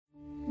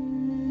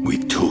We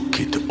took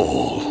it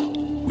all.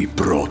 We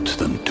brought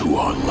them to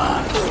our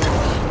land.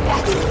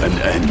 An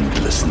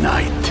endless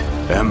night,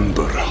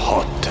 ember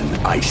hot and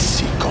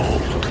icy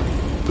cold.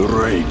 The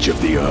rage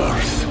of the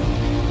earth.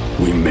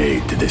 We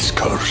made this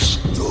curse.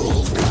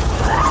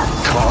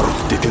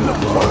 Carved it in the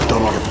blood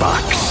on our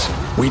backs.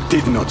 We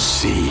did not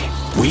see.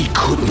 We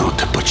could not,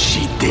 but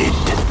she did.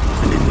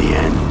 And in the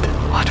end...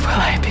 What will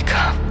I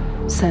become?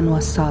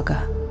 Senua's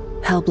Saga.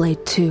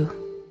 Hellblade 2.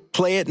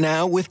 Play it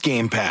now with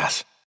Game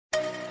Pass.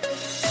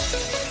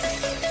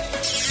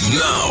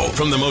 Now,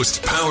 from the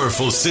most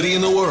powerful city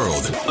in the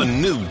world, a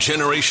new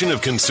generation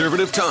of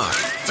conservative talk.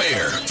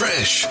 Fair,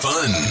 fresh,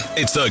 fun.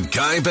 It's the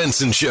Guy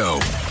Benson Show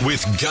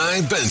with Guy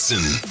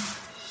Benson.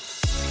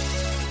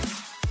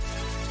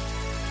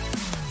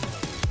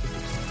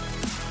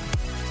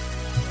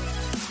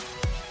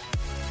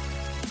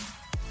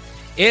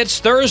 It's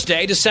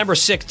Thursday, December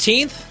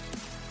 16th,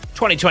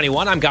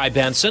 2021. I'm Guy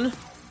Benson.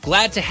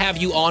 Glad to have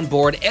you on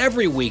board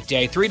every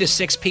weekday, 3 to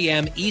 6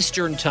 p.m.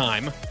 Eastern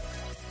Time.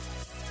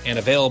 And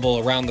available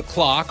around the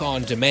clock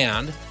on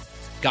demand,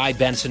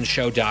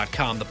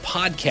 GuyBensonShow.com. The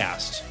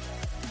podcast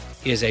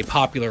is a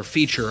popular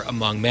feature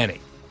among many.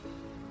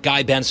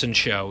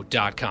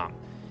 GuyBensonShow.com.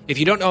 If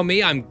you don't know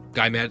me, I'm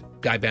Guy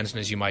Benson,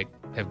 as you might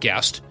have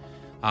guessed.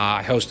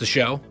 I host the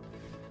show,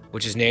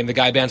 which is named The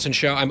Guy Benson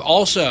Show. I'm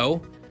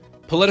also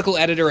political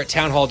editor at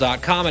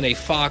townhall.com and a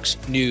Fox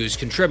News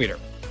contributor.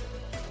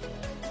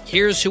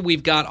 Here's who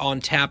we've got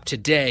on tap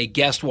today,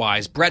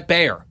 guest-wise. Bret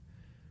Baier,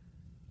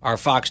 our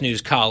Fox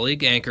News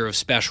colleague, anchor of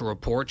Special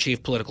Report,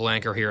 chief political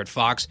anchor here at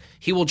Fox.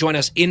 He will join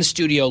us in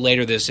studio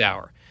later this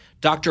hour.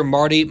 Dr.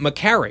 Marty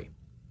Makary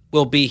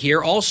will be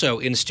here also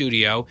in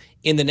studio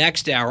in the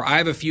next hour. I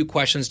have a few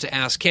questions to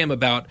ask him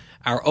about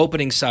our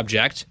opening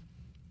subject,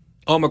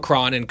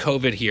 Omicron and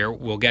COVID here.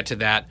 We'll get to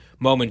that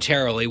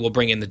momentarily. We'll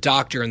bring in the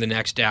doctor in the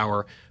next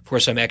hour for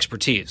some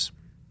expertise.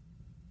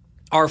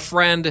 Our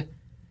friend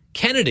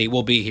Kennedy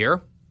will be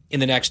here in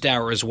the next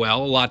hour as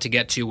well. A lot to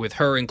get to with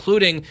her,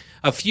 including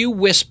a few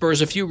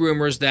whispers, a few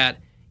rumors that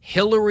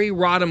Hillary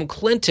Rodham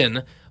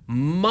Clinton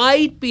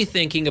might be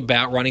thinking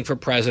about running for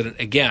president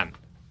again.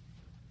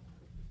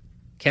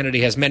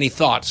 Kennedy has many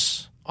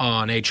thoughts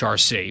on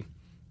HRC,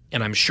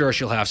 and I'm sure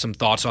she'll have some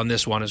thoughts on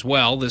this one as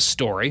well, this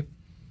story.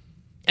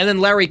 And then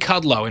Larry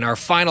Kudlow, in our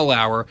final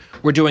hour,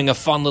 we're doing a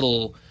fun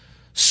little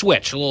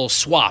switch, a little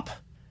swap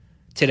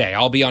today.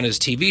 I'll be on his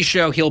TV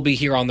show. He'll be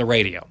here on the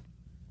radio.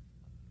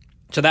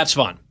 So that's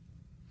fun.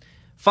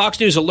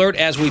 Fox News alert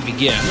as we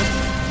begin.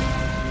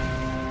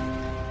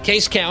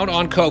 Case count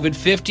on COVID,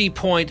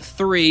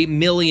 50.3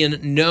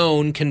 million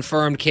known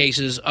confirmed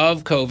cases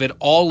of COVID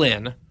all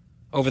in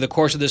over the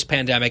course of this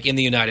pandemic in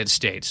the United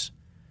States.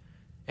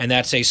 And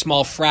that's a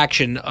small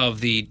fraction of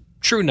the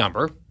true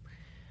number.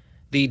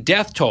 The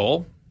death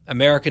toll,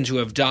 Americans who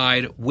have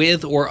died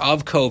with or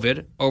of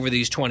COVID over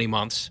these 20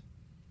 months,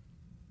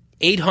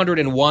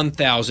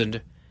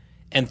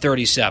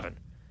 801,037.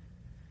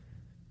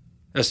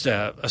 That's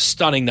a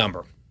stunning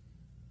number.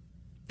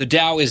 The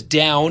Dow is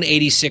down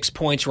 86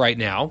 points right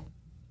now,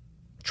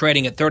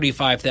 trading at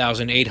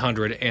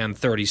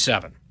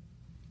 35,837.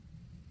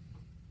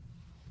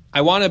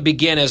 I want to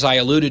begin, as I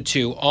alluded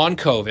to, on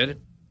COVID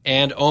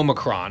and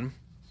Omicron,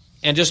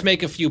 and just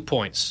make a few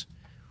points.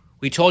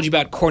 We told you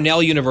about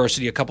Cornell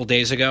University a couple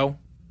days ago,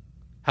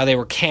 how they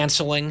were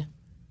canceling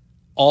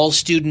all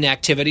student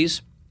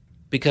activities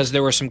because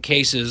there were some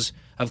cases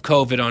of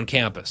COVID on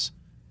campus.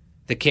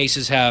 The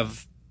cases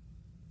have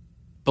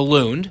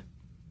ballooned,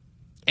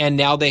 and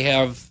now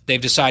they've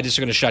decided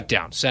they're going to shut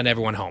down, send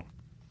everyone home.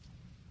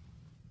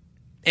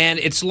 And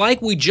it's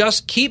like we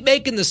just keep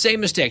making the same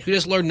mistakes. We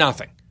just learn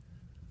nothing.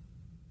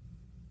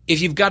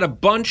 If you've got a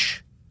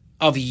bunch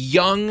of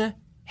young,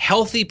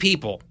 healthy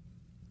people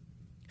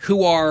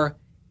who are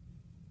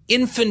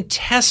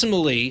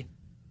infinitesimally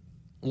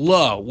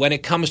low when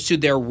it comes to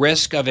their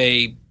risk of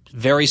a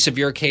very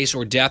severe case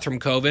or death from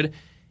COVID,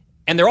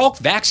 and they're all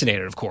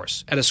vaccinated, of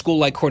course. At a school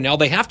like Cornell,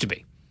 they have to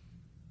be.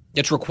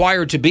 It's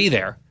required to be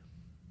there.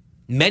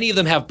 Many of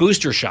them have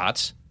booster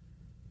shots.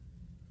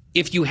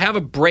 If you have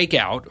a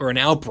breakout or an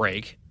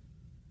outbreak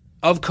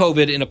of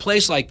COVID in a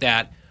place like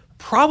that,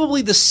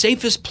 probably the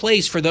safest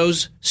place for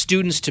those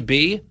students to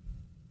be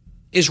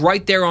is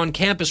right there on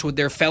campus with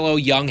their fellow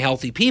young,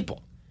 healthy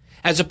people,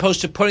 as opposed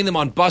to putting them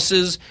on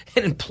buses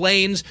and in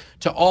planes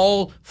to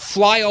all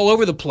fly all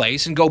over the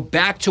place and go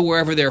back to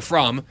wherever they're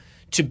from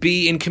to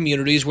be in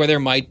communities where there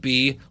might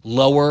be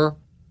lower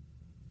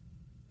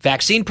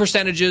vaccine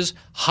percentages,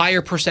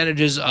 higher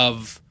percentages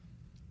of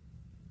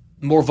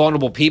more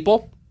vulnerable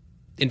people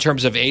in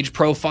terms of age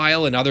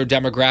profile and other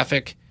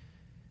demographic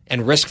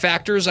and risk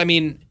factors. I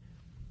mean,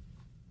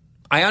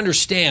 I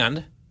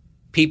understand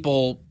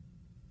people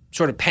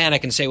sort of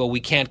panic and say, well, we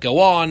can't go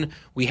on.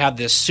 We have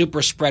this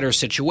super spreader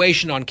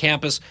situation on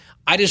campus.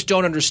 I just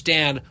don't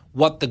understand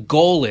what the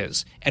goal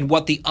is and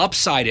what the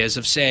upside is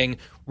of saying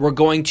we're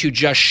going to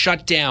just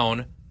shut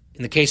down,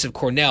 in the case of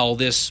Cornell,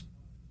 this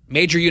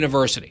major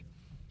university,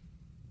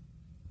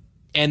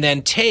 and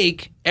then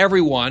take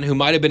everyone who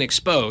might have been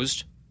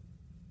exposed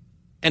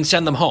and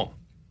send them home.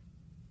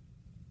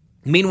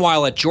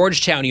 Meanwhile, at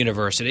Georgetown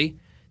University,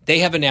 they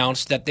have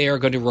announced that they are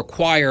going to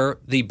require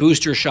the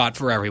booster shot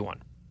for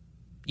everyone.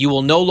 You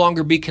will no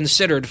longer be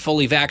considered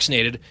fully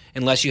vaccinated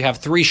unless you have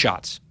 3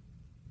 shots.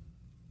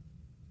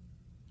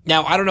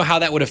 Now, I don't know how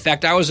that would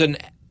affect. I was an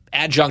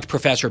adjunct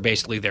professor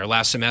basically there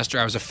last semester.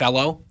 I was a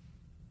fellow.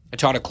 I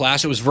taught a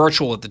class. It was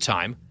virtual at the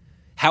time.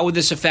 How would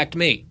this affect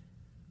me?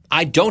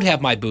 I don't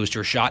have my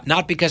booster shot,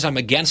 not because I'm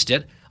against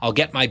it. I'll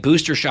get my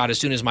booster shot as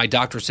soon as my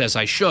doctor says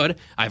I should.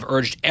 I've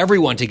urged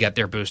everyone to get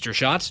their booster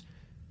shots,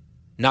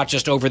 not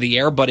just over the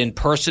air, but in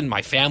person,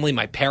 my family,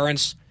 my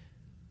parents.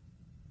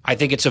 I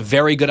think it's a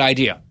very good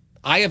idea.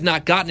 I have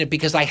not gotten it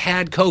because I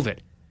had COVID.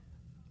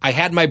 I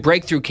had my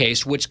breakthrough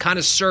case, which kind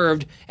of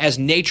served as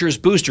nature's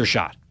booster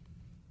shot.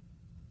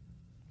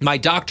 My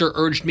doctor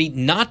urged me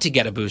not to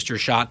get a booster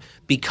shot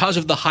because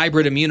of the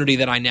hybrid immunity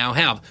that I now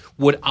have.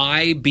 Would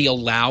I be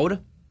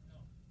allowed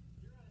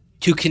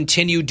to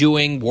continue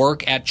doing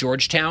work at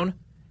Georgetown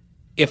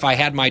if I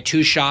had my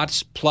 2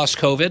 shots plus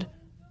COVID?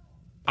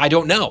 I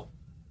don't know.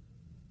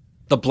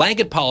 The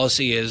blanket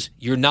policy is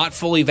you're not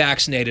fully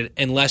vaccinated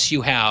unless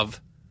you have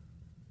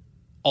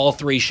all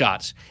 3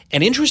 shots.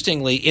 And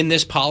interestingly, in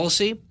this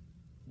policy,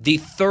 the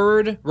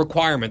 3rd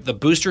requirement, the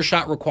booster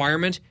shot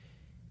requirement,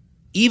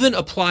 even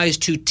applies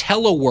to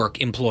telework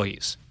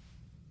employees.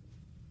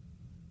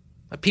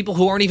 People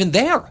who aren't even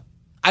there.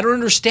 I don't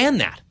understand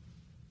that.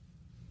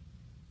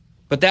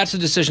 But that's the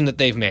decision that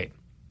they've made.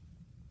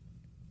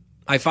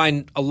 I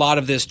find a lot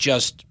of this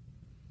just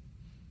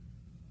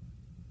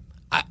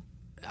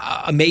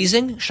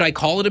amazing. Should I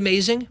call it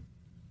amazing?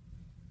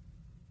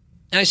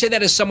 And I say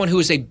that as someone who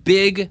is a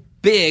big,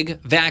 big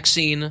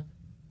vaccine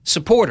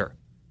supporter,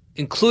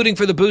 including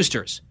for the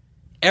boosters.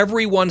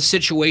 Everyone's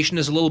situation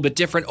is a little bit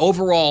different.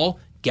 Overall,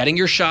 getting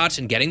your shots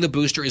and getting the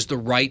booster is the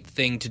right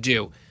thing to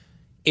do.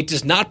 It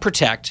does not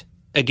protect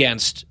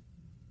against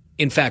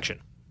infection.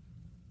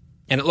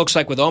 And it looks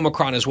like with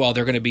Omicron as well,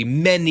 there are going to be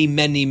many,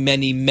 many,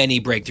 many, many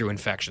breakthrough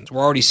infections.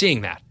 We're already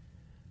seeing that.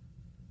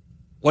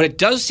 What it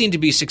does seem to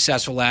be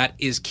successful at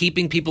is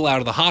keeping people out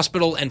of the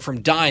hospital and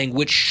from dying,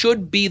 which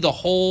should be the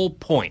whole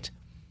point.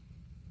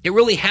 It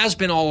really has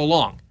been all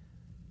along.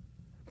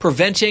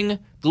 Preventing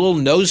the little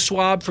nose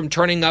swab from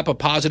turning up a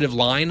positive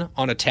line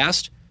on a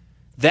test,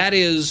 that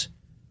is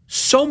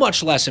so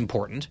much less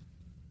important,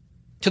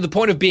 to the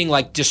point of being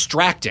like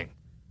distracting,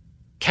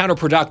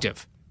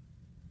 counterproductive,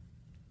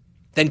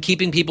 than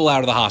keeping people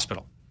out of the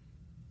hospital.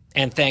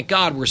 And thank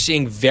God we're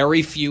seeing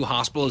very few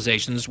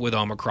hospitalizations with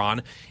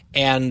Omicron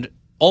and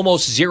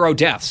almost 0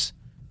 deaths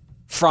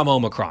from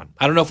Omicron.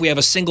 I don't know if we have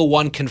a single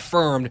one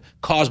confirmed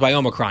caused by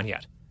Omicron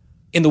yet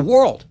in the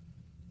world.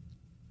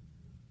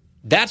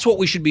 That's what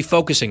we should be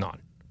focusing on.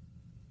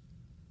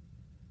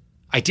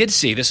 I did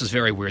see, this is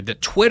very weird,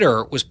 that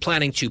Twitter was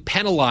planning to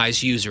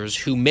penalize users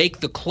who make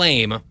the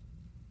claim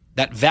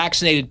that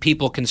vaccinated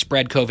people can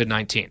spread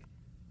COVID-19.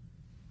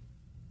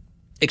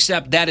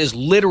 Except that is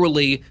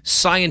literally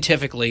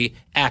scientifically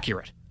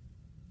accurate.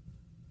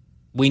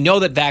 We know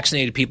that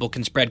vaccinated people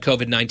can spread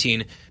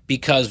COVID-19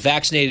 because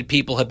vaccinated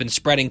people have been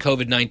spreading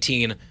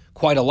COVID-19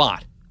 quite a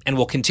lot and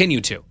will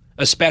continue to,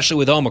 especially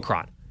with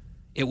Omicron,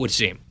 it would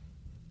seem.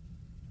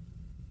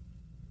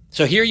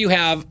 So here you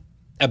have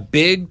a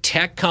big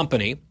tech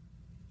company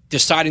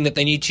deciding that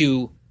they need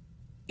to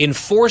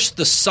enforce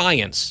the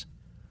science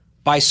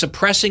by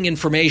suppressing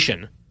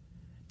information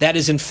that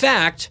is, in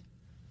fact,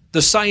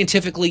 the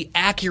scientifically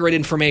accurate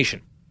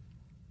information.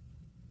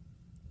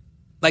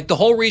 Like the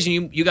whole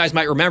reason you guys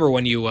might remember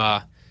when you,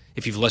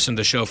 if you've listened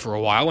to the show for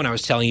a while, when I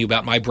was telling you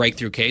about my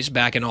breakthrough case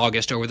back in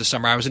August over the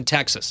summer, I was in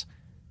Texas.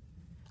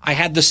 I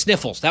had the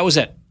sniffles. That was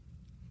it.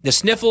 The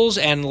sniffles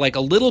and like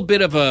a little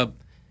bit of a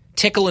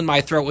tickle in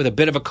my throat with a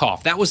bit of a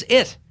cough. That was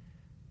it.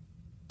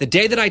 The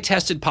day that I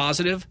tested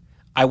positive,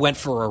 I went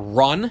for a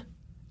run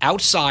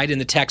outside in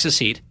the Texas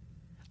heat.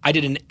 I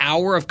did an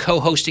hour of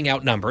co-hosting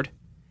Outnumbered,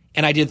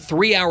 and I did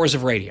 3 hours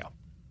of radio.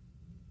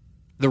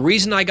 The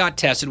reason I got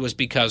tested was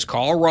because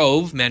Karl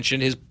Rove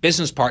mentioned, his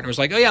business partner was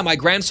like, oh yeah, my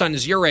grandson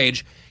is your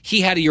age.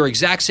 He had your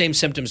exact same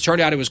symptoms.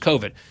 Turned out it was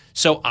COVID.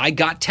 So I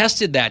got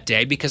tested that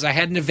day because I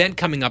had an event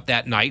coming up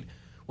that night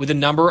with a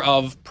number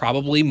of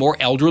probably more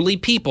elderly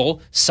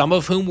people, some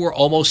of whom were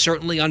almost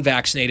certainly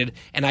unvaccinated,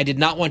 and I did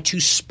not want to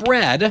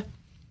spread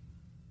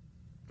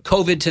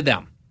COVID to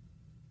them.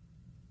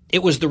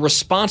 It was the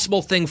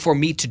responsible thing for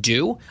me to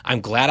do. I'm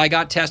glad I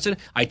got tested.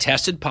 I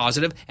tested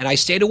positive, and I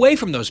stayed away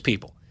from those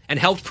people and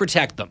helped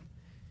protect them.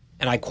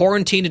 And I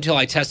quarantined until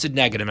I tested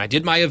negative. I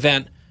did my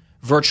event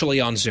virtually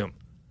on Zoom.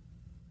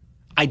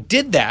 I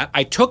did that.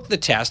 I took the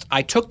test.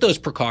 I took those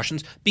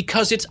precautions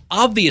because it's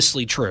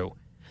obviously true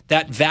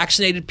that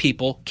vaccinated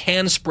people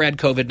can spread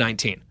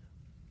COVID-19.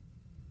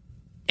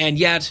 And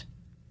yet,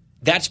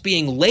 that's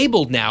being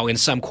labeled now in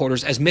some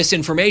quarters as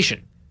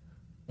misinformation,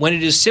 when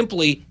it is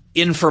simply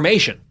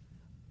information.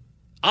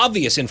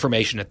 Obvious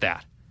information at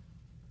that.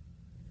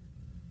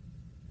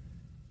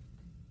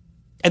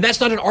 And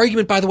that's not an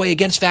argument, by the way,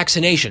 against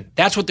vaccination.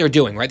 That's what they're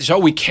doing, right? They say,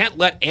 we can't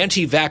let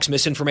anti-vax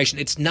misinformation.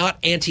 It's not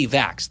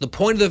anti-vax. The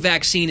point of the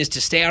vaccine is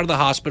to stay out of the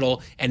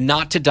hospital and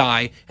not to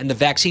die, and the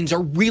vaccines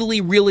are really,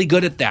 really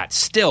good at that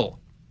still.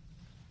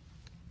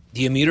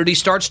 The immunity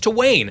starts to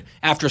wane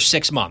after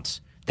 6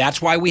 months.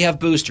 That's why we have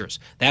boosters.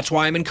 That's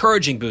why I'm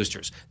encouraging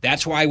boosters.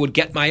 That's why I would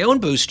get my own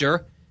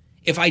booster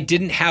if I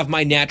didn't have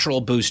my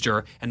natural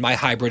booster and my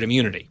hybrid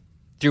immunity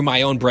through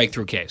my own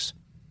breakthrough case.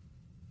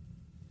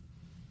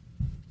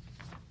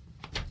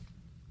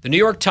 The New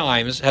York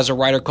Times has a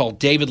writer called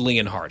David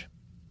Leonhardt,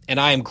 and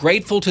I am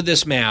grateful to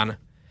this man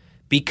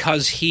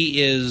because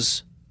he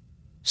is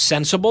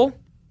sensible,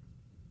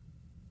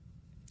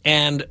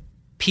 and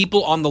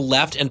people on the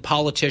left and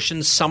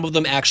politicians, some of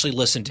them actually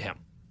listen to him.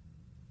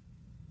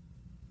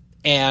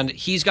 And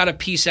he's got a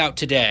piece out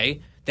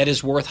today that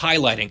is worth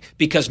highlighting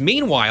because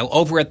meanwhile,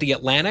 over at The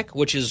Atlantic,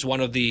 which is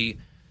one of the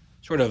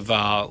sort of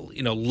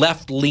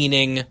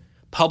left-leaning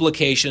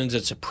publications,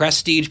 it's a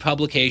prestige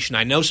publication.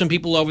 I know some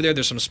people over there.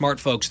 There's some smart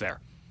folks there.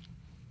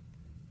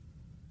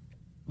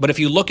 But if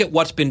you look at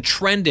what's been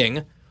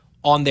trending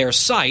on their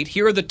site,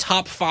 here are the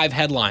top 5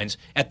 headlines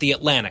at The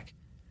Atlantic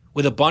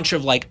with a bunch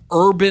of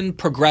urban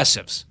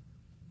progressives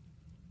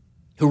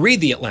who read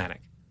The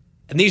Atlantic.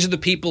 And these are the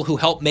people who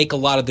help make a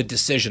lot of the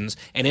decisions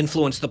and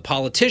influence the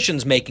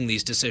politicians making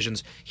these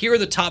decisions. Here are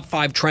the top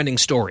 5 trending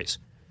stories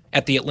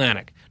at The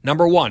Atlantic.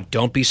 Number 1,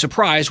 don't be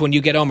surprised when you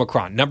get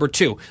Omicron. Number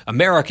 2,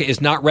 America is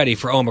not ready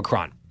for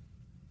Omicron.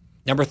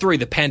 Number 3,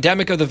 the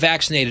pandemic of the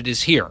vaccinated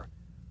is here.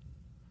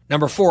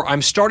 Number 4,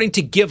 I'm starting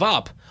to give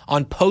up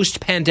on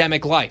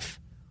post-pandemic life.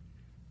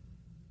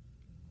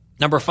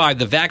 Number 5,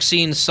 the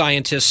vaccine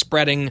scientists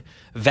spreading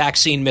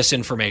vaccine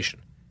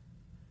misinformation.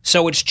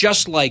 So it's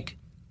just like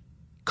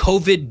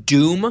COVID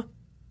doom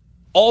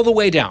all the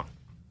way down.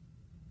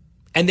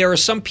 And there are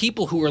some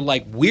people who are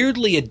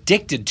weirdly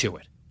addicted to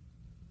it.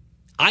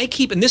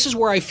 And this is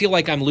where I feel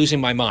like I'm losing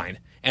my mind,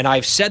 and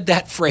I've said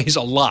that phrase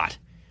a lot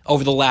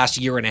over the last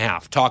year and a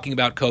half, talking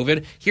about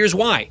COVID. Here's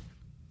why,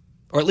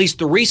 or at least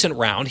the recent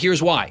round,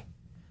 here's why.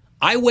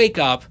 I wake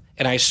up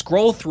and I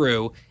scroll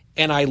through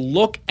and I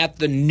look at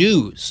the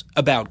news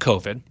about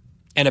COVID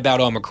and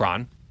about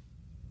Omicron,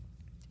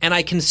 and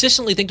I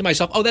consistently think to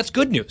myself, oh, that's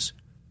good news.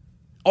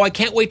 Oh, I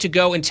can't wait to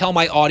go and tell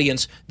my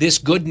audience this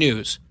good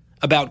news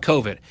about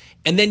COVID.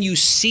 And then you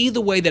see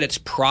the way that it's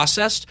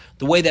processed,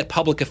 the way that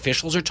public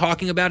officials are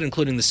talking about,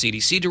 including the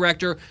CDC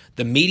director,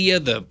 the media,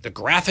 the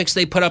graphics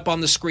they put up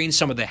on the screen,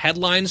 some of the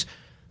headlines,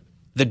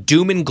 the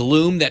doom and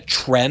gloom that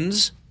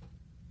trends,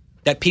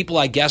 that people,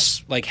 I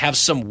guess, have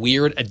some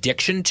weird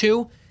addiction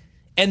to.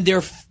 And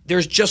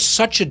there's just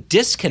such a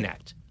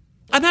disconnect.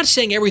 I'm not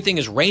saying everything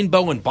is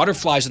rainbow and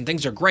butterflies and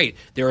things are great.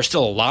 There are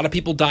still a lot of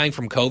people dying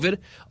from COVID.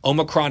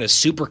 Omicron is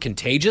super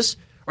contagious.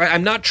 Right?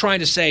 I'm not trying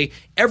to say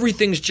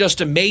everything's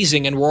just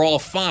amazing and we're all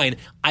fine.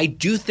 I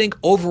do think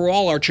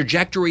overall our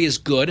trajectory is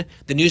good.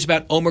 The news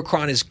about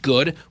Omicron is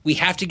good. We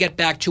have to get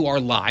back to our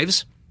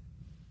lives.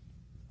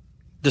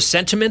 The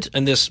sentiment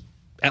in this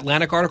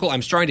Atlantic article,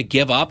 I'm starting to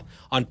give up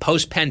on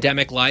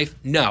post-pandemic life.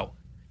 No.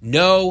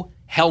 No,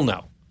 hell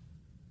no.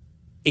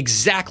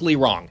 Exactly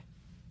wrong.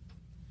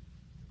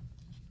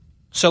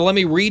 So let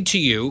me read to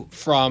you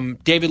from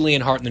David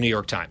Leonhardt in the New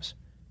York Times.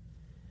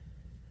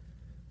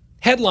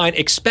 Headline,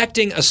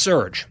 expecting a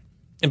surge.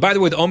 And by the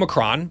way, with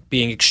Omicron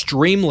being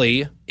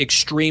extremely,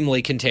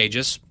 extremely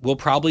contagious, we'll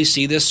probably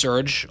see this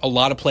surge a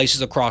lot of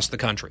places across the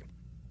country.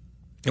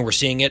 And we're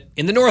seeing it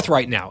in the north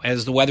right now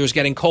as the weather's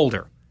getting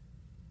colder.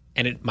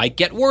 And it might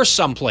get worse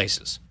some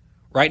places.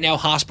 Right now,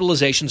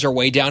 hospitalizations are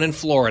way down in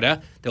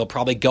Florida. They'll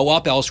probably go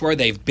up elsewhere.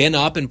 They've been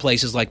up in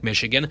places like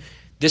Michigan.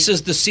 This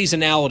is the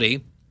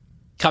seasonality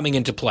coming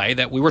into play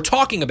that we were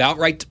talking about,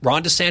 right?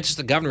 Ron DeSantis,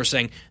 the governor,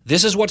 saying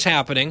this is what's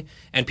happening,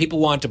 and people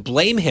want to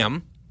blame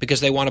him because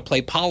they want to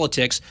play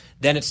politics.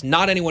 Then it's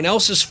not anyone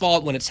else's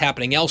fault when it's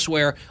happening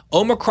elsewhere.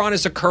 Omicron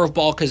is a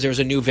curveball because there's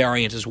a new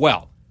variant as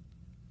well.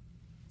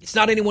 It's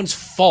not anyone's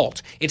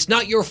fault. It's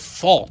not your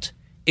fault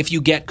if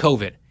you get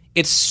COVID.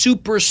 It's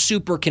super,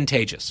 super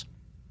contagious.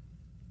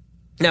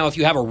 Now, if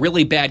you have a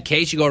really bad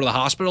case, you go to the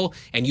hospital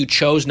and you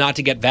chose not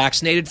to get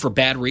vaccinated for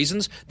bad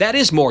reasons, that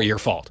is more your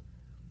fault.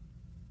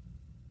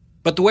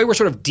 But the way we're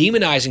sort of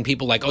demonizing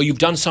people like, oh, you've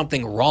done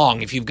something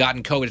wrong if you've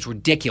gotten COVID, it's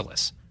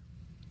ridiculous.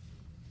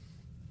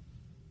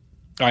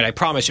 All right, I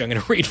promise you I'm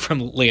going to read from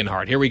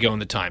Leonhardt. Here we go in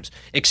the Times.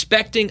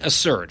 Expecting a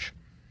surge.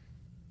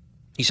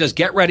 He says,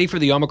 get ready for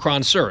the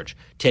Omicron surge.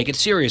 Take it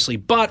seriously.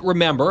 But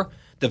remember,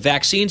 the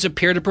vaccines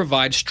appear to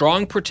provide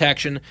strong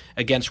protection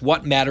against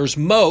what matters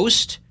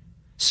most,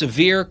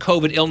 severe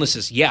COVID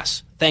illnesses.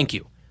 Yes, thank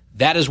you.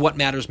 That is what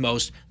matters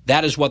most.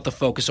 That is what the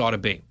focus ought to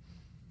be.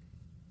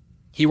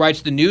 He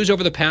writes, the news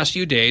over the past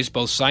few days,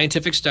 both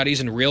scientific studies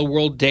and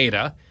real-world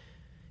data,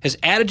 has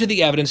added to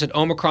the evidence that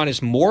Omicron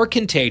is more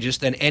contagious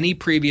than any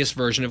previous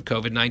version of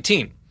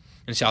COVID-19.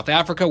 In South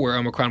Africa, where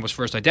Omicron was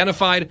first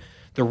identified,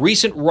 the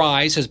recent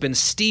rise has been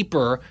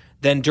steeper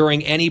than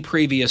during any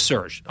previous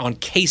surge on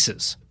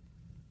cases.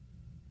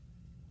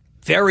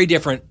 Very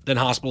different than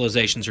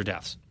hospitalizations or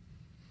deaths.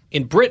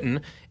 In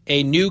Britain,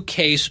 a new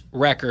case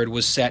record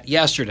was set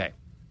yesterday.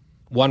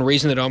 One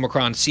reason that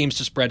Omicron seems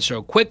to spread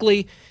so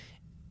quickly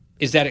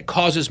is that it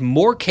causes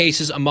more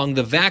cases among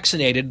the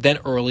vaccinated than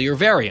earlier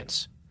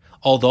variants,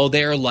 although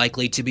they are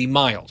likely to be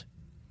mild.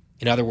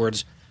 In other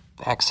words,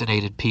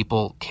 vaccinated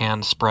people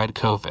can spread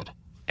COVID.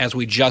 As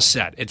we just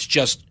said, it's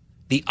just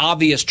the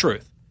obvious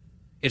truth.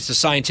 It's the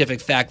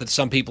scientific fact that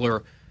some people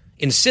are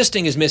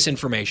insisting is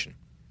misinformation.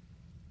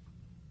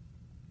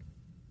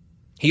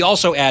 He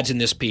also adds in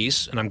this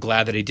piece, and I'm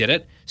glad that he did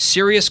it,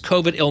 serious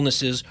COVID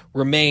illnesses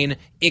remain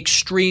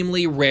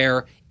extremely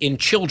rare in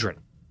children,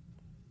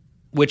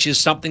 which is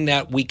something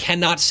that we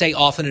cannot say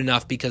often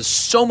enough because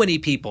so many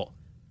people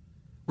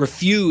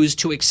refuse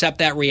to accept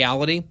that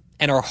reality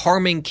and are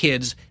harming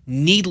kids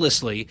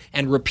needlessly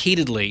and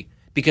repeatedly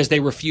because they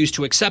refuse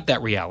to accept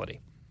that reality.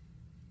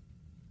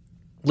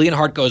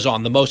 Leonhardt goes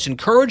on, the most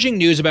encouraging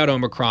news about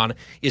Omicron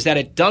is that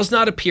it does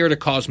not appear to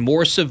cause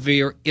more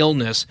severe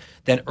illness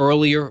than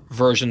earlier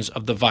versions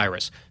of the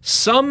virus.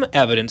 Some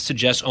evidence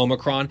suggests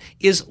Omicron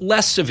is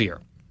less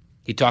severe.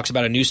 He talks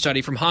about a new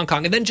study from Hong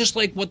Kong, and then just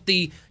like what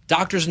the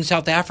doctors in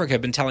South Africa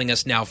have been telling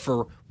us now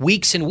for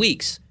weeks and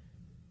weeks,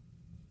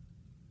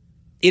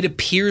 it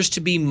appears to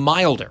be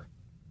milder.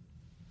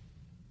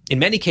 In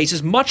many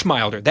cases, much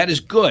milder. That is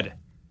good.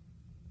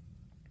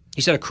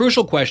 He said a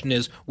crucial question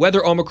is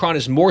whether Omicron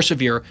is more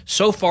severe.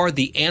 So far,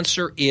 the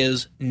answer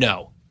is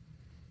no.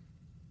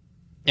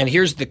 And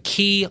here's the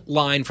key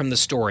line from the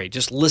story.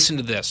 Just listen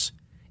to this,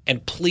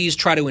 and please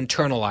try to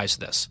internalize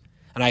this.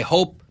 And I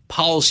hope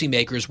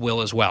policymakers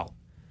will as well.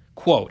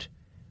 Quote,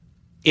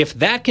 if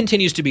that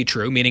continues to be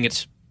true, meaning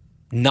it's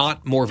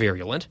not more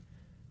virulent,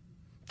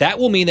 that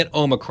will mean that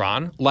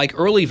Omicron, like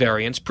early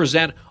variants,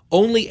 present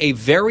only a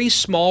very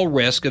small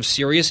risk of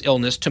serious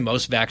illness to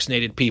most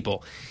vaccinated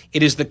people.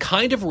 It is the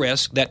kind of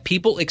risk that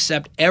people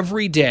accept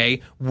every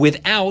day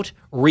without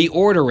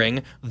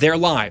reordering their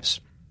lives.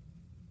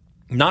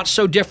 Not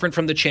so different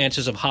from the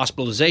chances of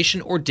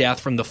hospitalization or death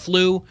from the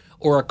flu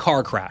or a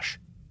car crash.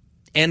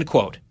 End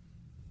quote.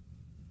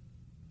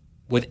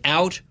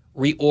 Without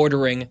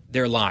reordering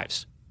their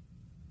lives.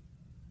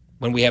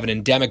 When we have an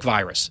endemic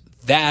virus,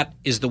 that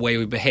is the way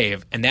we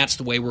behave, and that's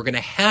the way we're going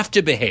to have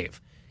to behave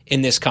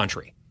in this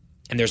country.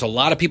 And there's a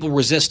lot of people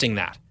resisting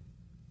that.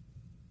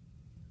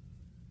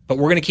 But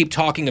we're going to keep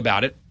talking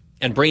about it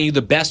and bringing you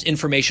the best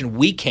information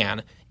we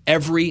can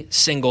every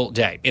single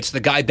day. It's the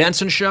Guy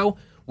Benson Show.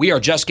 We are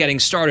just getting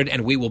started,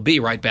 and we will be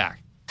right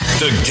back.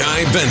 The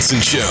Guy Benson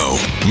Show.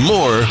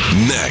 More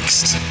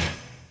next.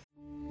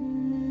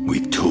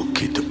 We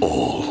took it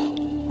all.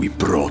 We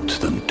brought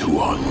them to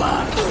our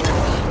land.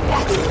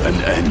 An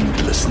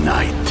endless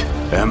night,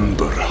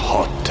 ember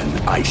hot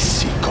and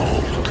icy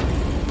cold.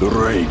 The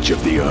rage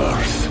of the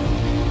earth.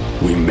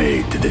 We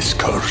made this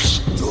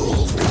curse.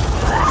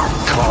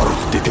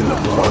 Carved it in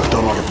the blood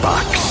on our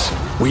backs.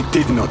 We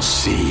did not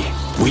see.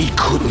 We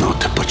could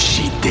not, but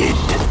she did.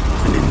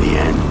 And in the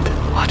end...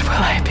 What will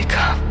I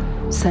become?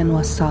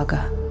 Senua's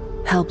Saga.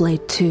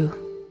 Hellblade 2.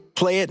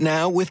 Play it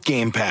now with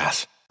Game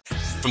Pass.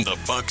 From the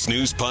Fox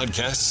News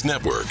Podcasts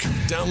Network.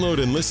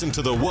 Download and listen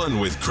to The One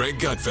with Craig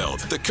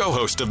Gutfeld, the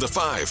co-host of The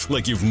Five,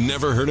 like you've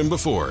never heard him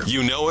before.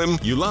 You know him,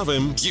 you love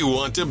him, you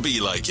want to be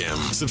like him.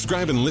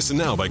 Subscribe and listen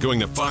now by going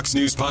to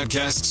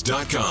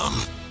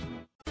foxnewspodcasts.com.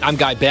 I'm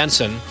Guy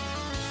Benson.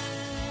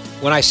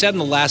 When I said in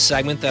the last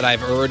segment that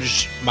I've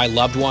urged my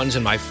loved ones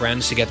and my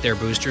friends to get their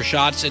booster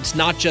shots, it's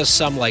not just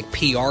some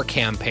PR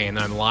campaign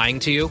that I'm lying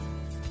to you.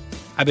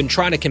 I've been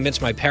trying to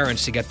convince my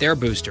parents to get their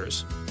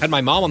boosters. I had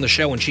my mom on the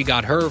show when she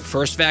got her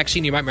first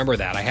vaccine. You might remember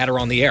that. I had her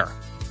on the air.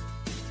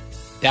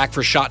 Back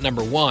for shot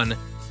number 1.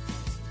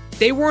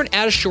 They weren't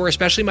as sure,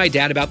 especially my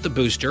dad, about the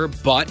booster,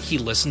 but he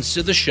listens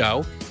to the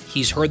show.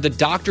 He's heard the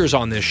doctors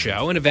on this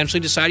show and eventually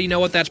decided, you know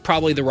what, that's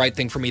probably the right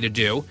thing for me to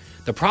do.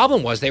 The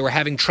problem was they were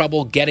having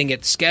trouble getting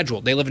it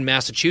scheduled. They live in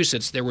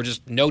Massachusetts. There were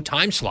just no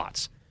time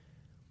slots.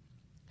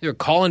 They were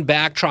calling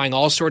back, trying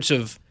all sorts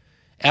of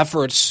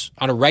efforts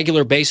on a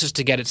regular basis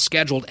to get it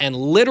scheduled, and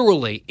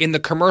literally in the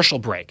commercial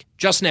break,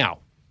 just now,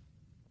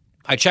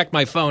 I checked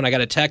my phone, I got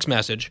a text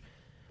message.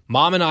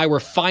 Mom and I were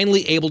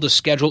finally able to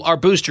schedule our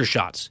booster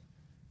shots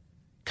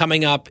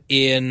coming up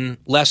in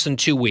less than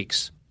 2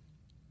 weeks.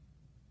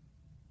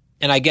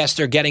 And I guess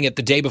they're getting it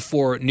the day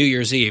before New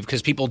Year's Eve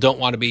because people don't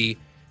want to be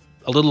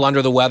a little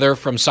under the weather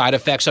from side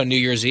effects on New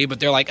Year's Eve, but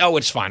they're like, oh,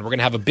 it's fine. We're going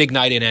to have a big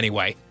night in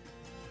anyway.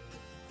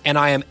 And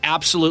I am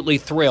absolutely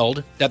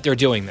thrilled that they're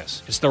doing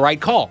this. It's the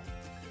right call.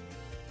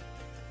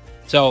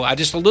 So I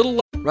just a little...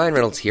 Ryan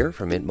Reynolds here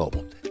from Mint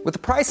Mobile. With the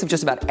price of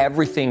just about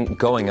everything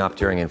going up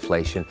during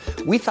inflation,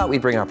 we thought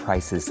we'd bring our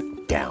prices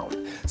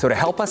down. So to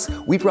help us,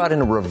 we brought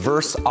in a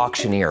reverse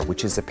auctioneer,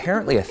 which is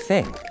apparently a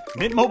thing.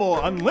 Mint Mobile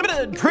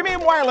Unlimited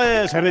Premium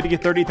Wireless. How to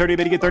get 30, 30,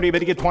 bit to get 30, bit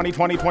to get 20,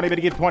 20, 20, bit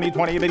to get 20,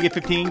 20, bit to get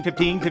 15,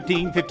 15,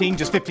 15, 15,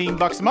 just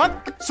 $15 a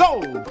month?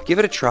 Sold! Give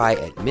it a try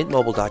at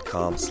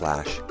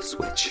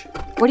mintmobile.com/switch.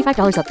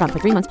 $45 up front for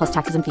 3 months plus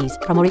taxes and fees.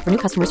 Promo rate for new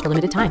customers for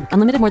limited time.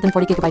 Unlimited more than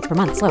 40 gigabytes per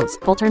month. Slows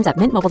full terms at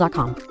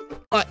mintmobile.com.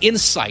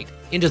 Insight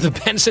into the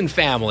Benson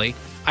family.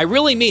 I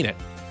really mean it.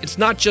 It's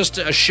not just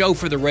a show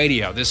for the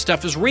radio. This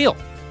stuff is real. All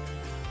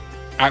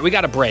right, we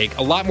got a break.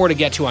 A lot more to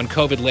get to on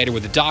COVID later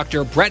with the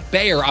doctor. Bret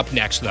Baier up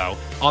next, though,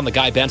 on The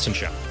Guy Benson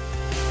Show.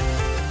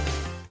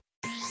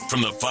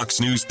 From the Fox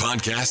News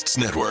Podcasts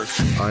Network.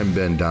 I'm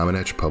Ben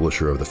Domenech,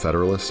 publisher of The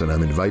Federalist, and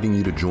I'm inviting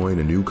you to join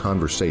a new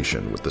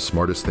conversation with the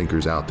smartest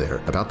thinkers out there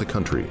about the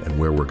country and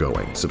where we're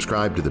going.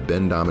 Subscribe to the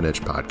Ben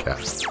Domenech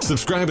Podcast.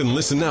 Subscribe and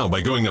listen now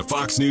by going to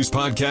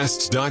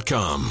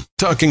foxnewspodcasts.com.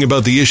 Talking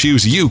about the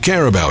issues you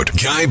care about.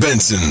 Guy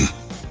Benson.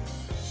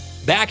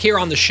 Back here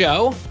on the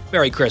show.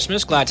 Merry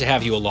Christmas. Glad to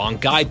have you along.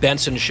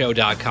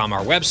 GuyBensonShow.com,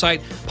 our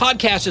website.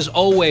 Podcast is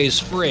always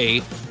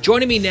free.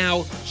 Joining me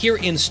now here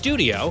in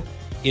studio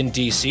in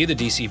D.C., the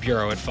D.C.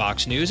 Bureau at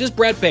Fox News, is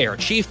Bret Baier,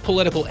 chief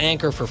political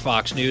anchor for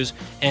Fox News,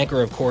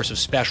 anchor, of course, of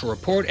Special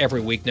Report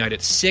every weeknight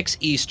at 6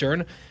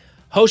 Eastern,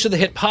 host of the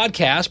hit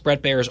podcast,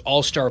 Bret Baier's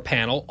All-Star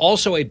Panel,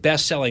 also a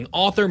best-selling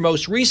author,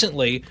 most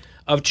recently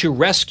of To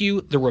Rescue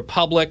the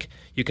Republic.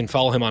 You can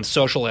follow him on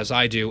social, as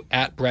I do,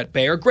 at Bret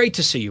Baier. Great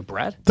to see you,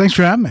 Bret. Thanks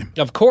for having me.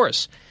 Of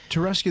course. To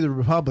Rescue the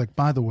Republic,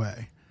 by the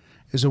way,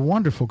 is a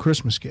wonderful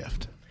Christmas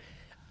gift.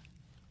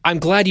 I'm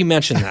glad you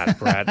mentioned that,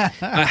 Brad.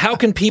 How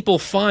can people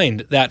find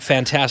that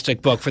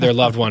fantastic book for their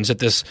loved ones at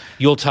this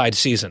Yuletide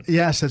season?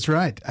 Yes, that's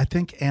right. I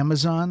think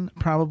Amazon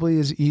probably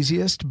is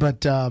easiest,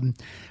 but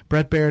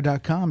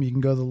BretBaier.com, you can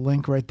go to the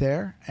link right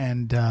there,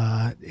 and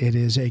it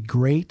is a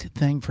great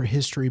thing for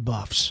history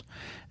buffs.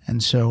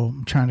 And so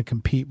I'm trying to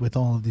compete with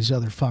all of these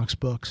other Fox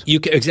books.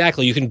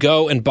 Exactly. You can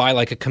go and buy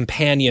like a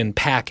companion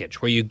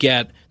package where you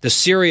get the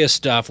serious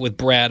stuff with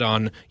Brad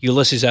on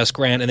Ulysses S.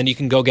 Grant, and then you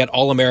can go get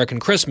All-American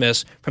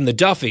Christmas from the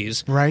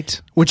Duffys.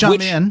 Right. Which I'm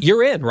in.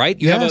 You're in, right?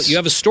 You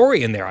have a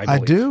story in there, I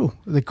believe. I do.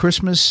 The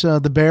Christmas,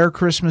 the Bear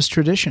Christmas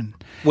tradition.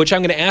 Which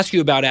I'm going to ask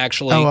you about,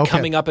 actually,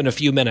 coming up in a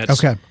few minutes.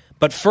 Okay.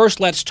 But first,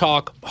 let's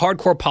talk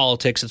hardcore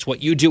politics. It's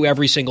what you do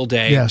every single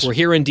day. Yes. We're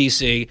here in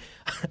D.C.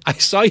 I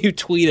saw you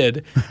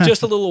tweeted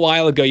just a little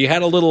while ago. You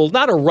had a little,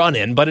 not a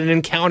run-in, but an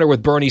encounter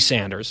with Bernie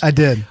Sanders. I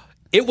did.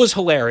 It was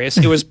hilarious.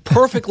 It was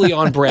perfectly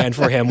on brand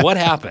for him. What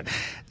happened?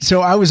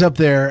 So I was up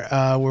there.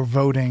 We're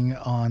voting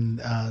on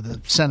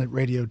the Senate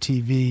Radio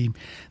TV,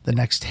 the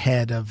next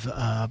head of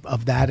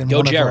that, and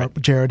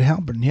Jared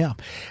Halpern, yeah.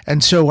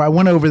 And so I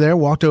went over there,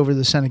 walked over to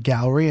the Senate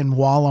gallery, and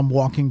while I'm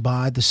walking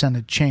by the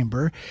Senate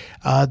chamber,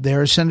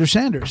 there's Senator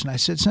Sanders, and I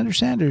said, "Senator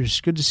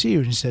Sanders, good to see you."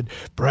 And he said,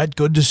 "Brett,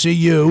 good to see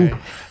you." Okay.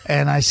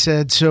 And I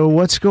said, "So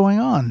what's going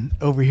on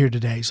over here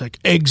today?" He's like,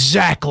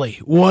 "Exactly,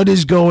 what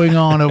is going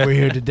on over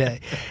here today?"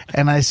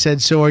 And I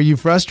said, "So are you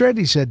frustrated?"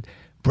 He said,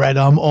 "Brett,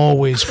 I'm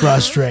always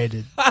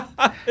frustrated."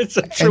 It's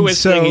the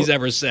truest thing he's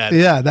ever said.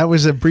 Yeah, that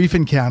was a brief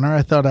encounter.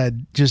 I thought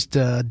I'd just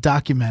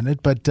document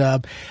it. But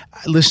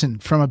listen,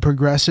 from a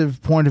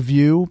progressive point of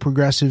view,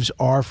 progressives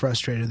are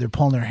frustrated. They're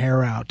pulling their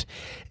hair out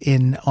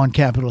on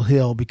Capitol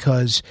Hill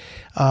because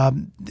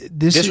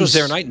this was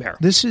their nightmare.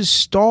 This is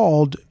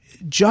stalled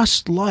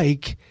just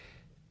like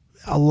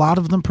a lot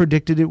of them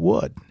predicted it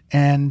would.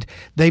 And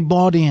they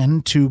bought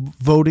into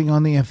voting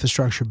on the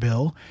infrastructure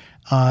bill.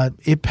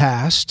 It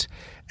passed.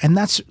 And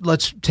let's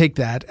take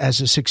that as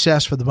a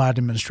success for the Biden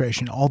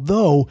administration,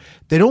 although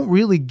they don't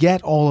really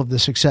get all of the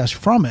success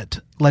from it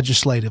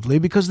legislatively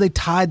because they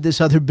tied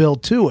this other bill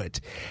to it.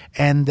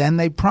 And then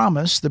they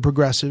promised the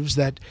progressives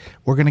that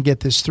we're going to get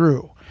this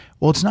through.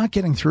 Well, it's not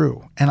getting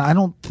through. And I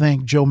don't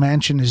think Joe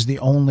Manchin is the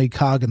only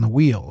cog in the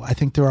wheel. I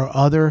think there are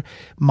other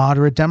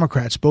moderate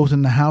Democrats, both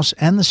in the House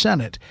and the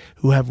Senate,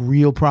 who have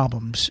real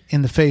problems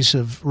in the face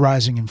of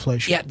rising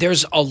inflation. Yeah,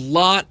 there's a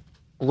lot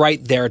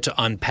right there to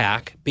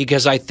unpack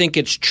because I think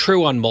it's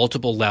true on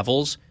multiple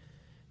levels.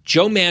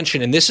 Joe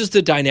Manchin, and this is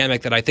the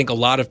dynamic that I think a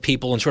lot of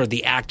people and sort of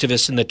the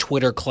activists in the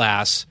Twitter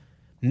class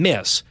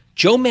miss.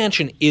 Joe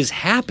Manchin is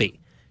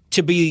happy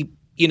to be,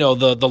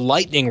 the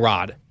lightning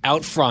rod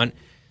out front.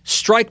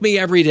 Strike me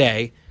every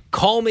day.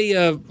 Call me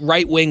a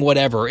right-wing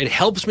whatever. It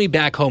helps me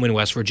back home in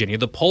West Virginia.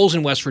 The polls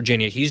in West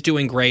Virginia, he's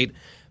doing great.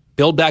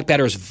 Build Back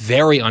Better is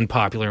very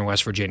unpopular in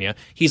West Virginia.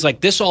 He's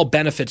like, this all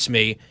benefits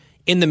me.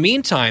 In the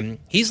meantime,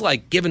 he's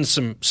like giving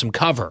some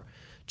cover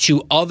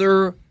to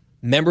other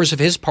members of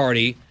his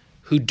party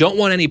who don't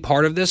want any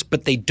part of this,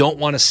 but they don't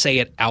want to say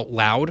it out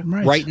loud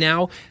right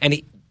now.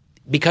 And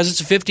because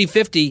it's a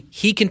 50-50,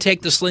 he can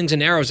take the slings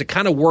and arrows. It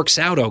kind of works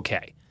out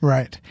okay.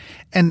 Right.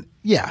 And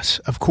yes,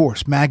 of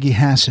course, Maggie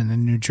Hassan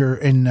in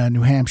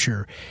New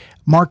Hampshire,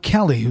 Mark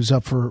Kelly, who's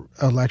up for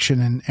election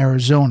in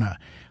Arizona,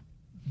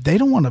 they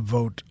don't want to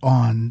vote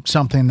on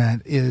something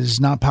that is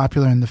not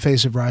popular in the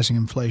face of rising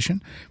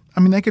inflation. I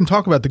mean, they can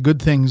talk about the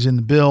good things in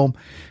the bill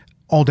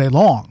all day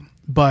long,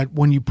 but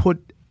when you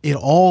put it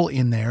all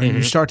in there and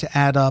you start to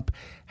add up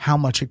how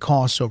much it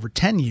costs over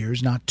 10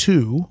 years, not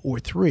 2 or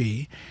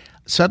 3,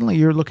 suddenly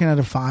you're looking at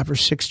a $5 or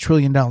 $6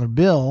 trillion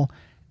bill,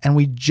 and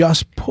we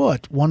just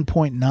put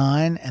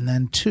 1.9 and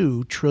then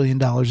 $2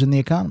 trillion in the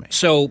economy.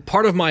 So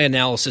part of my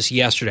analysis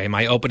yesterday,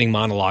 my opening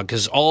monologue,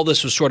 because all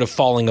this was sort of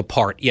falling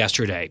apart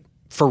yesterday,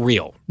 for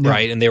real,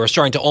 right? And they were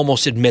starting to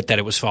almost admit that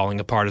it was falling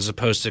apart as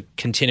opposed to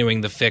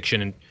continuing the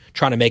fiction and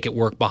trying to make it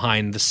work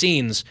behind the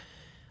scenes.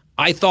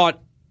 I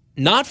thought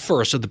not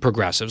first of the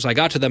progressives. I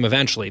got to them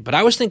eventually, but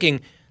I was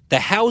thinking the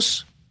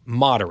House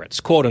moderates,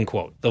 quote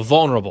unquote, the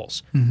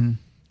vulnerables. Mm-hmm.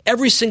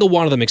 Every single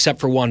one of them, except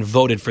for one,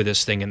 voted for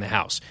this thing in the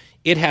House.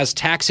 It has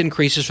tax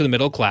increases for the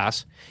middle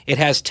class. It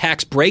has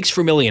tax breaks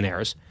for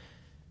millionaires.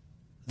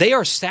 They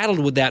are saddled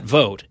with that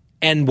vote,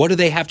 and what do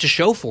they have to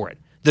show for it?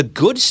 The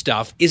good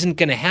stuff isn't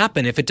going to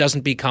happen if it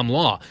doesn't become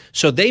law.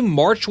 So they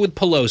marched with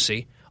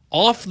Pelosi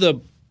off the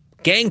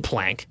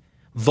gangplank,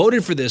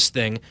 voted for this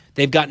thing.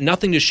 They've got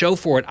nothing to show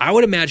for it. I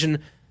would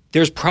imagine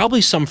there's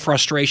probably some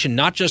frustration,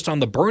 not just on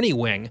the Bernie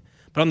wing,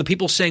 but on the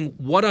people saying,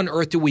 what on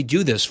earth do we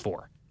do this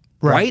for?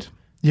 Right?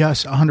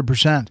 Yes,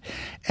 100%.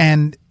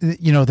 And,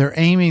 they're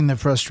aiming the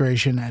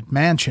frustration at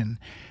Manchin.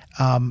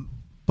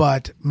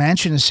 But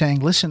Manchin is saying,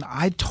 listen,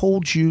 I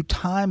told you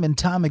time and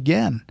time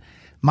again,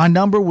 my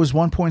number was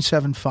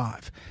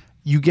 1.75.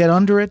 You get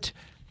under it,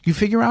 you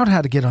figure out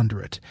how to get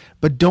under it.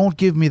 But don't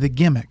give me the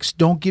gimmicks.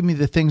 Don't give me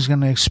the things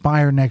going to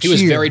expire next year.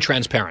 He was very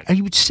transparent. And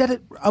he said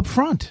it up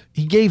front.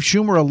 He gave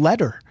Schumer a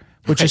letter,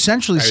 which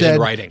essentially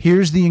said,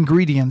 here's the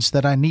ingredients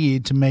that I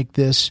need to make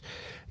this,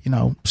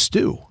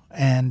 stew.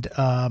 And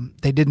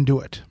they didn't do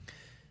it.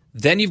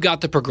 Then you've got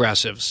the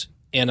progressives,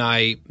 and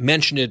I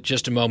mentioned it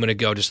just a moment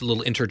ago, just a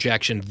little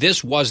interjection.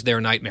 This was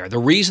their nightmare. The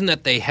reason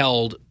that they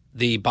held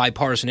the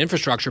bipartisan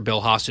infrastructure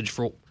bill hostage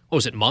for,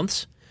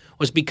 months,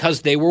 was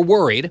because they were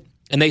worried,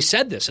 and they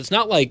said this. It's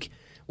not like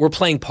we're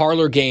playing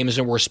parlor games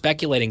and we're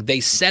speculating.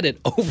 They said it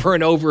over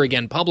and over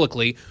again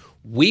publicly.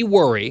 We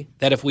worry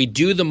that if we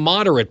do the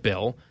moderate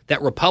bill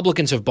that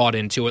Republicans have bought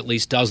into, at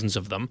least dozens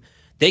of them,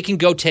 they can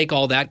go take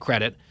all that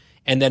credit.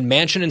 And then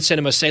Manchin and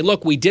Sinema say,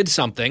 look, we did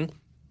something.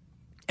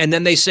 And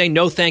then they say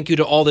no thank you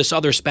to all this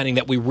other spending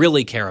that we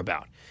really care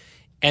about.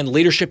 And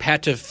leadership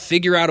had to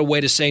figure out a way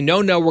to say,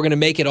 no, we're going to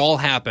make it all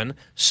happen.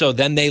 So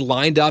then they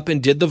lined up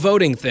and did the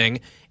voting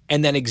thing.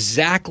 And then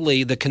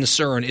exactly the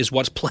concern is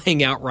what's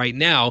playing out right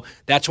now.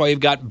 That's why you've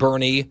got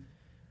Bernie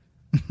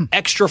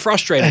extra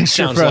frustrated,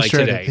 sounds like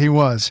today. He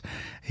was.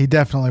 He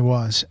definitely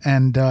was.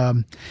 And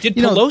did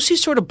Pelosi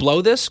sort of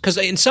blow this? Because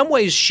in some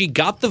ways she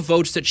got the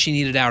votes that she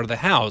needed out of the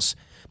House,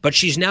 but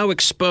she's now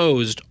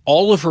exposed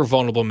all of her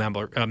vulnerable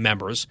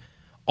members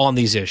on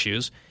these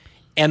issues,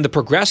 and the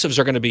progressives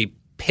are going to be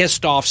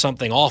pissed off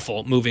something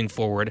awful moving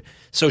forward.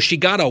 So she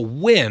got a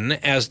win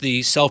as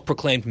the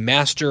self-proclaimed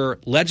master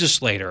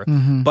legislator,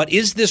 but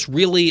is this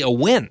really a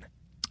win?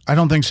 I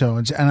don't think so,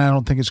 and I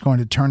don't think it's going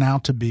to turn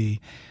out to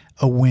be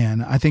a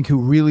win. I think who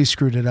really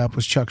screwed it up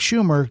was Chuck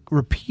Schumer,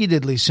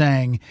 repeatedly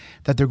saying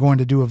that they're going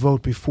to do a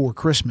vote before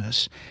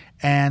Christmas.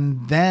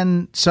 And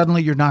then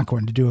suddenly you're not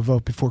going to do a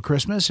vote before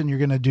Christmas, and you're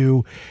going to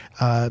do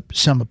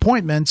some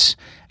appointments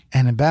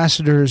and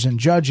ambassadors and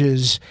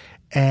judges,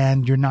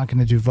 and you're not going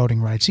to do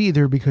voting rights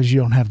either because you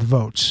don't have the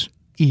votes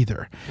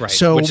either. Right,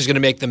 so, which is going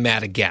to make them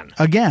mad again.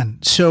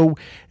 So,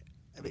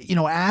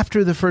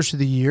 after the first of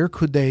the year,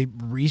 could they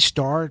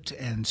restart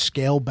and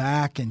scale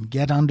back and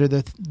get under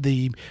the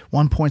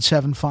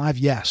 1.75?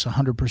 Yes,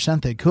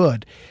 100% they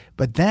could.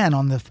 But then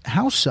on the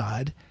House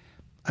side,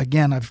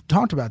 again, I've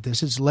talked about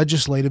this, it's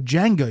legislative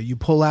Jenga. You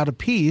pull out a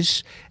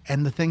piece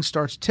and the thing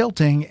starts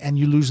tilting and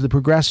you lose the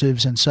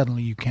progressives and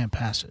suddenly you can't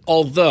pass it.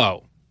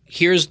 Although,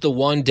 here's the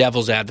one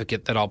devil's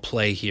advocate that I'll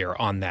play here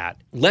on that.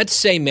 Let's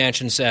say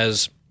Manchin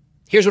says,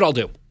 here's what I'll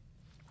do.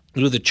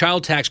 I'll do the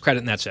child tax credit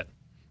and that's it.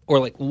 Or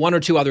like one or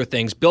two other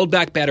things. Build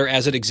Back Better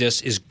as it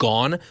exists is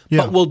gone,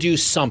 but we'll do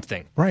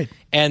something. Right.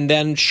 And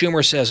then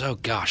Schumer says, oh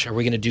gosh, are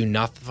we going to do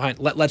nothing? Fine,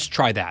 let's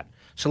try that.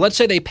 So let's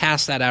say they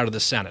pass that out of the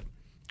Senate.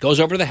 Goes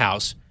over to the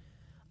House.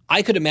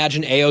 I could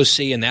imagine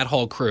AOC and that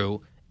whole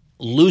crew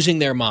losing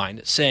their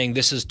mind, saying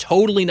this is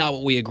totally not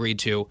what we agreed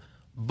to.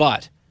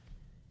 But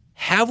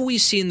have we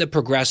seen the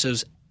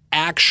progressives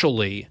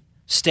actually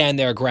stand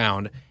their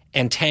ground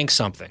and tank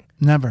something?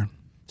 Never.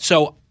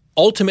 So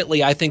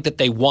ultimately, I think that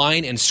they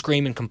whine and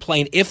scream and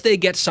complain. If they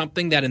get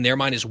something that in their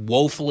mind is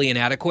woefully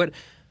inadequate,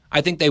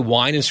 I think they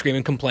whine and scream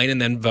and complain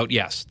and then vote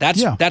yes.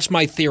 That's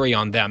my theory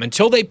on them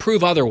until they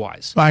prove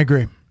otherwise. I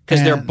agree.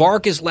 Because their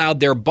bark is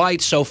loud, their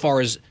bite so far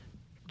is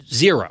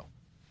zero.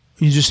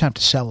 You just have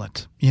to sell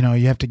it. You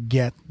have to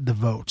get the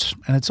votes.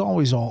 And it's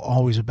always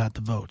about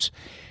the votes.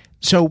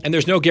 And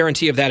there's no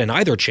guarantee of that in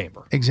either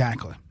chamber.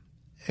 Exactly.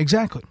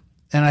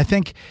 And I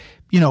think,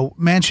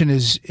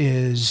 Manchin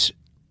is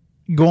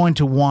going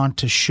to want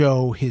to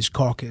show his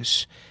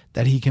caucus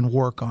that he can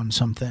work on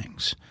some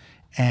things.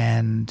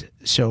 And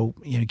so,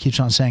 he keeps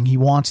on saying he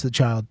wants the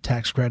child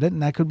tax credit,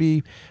 and that could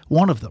be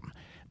one of them.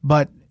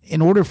 But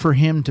in order for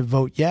him to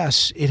vote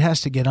yes, it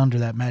has to get under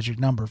that magic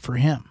number for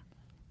him.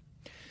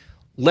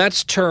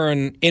 Let's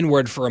turn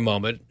inward for a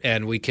moment,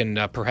 and we can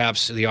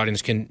perhaps the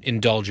audience can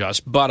indulge us,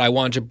 but I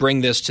want to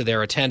bring this to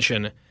their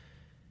attention.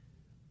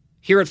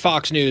 Here at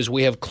Fox News,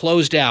 we have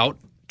closed out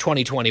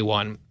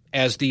 2021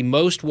 as the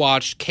most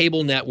watched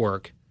cable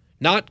network,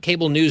 not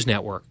cable news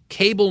network,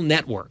 cable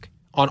network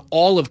on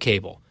all of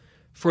cable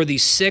for the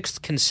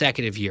 6th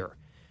consecutive year.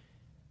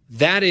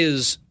 That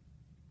is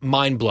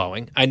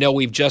mind-blowing. I know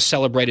we've just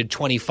celebrated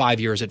 25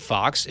 years at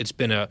Fox. It's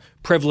been a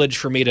privilege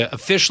for me to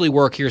officially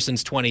work here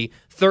since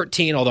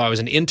 2013, although I was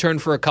an intern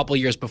for a couple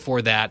of years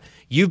before that.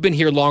 You've been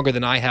here longer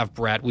than I have,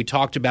 Brett. We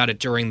talked about it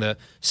during the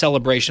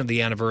celebration of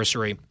the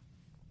anniversary.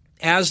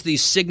 As the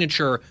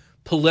signature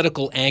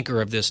political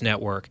anchor of this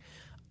network,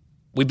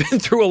 we've been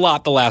through a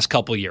lot the last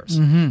couple of years.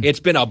 Mm-hmm. It's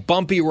been a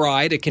bumpy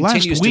ride. It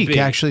continues to be. Last week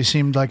actually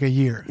seemed like a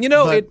year. You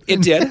know,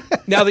 it did,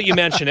 now that you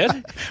mention it.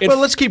 Well,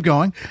 let's keep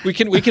going. We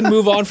can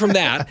move on from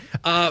that.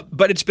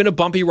 But it's been a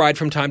bumpy ride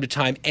from time to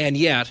time. And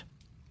yet,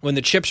 when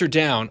the chips are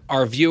down,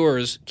 our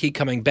viewers keep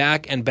coming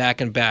back and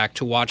back and back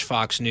to watch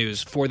Fox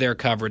News for their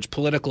coverage,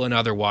 political and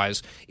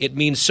otherwise. It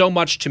means so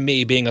much to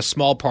me being a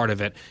small part of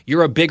it.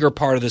 You're a bigger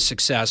part of the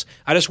success.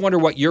 I just wonder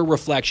what your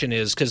reflection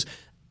is, because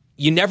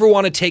you never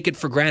want to take it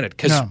for granted,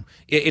 because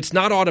it's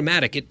not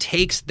automatic. It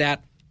takes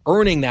that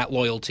earning that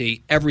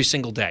loyalty every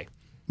single day.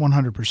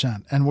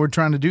 100%. And we're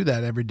trying to do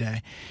that every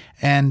day.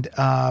 And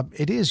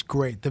it is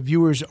great. The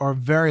viewers are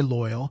very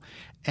loyal.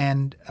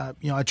 And,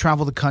 I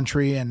travel the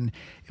country, and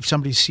if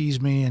somebody sees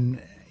me and,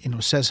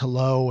 says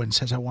hello and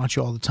says, I watch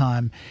you all the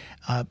time,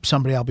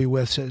 somebody I'll be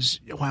with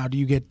says, wow, do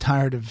you get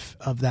tired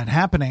of that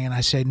happening? And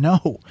I say,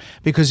 no,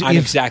 because I'm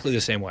exactly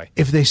the same way.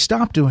 If they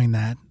stop doing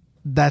that,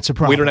 that's a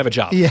problem. We don't have a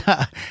job.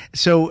 Yeah.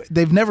 So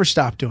they've never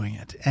stopped doing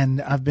it.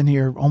 And I've been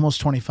here almost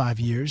 25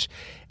 years.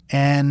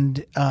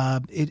 And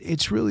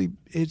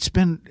it's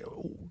been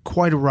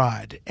quite a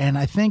ride. And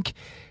I think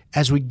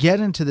as we get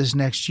into this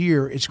next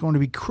year, it's going to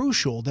be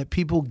crucial that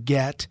people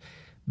get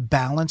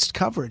balanced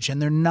coverage.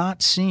 And they're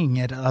not seeing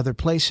it at other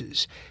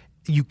places.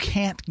 You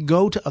can't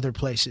go to other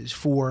places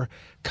for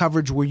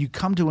coverage where you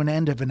come to an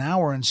end of an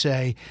hour and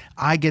say,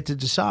 I get to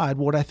decide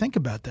what I think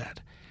about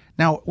that.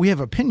 Now, we have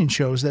opinion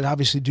shows that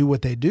obviously do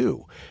what they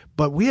do,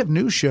 but we have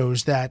news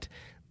shows that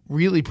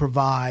really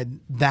provide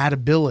that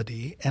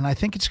ability, and I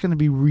think it's going to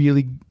be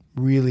really,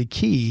 really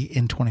key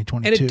in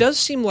 2022. And it does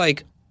seem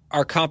like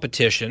our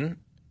competition,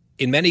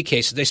 in many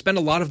cases, they spend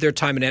a lot of their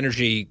time and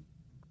energy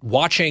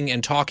watching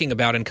and talking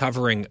about and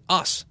covering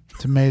us.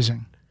 It's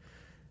amazing.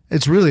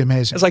 It's really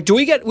amazing. It's like,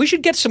 we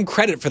should get some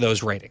credit for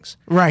those ratings.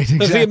 Right,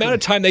 exactly. The amount of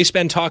time they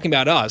spend talking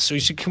about us,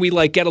 can we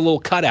get a little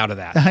cut out of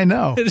that? I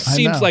know. It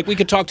seems like we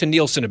could talk to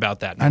Nielsen about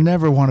that. I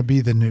never want to be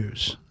the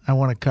news. I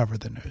want to cover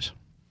the news.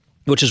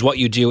 Which is what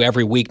you do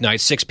every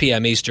weeknight, 6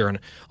 p.m. Eastern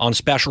on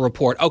Special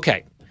Report.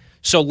 Okay,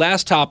 so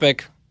last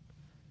topic,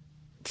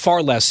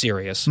 far less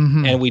serious,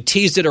 and we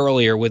teased it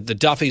earlier with the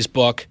Duffy's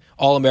book,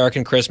 All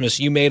American Christmas.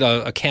 You made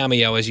a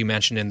cameo, as you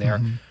mentioned in there.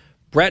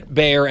 Bret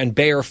Baier and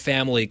Baier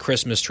family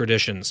Christmas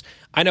traditions.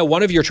 I know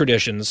one of your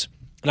traditions,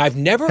 and I've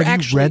never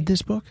Have you read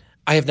this book?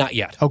 I have not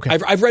yet. Okay.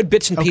 I've read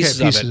bits and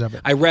pieces of it.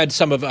 I read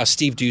some of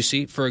Steve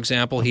Doocy, for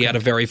example. Okay. He had a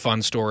very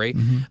fun story.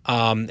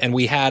 And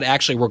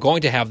we're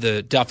going to have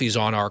the Duffys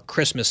on our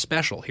Christmas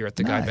special here at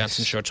the Guy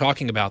Benson Show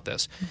talking about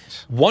this.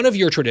 Nice. One of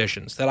your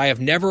traditions that I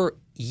have never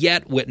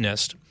yet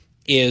witnessed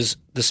is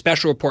the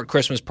Special Report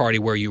Christmas party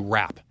where you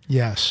rap.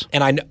 Yes.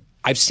 And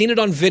I've seen it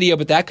on video,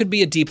 but that could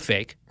be a deep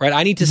fake, right?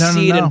 I need to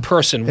see it in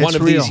person one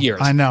of these years.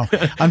 I know.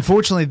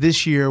 Unfortunately,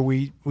 this year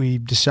we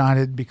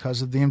decided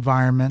because of the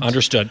environment.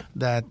 Understood.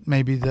 That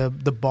maybe the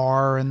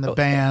bar and the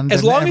band.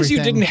 As long as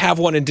you didn't have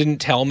one and didn't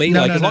tell me,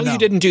 as long as you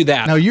didn't do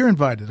that. No, you're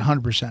invited,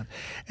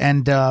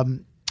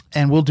 100%.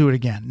 And we'll do it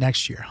again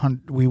next year.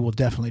 We will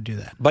definitely do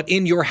that. But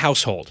in your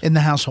household? In the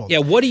household. Yeah.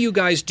 What do you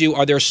guys do?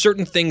 Are there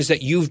certain things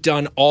that you've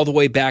done all the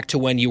way back to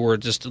when you were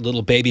just a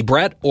little baby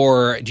Brett?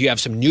 Or do you have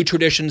some new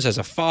traditions as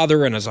a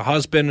father and as a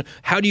husband?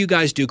 How do you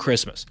guys do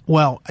Christmas?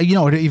 Well,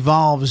 it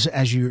evolves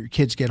as your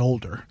kids get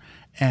older.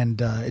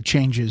 And it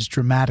changes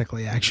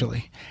dramatically,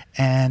 actually.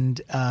 And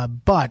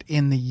but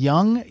in the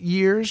young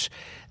years,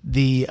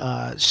 the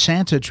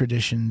Santa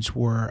traditions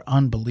were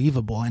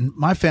unbelievable. And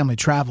my family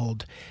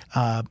traveled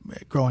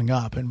growing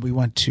up, and we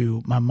went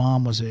to. My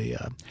mom was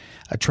a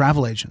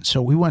travel agent,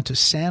 so we went to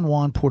San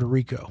Juan, Puerto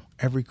Rico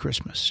every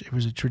Christmas. It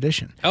was a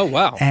tradition. Oh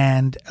wow!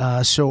 And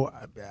so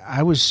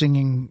I was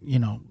singing,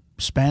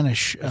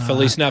 Spanish.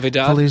 Feliz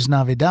Navidad. Feliz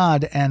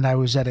Navidad. And I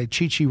was at a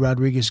Chichi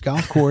Rodriguez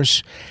golf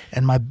course,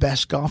 and my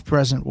best golf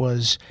present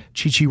was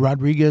Chichi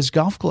Rodriguez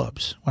golf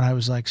clubs when I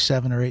was like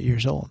 7 or 8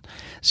 years old.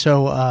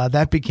 So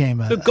that became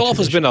a golf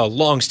has been a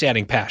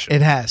long-standing passion.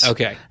 It has.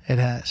 Okay. It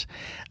has.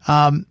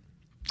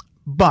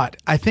 But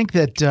I think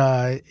that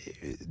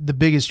the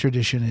biggest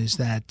tradition is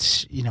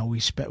that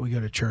we go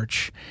to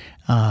church,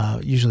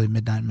 usually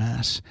midnight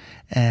mass,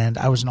 and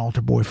I was an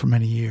altar boy for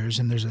many years.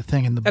 And there's a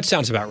thing in the that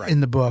sounds about right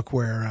in the book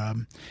where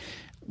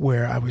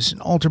I was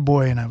an altar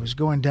boy and I was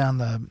going down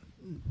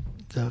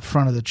the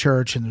front of the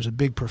church, and there's a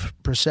big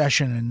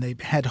procession, and they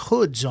had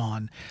hoods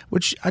on,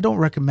 which I don't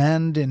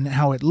recommend in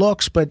how it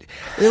looks, but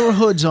there were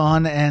hoods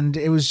on, and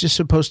it was just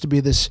supposed to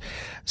be this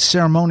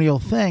ceremonial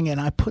thing, and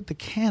I put the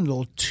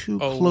candle too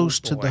close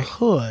to the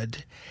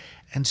hood,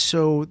 and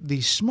so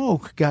the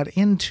smoke got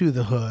into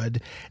the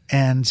hood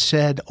and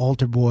said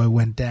altar boy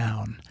went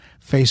down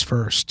face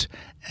first.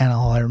 And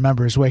all I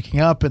remember is waking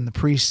up and the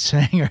priest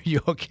saying, "Are you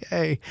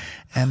okay?"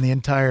 and the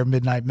entire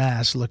midnight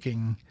mass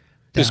looking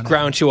Just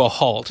ground to a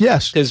halt.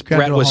 Yes. Because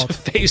Brett was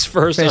face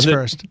first on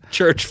the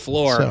church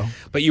floor. So,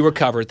 but you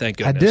recovered, thank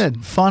goodness. I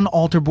did. Fun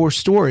altar boy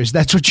stories.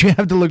 That's what you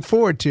have to look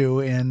forward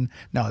to. And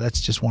no,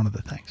 that's just one of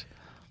the things.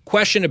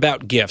 Question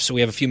about gifts. So we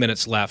have a few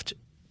minutes left.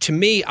 To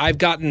me, I've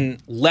gotten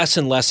less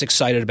and less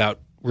excited about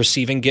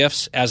receiving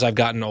gifts as I've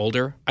gotten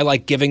older. I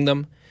like giving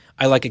them.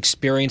 I like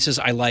experiences.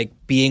 I like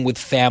being with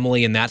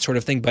family and that sort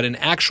of thing. But in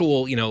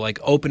actual, like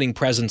opening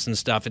presents and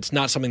stuff, it's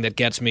not something that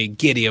gets me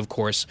giddy, of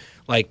course,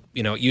 like,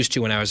 it used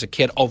to when I was a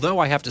kid. Although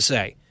I have to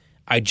say,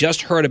 I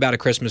just heard about a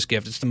Christmas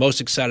gift. It's the most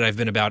excited I've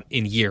been about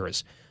in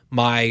years.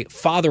 My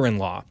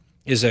father-in-law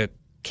is a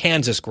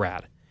Kansas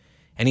grad.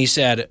 And he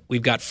said,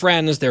 we've got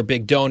friends. They're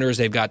big donors.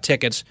 They've got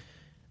tickets.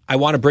 I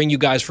want to bring you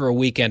guys for a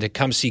weekend to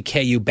come see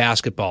KU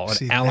basketball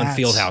at Allen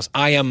Fieldhouse.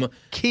 I am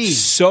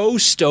so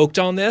stoked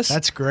on this.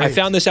 That's great. I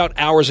found this out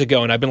hours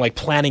ago, and I've been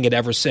planning it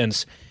ever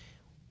since.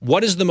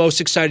 What is the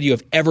most excited you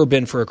have ever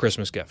been for a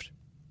Christmas gift?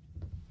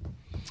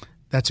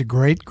 That's a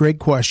great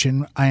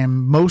question. I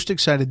am most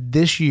excited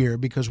this year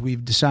because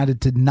we've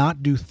decided to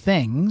not do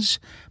things,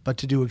 but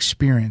to do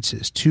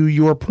experiences. To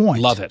your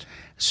point. Love it.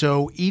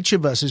 So each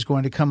of us is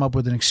going to come up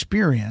with an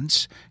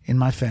experience in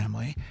my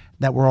family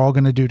that we're all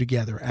going to do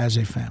together as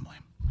a family.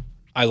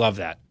 I love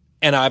that.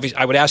 And I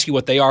would ask you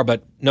what they are,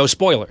 but no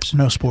spoilers.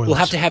 No spoilers. We'll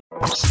have to have...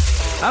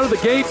 Out of the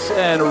gates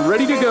and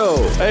ready to go.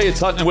 Hey,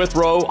 it's Hutton and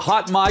Withrow.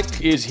 Hot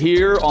Mike is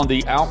here on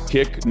the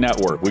Outkick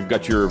Network. We've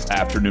got your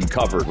afternoon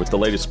covered with the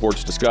latest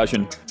sports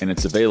discussion, and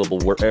it's available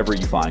wherever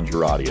you find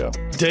your audio.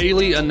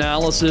 Daily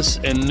analysis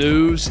and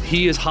news.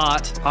 He is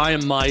hot. I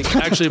am Mike.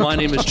 Actually, my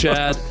name is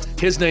Chad.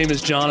 His name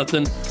is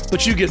Jonathan,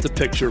 but you get the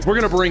picture. We're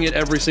going to bring it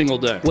every single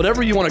day.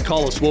 Whatever you want to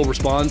call us, we'll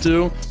respond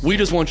to. We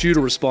just want you to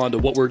respond to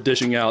what we're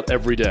dishing out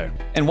every day.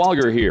 And while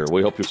you're here,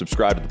 we hope you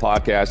subscribe to the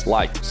podcast,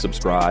 like,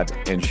 subscribe,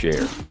 and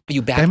share.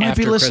 You back they might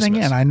after be listening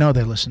Christmas. in. I know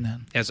they listen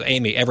in. Yes,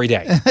 Amy, every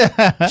day.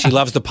 She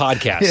loves the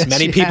podcast. Yes,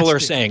 Many people are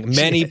saying.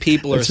 Many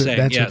people are saying.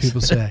 That's yes. what people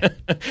say.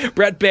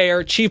 Brett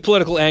Baer, chief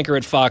political anchor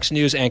at Fox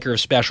News, anchor of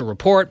Special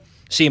Report.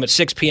 See him at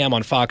 6 p.m.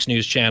 on Fox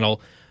News Channel.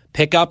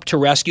 Pick up To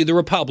Rescue the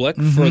Republic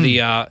for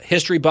the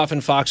history buff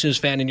and Fox News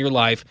fan in your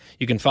life.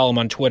 You can follow him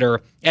on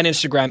Twitter and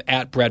Instagram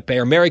at Brett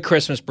Baer. Merry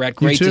Christmas, Brett.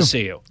 Great to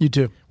see you. You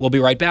too. We'll be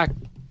right back.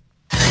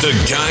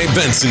 The Guy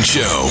Benson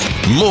Show.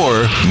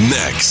 More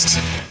next.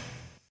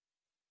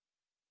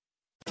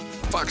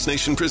 Fox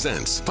Nation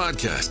presents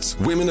podcasts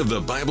Women of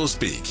the Bible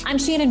Speak. I'm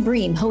Shannon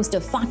Bream, host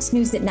of Fox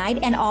News at Night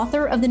and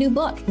author of the new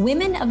book,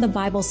 Women of the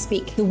Bible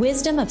Speak, the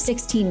wisdom of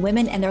 16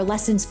 women and their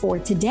lessons for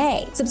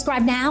today.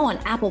 Subscribe now on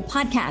Apple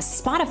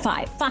Podcasts,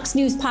 Spotify,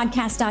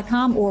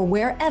 foxnewspodcast.com, or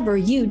wherever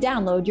you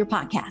download your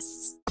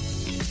podcasts.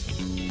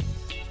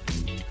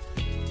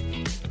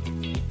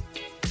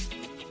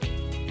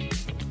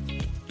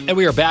 And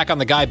we are back on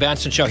the Guy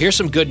Benson Show. Here's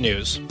some good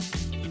news.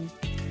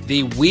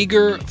 The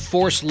Uyghur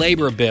forced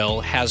labor bill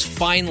has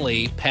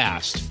finally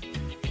passed.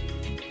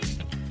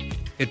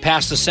 It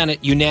passed the Senate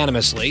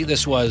unanimously.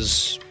 This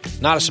was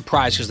not a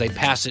surprise because they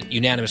passed it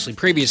unanimously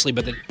previously,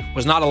 but it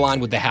was not aligned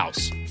with the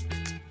House.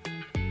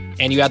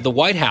 And you had the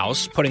White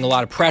House putting a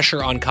lot of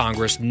pressure on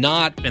Congress and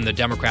the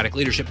Democratic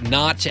leadership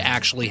not to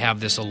actually have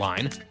this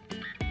align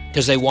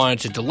because they wanted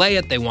to delay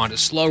it, they wanted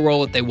to slow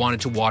roll it, they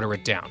wanted to water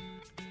it down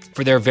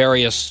for their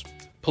various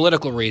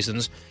political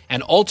reasons.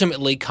 And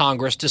ultimately,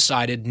 Congress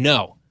decided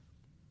no.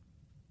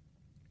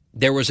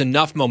 There was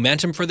enough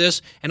momentum for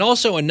this and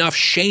also enough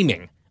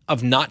shaming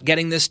of not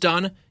getting this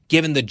done,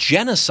 given the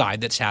genocide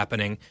that's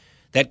happening,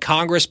 that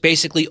Congress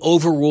basically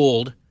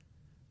overruled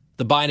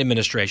the Biden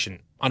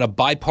administration on a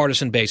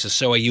bipartisan basis.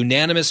 So a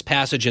unanimous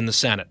passage in the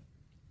Senate.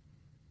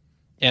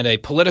 And a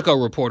Politico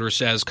reporter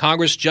says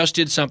Congress just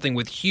did something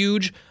with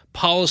huge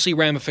policy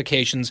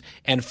ramifications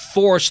and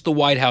forced the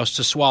White House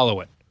to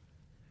swallow it.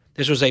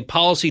 This was a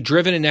policy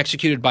driven and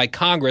executed by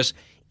Congress,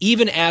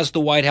 even as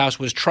the White House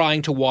was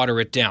trying to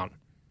water it down.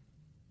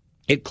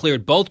 It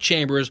cleared both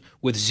chambers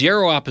with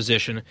zero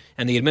opposition,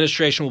 and the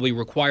administration will be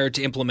required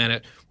to implement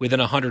it within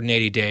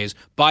 180 days.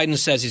 Biden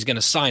says he's going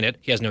to sign it.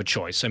 He has no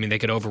choice. I mean, they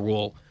could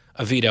overrule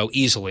a veto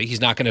easily. He's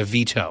not going to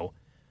veto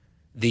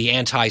the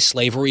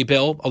anti-slavery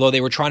bill, although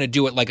they were trying to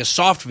do it like a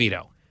soft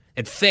veto.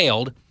 It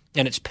failed,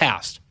 and it's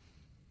passed.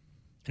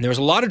 And there was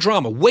a lot of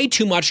drama, way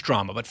too much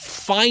drama, but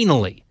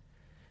finally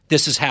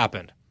this has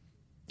happened.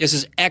 This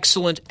is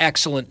excellent,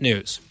 excellent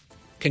news.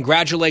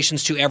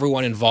 Congratulations to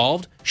everyone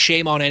involved.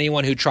 Shame on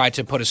anyone who tried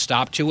to put a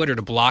stop to it or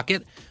to block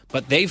it.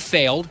 But they've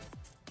failed.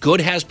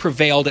 Good has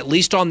prevailed, at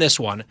least on this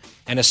one.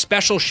 And a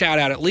special shout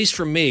out, at least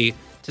from me,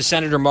 to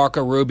Senator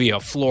Marco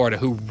Rubio, Florida,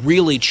 who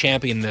really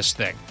championed this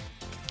thing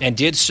and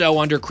did so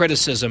under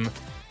criticism.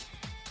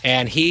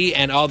 And he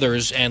and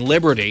others and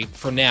Liberty,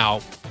 for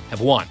now,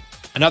 have won.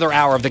 Another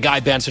hour of the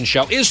Guy Benson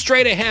Show is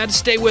straight ahead.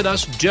 Stay with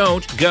us.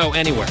 Don't go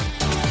anywhere.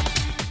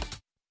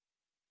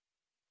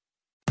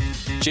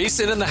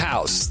 Jason in the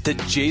House, the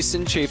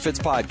Jason Chaffetz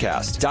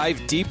Podcast.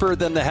 Dive deeper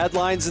than the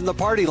headlines and the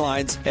party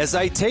lines as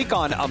I take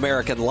on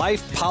American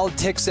life,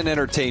 politics, and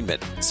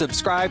entertainment.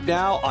 Subscribe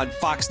now on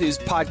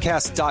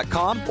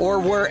foxnewspodcast.com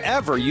or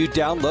wherever you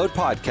download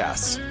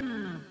podcasts.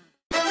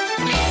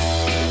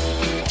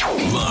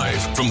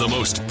 Live from the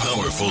most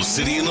powerful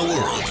city in the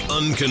world,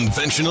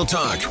 unconventional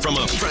talk from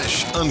a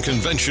fresh,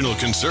 unconventional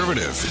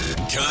conservative.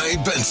 Guy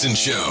Benson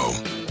Show.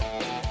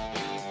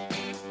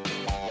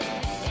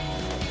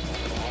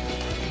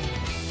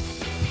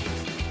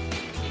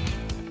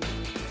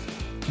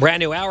 Brand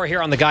new hour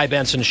here on the Guy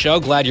Benson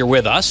Show. Glad you're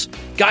with us.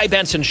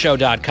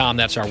 GuyBensonShow.com.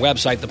 That's our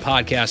website. The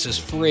podcast is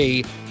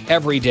free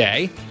every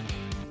day.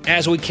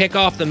 As we kick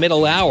off the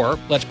middle hour,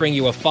 let's bring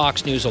you a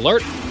Fox News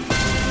alert.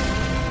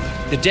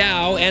 The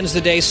Dow ends the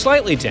day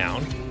slightly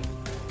down,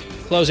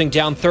 closing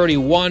down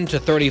 31 to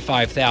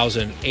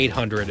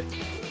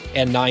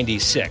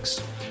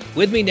 35,896.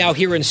 With me now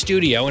here in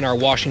studio in our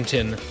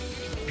Washington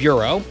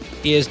bureau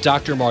is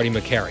Dr. Marty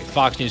Makary,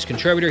 Fox News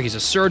contributor. He's a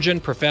surgeon,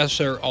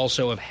 professor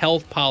also of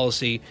health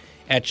policy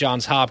at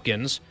Johns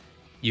Hopkins.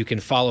 You can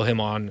follow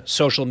him on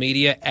social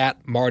media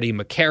at Marty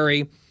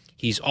Makary.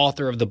 He's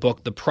author of the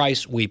book, The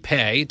Price We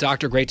Pay.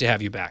 Doctor, great to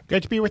have you back.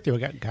 Great to be with you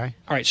again, Guy.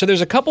 All right, so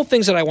there's a couple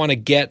things that I want to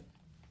get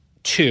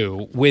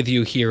to with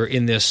you here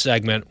in this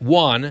segment.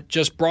 One,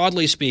 just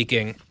broadly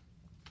speaking,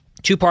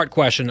 two-part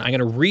question. I'm going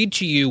to read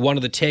to you one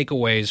of the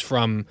takeaways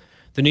from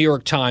the New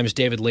York Times,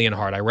 David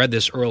Leonhardt. I read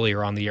this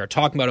earlier on the air,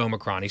 talking about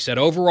Omicron. He said,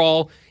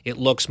 overall, it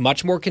looks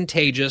much more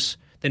contagious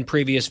than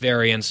previous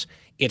variants.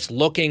 It's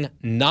looking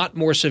not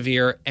more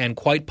severe and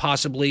quite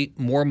possibly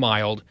more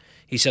mild.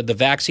 He said the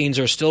vaccines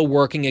are still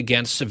working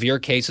against severe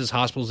cases,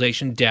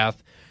 hospitalization,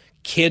 death.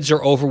 Kids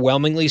are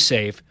overwhelmingly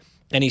safe.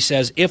 And he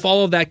says, if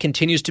all of that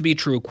continues to be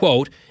true,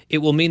 quote, it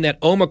will mean that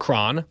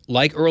Omicron,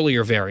 like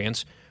earlier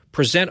variants,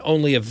 present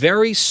only a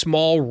very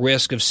small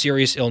risk of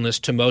serious illness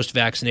to most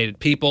vaccinated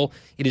people.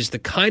 It is the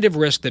kind of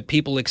risk that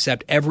people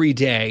accept every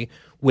day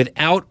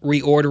without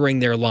reordering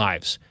their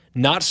lives.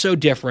 Not so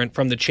different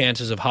from the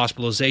chances of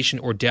hospitalization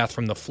or death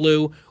from the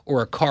flu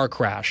or a car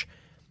crash.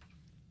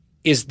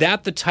 Is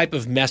that the type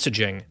of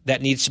messaging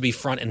that needs to be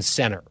front and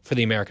center for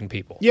the American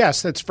people?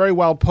 Yes, that's very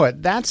well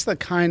put. That's the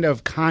kind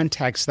of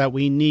context that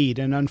we need.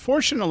 And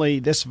unfortunately,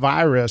 this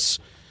virus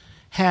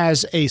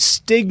has a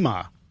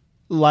stigma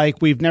like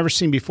we've never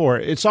seen before.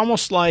 It's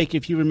almost like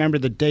if you remember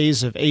the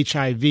days of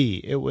HIV,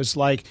 it was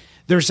like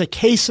there's a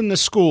case in the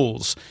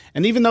schools.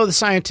 And even though the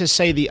scientists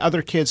say the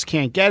other kids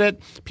can't get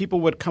it,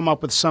 people would come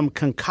up with some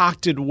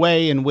concocted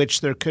way in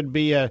which there could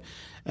be an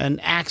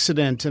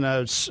accident and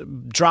a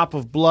drop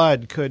of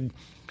blood could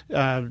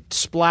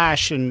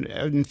splash and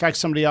infect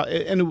somebody else.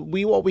 And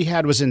what we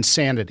had was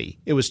insanity.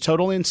 It was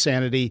total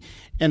insanity,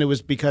 and it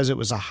was because it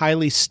was a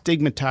highly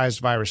stigmatized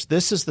virus.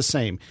 This is the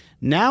same.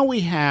 Now we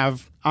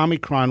have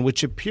Omicron,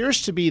 which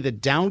appears to be the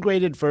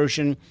downgraded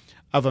version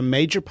of a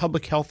major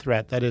public health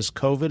threat, that is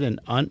COVID and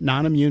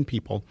non-immune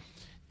people,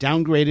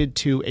 downgraded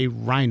to a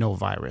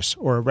rhinovirus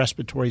or a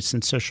respiratory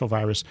syncytial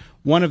virus,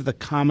 one of the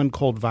common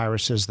cold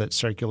viruses that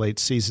circulate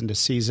season to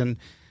season.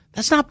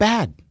 That's not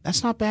bad.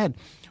 That's not bad.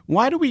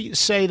 Why do we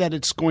say that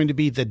it's going to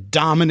be the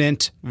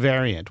dominant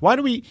variant? Why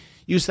do we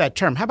use that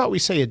term? How about we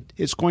say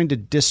it's going to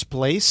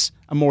displace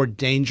a more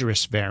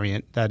dangerous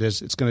variant? That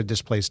is, it's going to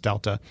displace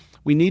Delta.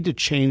 We need to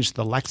change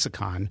the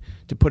lexicon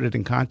to put it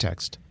in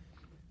context.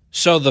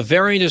 So the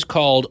variant is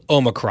called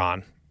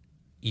Omicron.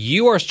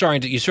 You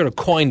sort of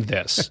coined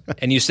this,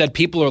 and you said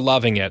people are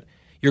loving it.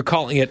 You're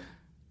calling it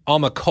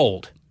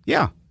Omicold.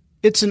 Yeah.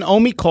 It's an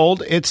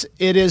Omicold.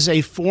 It is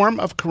a form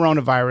of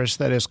coronavirus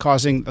that is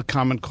causing the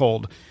common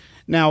cold.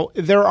 Now,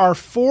 there are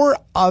 4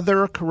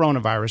 other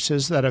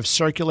coronaviruses that have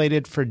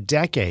circulated for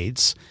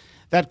decades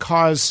that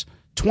cause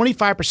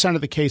 25%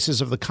 of the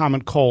cases of the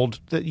common cold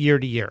year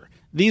to year.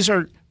 These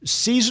are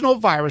seasonal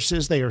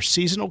viruses. They are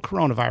seasonal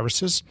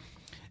coronaviruses.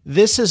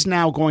 This is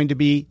now going to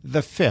be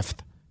the 5th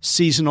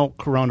seasonal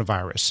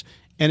coronavirus,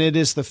 and it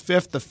is the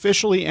 5th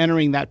officially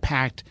entering that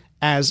pact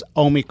as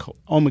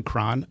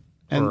Omicron,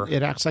 and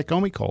it acts like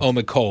Omicold.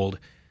 Omicold.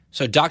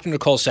 So Dr.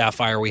 Nicole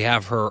Saphier, we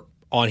have her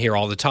on here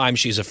all the time.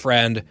 She's a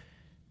friend.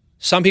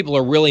 Some people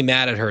are really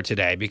mad at her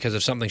today because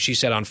of something she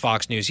said on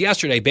Fox News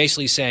yesterday,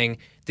 basically saying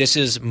this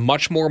is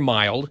much more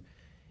mild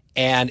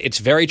and it's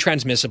very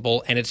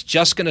transmissible and it's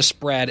just going to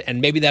spread, and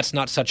maybe that's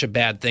not such a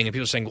bad thing. And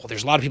people are saying, well,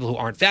 there's a lot of people who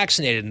aren't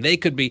vaccinated and they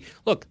could be.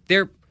 Look,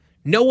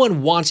 no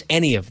one wants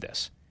any of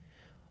this.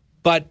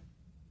 But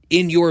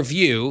in your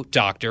view,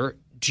 doctor,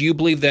 do you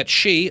believe that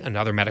she,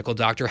 another medical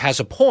doctor,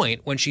 has a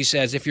point when she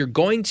says if you're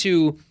going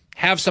to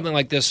have something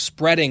like this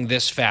spreading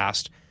this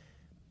fast,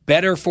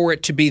 better for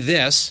it to be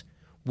this,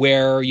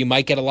 where you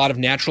might get a lot of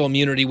natural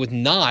immunity with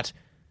not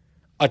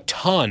a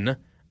ton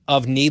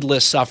of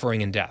needless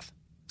suffering and death?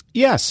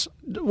 Yes.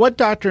 What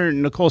Dr.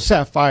 Nicole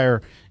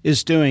Saphier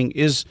is doing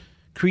is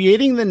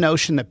creating the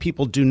notion that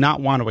people do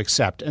not want to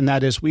accept, and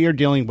that is we are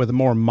dealing with a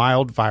more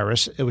mild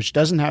virus, which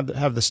doesn't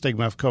have the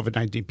stigma of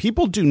COVID-19.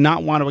 People do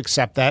not want to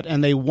accept that,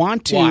 and they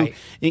want to. Why?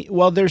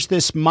 Well, there's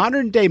this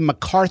modern-day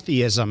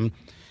McCarthyism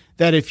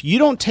that if you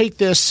don't take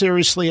this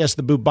seriously as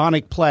the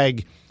bubonic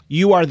plague,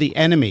 you are the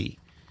enemy.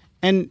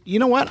 And you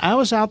know what? I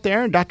was out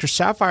there, and Dr.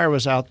 Saphier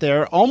was out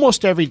there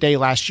almost every day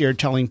last year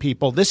telling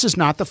people this is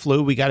not the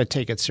flu. We got to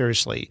take it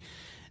seriously.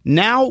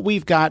 Now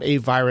we've got a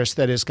virus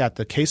that has got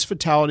the case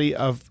fatality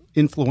of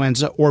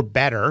influenza or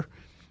better,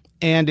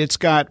 and it's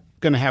going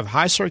to have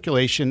high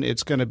circulation.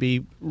 It's going to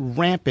be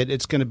rampant.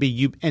 It's going to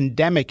be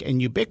endemic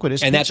and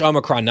ubiquitous. And that's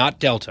Omicron, not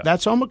Delta.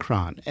 That's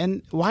Omicron.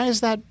 And why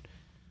is that?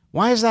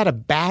 Why is that a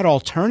bad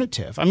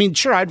alternative? I mean,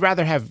 sure, I'd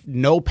rather have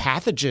no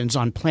pathogens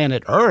on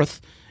planet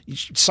Earth.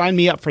 Sign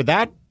me up for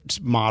that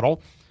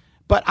model.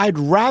 But I'd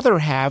rather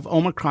have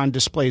Omicron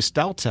displace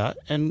Delta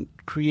and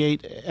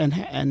create and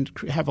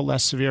have a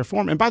less severe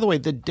form. And by the way,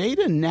 the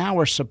data now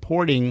are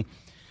supporting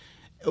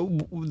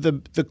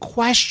the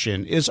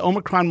question, is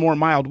Omicron more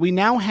mild? We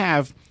now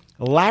have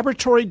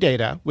laboratory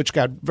data, which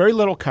got very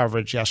little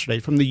coverage yesterday,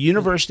 from the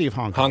University of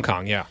Hong Kong. Hong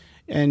Kong, yeah.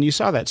 And you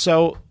saw that.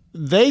 So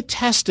they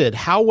tested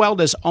how well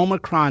does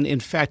Omicron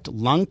infect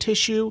lung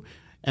tissue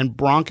and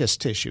bronchus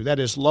tissue, that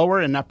is lower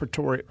and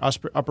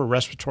upper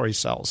respiratory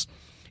cells.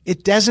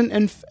 It doesn't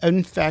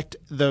infect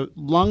the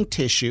lung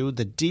tissue,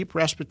 the deep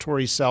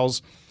respiratory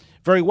cells,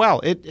 very well.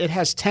 It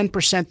has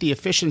 10% the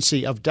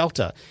efficiency of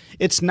Delta.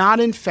 It's not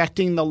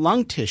infecting the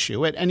lung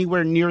tissue at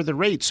anywhere near the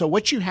rate. So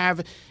what you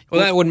have...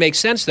 Well, that would make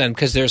sense then,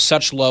 because there's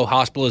such low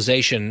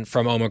hospitalization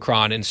from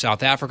Omicron in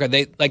South Africa.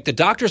 The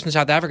doctors in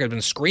South Africa have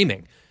been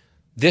screaming,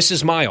 this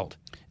is mild.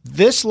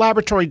 This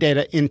laboratory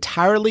data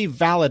entirely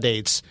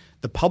validates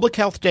the public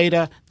health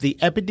data, the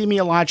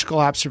epidemiological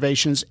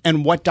observations,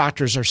 and what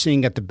doctors are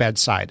seeing at the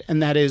bedside.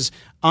 And that is,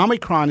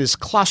 Omicron is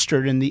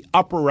clustered in the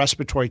upper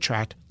respiratory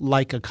tract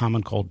like a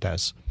common cold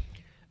does.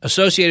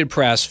 Associated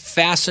Press,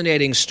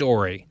 fascinating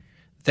story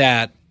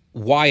that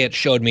Wyatt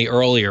showed me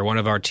earlier, one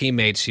of our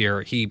teammates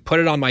here. He put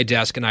it on my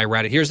desk and I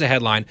read it. Here's the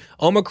headline: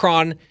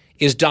 Omicron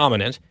is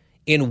dominant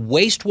in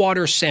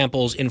wastewater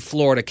samples in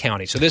Florida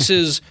County. So this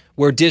is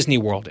where Disney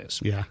World is.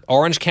 Yeah.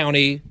 Orange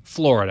County,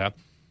 Florida.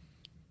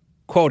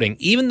 Quoting,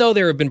 even though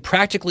there have been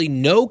practically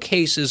no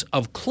cases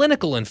of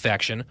clinical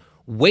infection,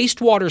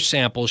 wastewater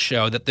samples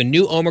show that the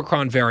new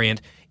Omicron variant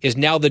is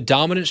now the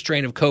dominant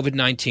strain of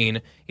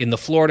COVID-19 in the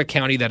Florida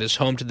county that is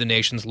home to the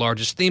nation's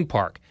largest theme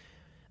park.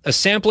 A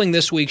sampling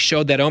this week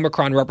showed that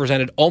Omicron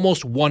represented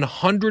almost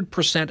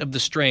 100% of the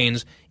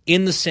strains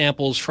in the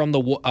samples from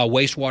the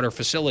wastewater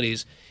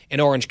facilities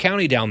in Orange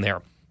County down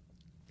there.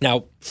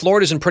 Now,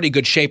 Florida's in pretty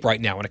good shape right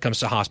now when it comes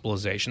to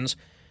hospitalizations.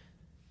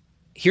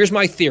 Here's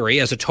my theory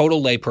as a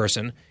total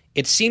layperson.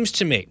 It seems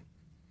to me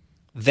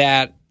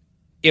that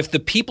if the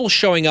people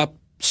showing up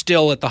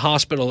still at the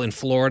hospital in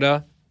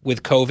Florida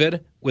with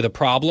COVID, with a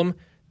problem,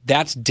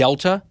 that's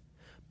Delta,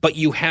 but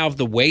you have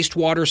the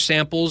wastewater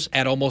samples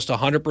at almost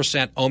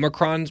 100%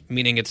 Omicron,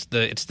 meaning it's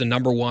the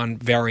number one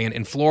variant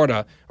in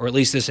Florida, or at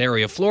least this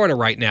area of Florida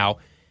right now,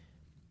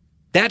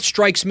 that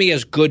strikes me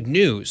as good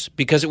news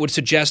because it would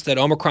suggest that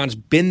Omicron's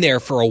been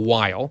there for a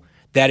while,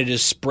 that it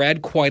has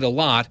spread quite a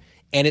lot,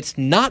 and it's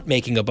not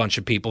making a bunch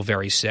of people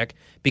very sick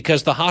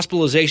because the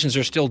hospitalizations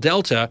are still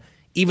Delta,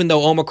 even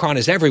though Omicron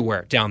is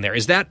everywhere down there.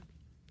 Is that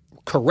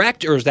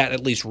correct, or is that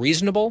at least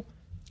reasonable?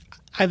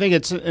 I think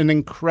it's an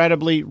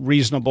incredibly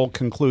reasonable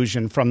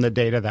conclusion from the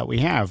data that we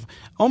have.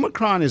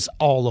 Omicron is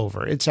all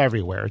over. It's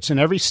everywhere. It's in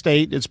every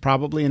state. It's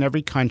probably in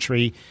every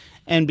country.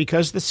 And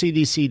because the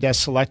CDC does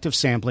selective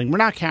sampling, we're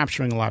not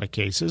capturing a lot of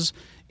cases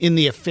in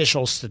the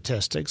official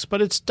statistics,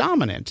 but it's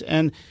dominant.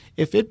 And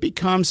if it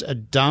becomes a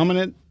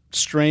dominant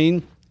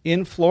strain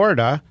in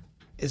Florida,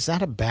 is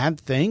that a bad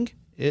thing?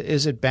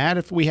 Is it bad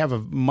if we have a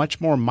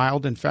much more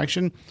mild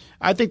infection?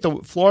 I think the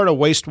Florida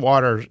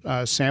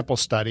wastewater sample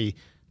study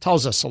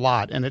tells us a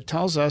lot, and it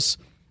tells us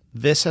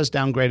this has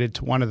downgraded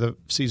to one of the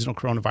seasonal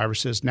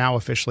coronaviruses, now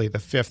officially the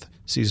 5th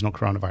seasonal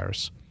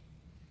coronavirus.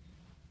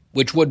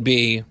 Which would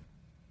be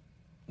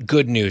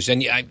good news.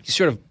 And I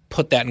sort of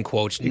put that in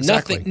quotes.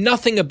 Exactly.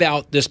 Nothing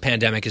about this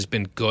pandemic has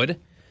been good,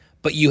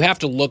 but you have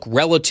to look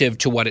relative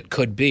to what it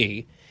could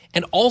be,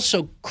 and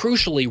also,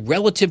 crucially,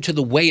 relative to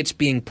the way it's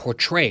being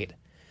portrayed.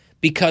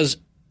 Because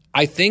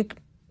I think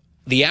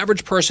the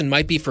average person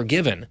might be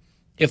forgiven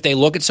if they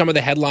look at some of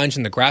the headlines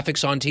and the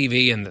graphics on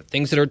TV and the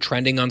things that are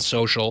trending on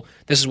social.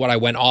 This is what I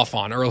went off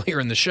on earlier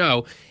in the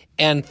show,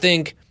 and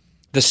think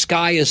the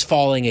sky is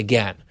falling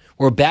again.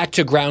 We're back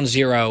to ground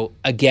zero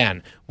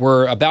again.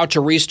 We're about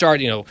to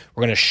restart. We're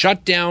going to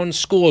shut down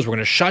schools. We're going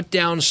to shut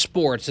down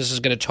sports. This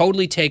is going to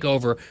totally take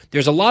over.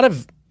 There's a lot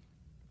of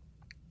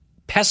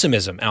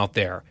pessimism out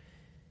there.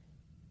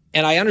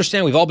 And I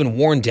understand we've all been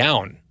worn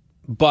down,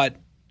 but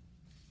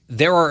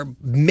there are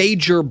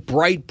major,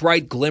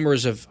 bright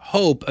glimmers of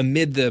hope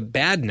amid the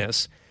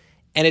badness,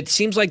 and it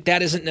seems like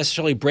that isn't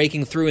necessarily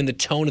breaking through in the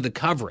tone of the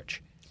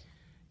coverage.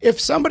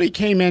 If somebody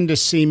came in to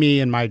see me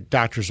in my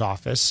doctor's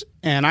office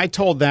and I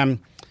told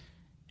them,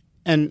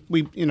 and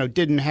we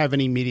didn't have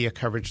any media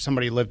coverage,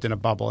 somebody lived in a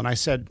bubble, and I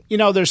said,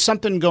 there's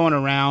something going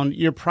around,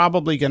 you're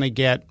probably going to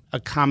get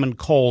a common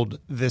cold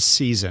this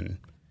season,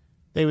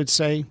 they would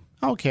say,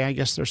 okay, I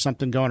guess there's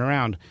something going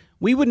around.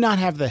 We would not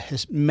have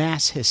the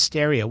mass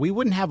hysteria. We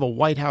wouldn't have a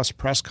White House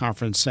press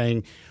conference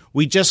saying,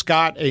 we just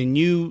got a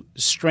new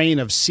strain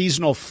of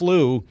seasonal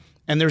flu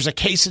and there's a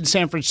case in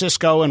San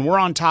Francisco and we're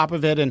on top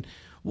of it. And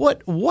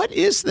what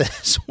is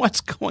this?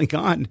 What's going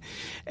on?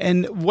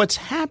 And what's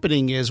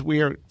happening is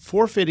we are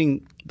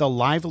forfeiting the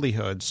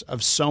livelihoods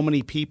of so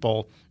many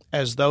people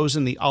as those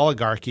in the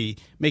oligarchy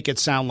make it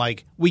sound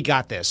like we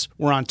got this.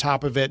 We're on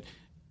top of it.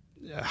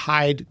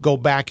 Hide, go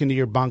back into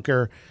your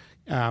bunker.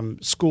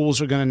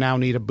 Schools are going to now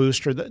need a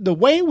booster. The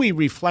way we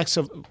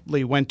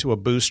reflexively went to a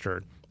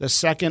booster the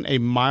second a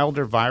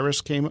milder virus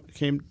came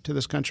to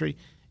this country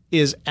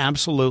is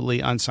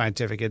absolutely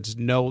unscientific. There's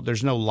no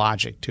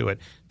logic to it.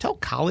 Tell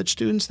college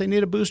students they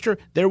need a booster.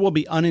 There will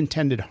be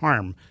unintended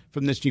harm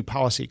from this new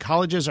policy.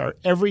 Colleges are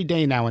every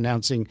day now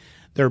announcing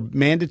their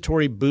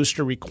mandatory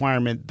booster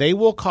requirement. They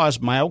will cause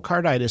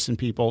myocarditis in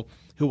people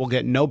who will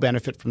get no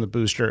benefit from the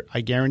booster.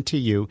 I guarantee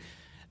you.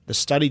 The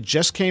study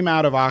just came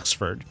out of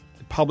Oxford,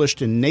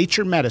 published in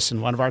Nature Medicine,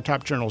 one of our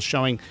top journals,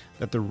 showing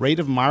that the rate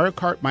of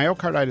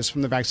myocarditis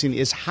from the vaccine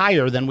is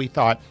higher than we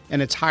thought,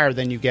 and it's higher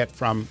than you get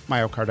from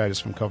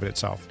myocarditis from COVID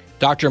itself.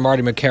 Dr.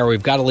 Marty Makary,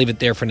 we've got to leave it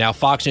there for now.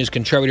 Fox News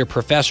contributor,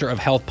 professor of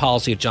health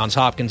policy at Johns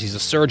Hopkins. He's a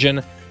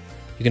surgeon.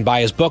 You can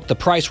buy his book, The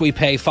Price We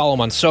Pay. Follow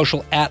him on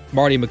social at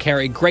Marty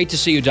Makary. Great to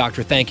see you,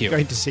 Doctor. Thank you.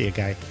 Great to see you,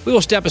 Guy. We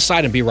will step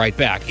aside and be right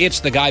back. It's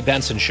The Guy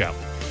Benson Show.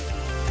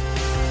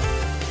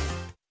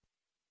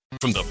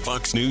 From the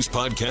Fox News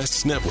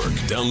Podcasts Network,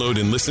 download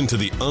and listen to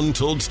The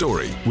Untold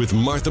Story with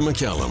Martha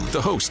McCallum.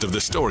 The host of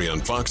The Story on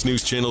Fox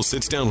News Channel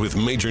sits down with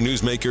major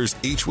newsmakers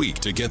each week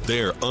to get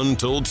their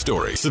untold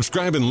story.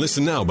 Subscribe and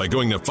listen now by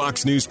going to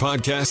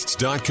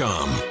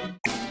foxnewspodcasts.com.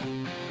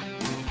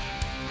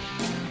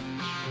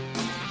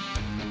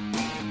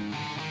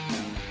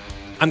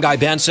 I'm Guy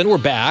Benson. We're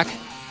back.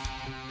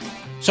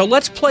 So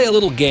let's play a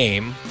little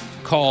game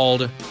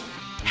called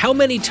How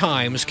Many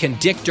Times Can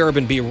Dick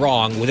Durbin Be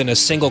Wrong Within a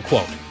Single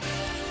Quote?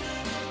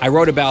 I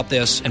wrote about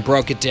this and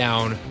broke it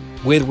down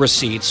with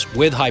receipts,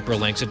 with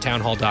hyperlinks at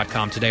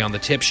townhall.com today on the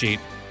tip sheet.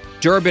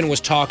 Durbin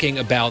was talking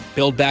about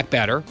Build Back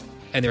Better,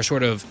 and they're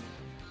sort of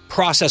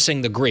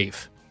processing the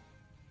grief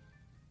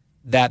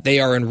that they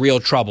are in real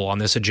trouble on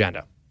this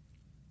agenda.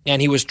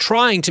 And he was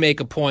trying to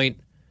make a point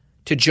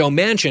to Joe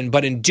Manchin,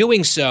 but in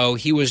doing so,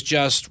 he was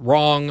just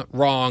wrong.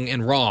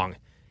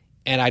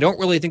 And I don't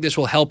really think this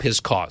will help his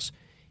cause.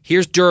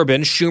 Here's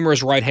Durbin,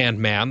 Schumer's right-hand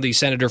man, the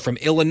senator from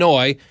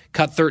Illinois,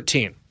 cut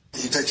 13.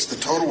 He takes the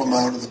total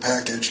amount of the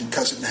package and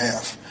cuts it in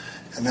half.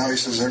 And now he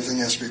says everything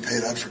has to be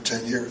paid out for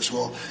 10 years.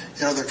 Well,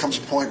 there comes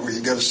a point where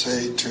you got to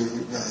say to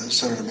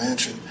Senator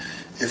Manchin,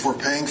 if we're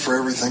paying for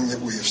everything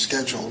that we have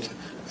scheduled,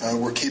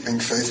 we're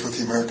keeping faith with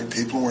the American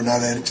people. We're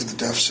not adding to the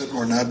deficit. And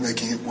we're not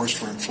making it worse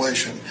for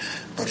inflation.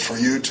 But for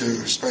you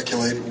to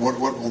speculate what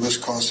will this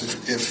cost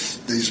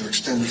if these are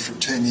extended for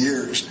 10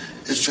 years,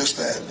 it's just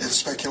that. It's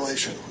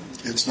speculation.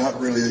 It's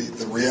not really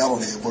the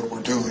reality of what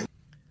we're doing.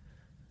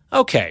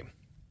 Okay.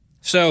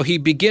 So he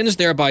begins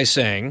there by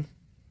saying,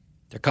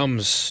 there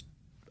comes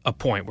a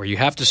point where you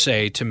have to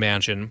say to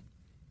Manchin,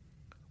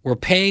 we're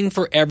paying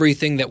for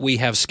everything that we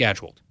have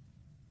scheduled.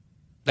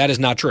 That is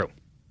not true.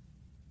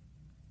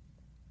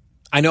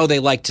 I know they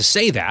like to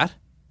say that.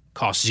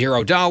 Costs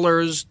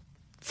 $0,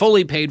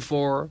 fully paid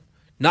for,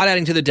 not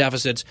adding to the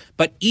deficits.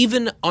 But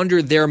even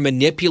under their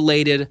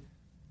manipulated,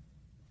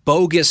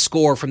 bogus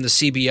score from the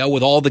CBO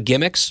with all the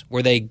gimmicks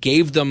where they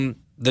gave them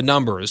the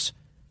numbers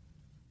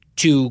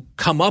to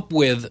come up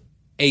with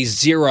a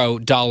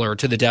 $0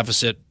 to the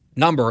deficit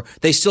number,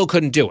 they still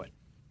couldn't do it.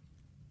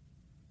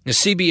 The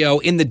CBO,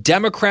 in the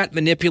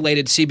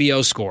Democrat-manipulated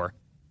CBO score,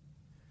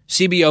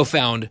 CBO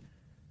found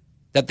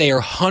that they are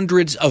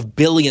hundreds of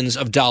billions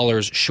of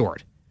dollars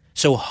short.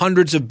 So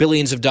hundreds of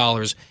billions of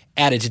dollars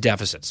added to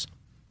deficits.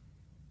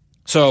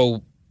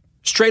 So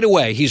straight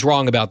away, he's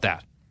wrong about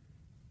that.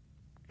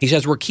 He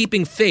says, we're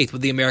keeping faith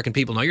with the American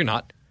people. No, you're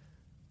not.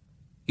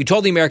 You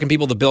told the American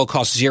people the bill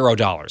costs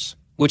 $0,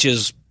 which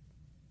is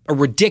a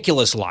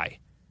ridiculous lie.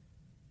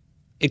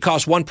 It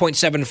costs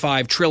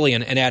 $1.75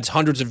 trillion and adds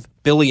hundreds of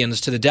billions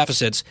to the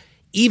deficits,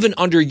 even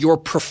under your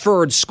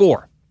preferred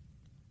score,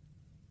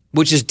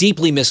 which is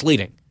deeply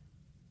misleading.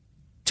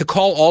 To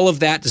call all of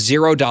that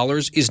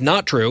 $0 is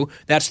not true.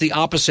 That's the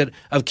opposite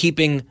of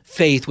keeping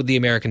faith with the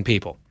American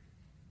people.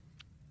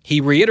 He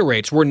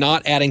reiterates, we're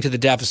not adding to the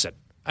deficit.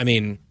 I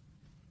mean,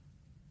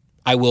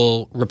 I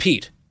will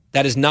repeat,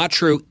 that is not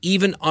true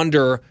even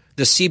under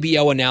the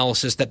CBO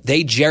analysis that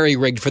they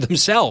jerry-rigged for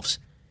themselves.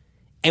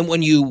 And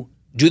when you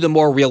do the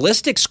more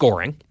realistic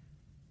scoring,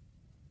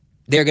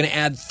 they're going to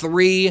add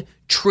 $3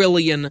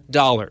 trillion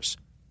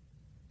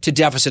to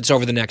deficits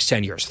over the next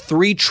 10 years.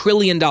 $3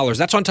 trillion.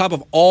 That's on top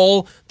of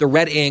all the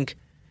red ink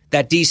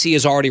that D.C.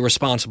 is already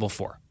responsible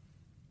for.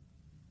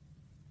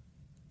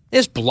 They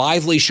just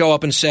blithely show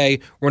up and say,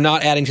 we're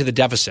not adding to the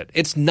deficit.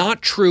 It's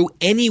not true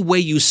any way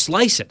you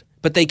slice it,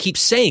 but they keep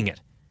saying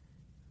it.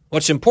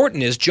 What's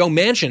important is Joe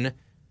Manchin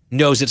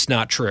knows it's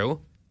not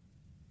true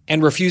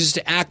and refuses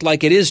to act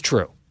like it is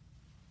true,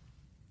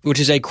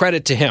 which is a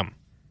credit to him.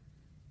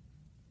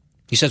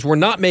 He says, we're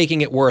not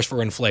making it worse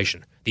for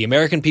inflation. The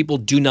American people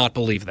do not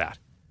believe that.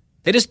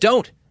 They just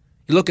don't.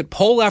 You look at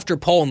poll after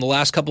poll in the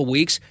last couple of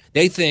weeks,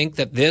 they think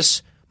that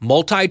this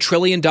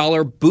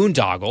multi-trillion-dollar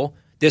boondoggle,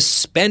 this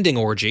spending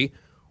orgy,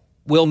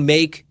 will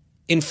make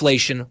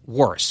inflation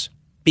worse,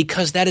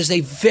 because that is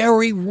a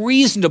very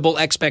reasonable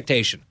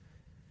expectation.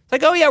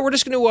 Like, oh, yeah, we're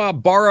just going to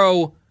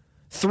borrow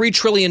 $3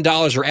 trillion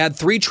or add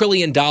 $3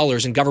 trillion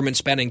in government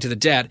spending to the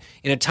debt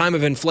in a time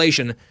of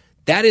inflation.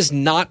 That is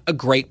not a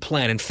great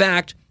plan. In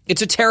fact,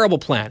 it's a terrible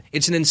plan.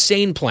 It's an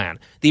insane plan.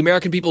 The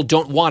American people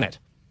don't want it.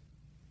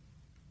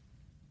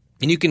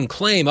 And you can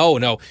claim, oh,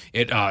 no,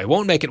 it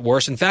won't make it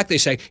worse. In fact, they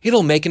say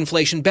it'll make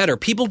inflation better.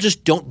 People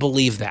just don't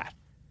believe that.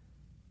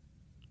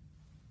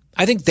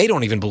 I think they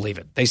don't even believe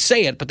it. They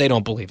say it, but they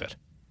don't believe it.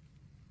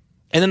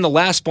 And then the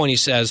last point he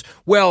says,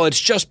 well,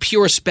 it's just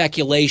pure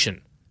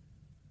speculation.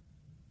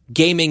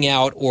 Gaming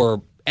out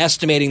or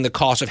estimating the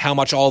cost of how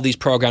much all these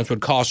programs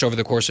would cost over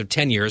the course of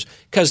 10 years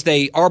because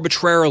they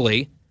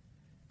arbitrarily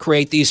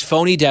create these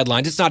phony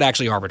deadlines. It's not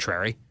actually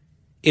arbitrary.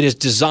 It is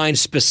designed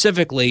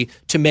specifically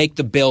to make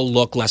the bill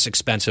look less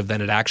expensive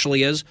than it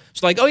actually is.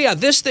 It's like, oh, yeah,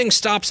 this thing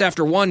stops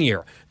after 1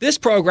 year. This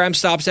program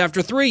stops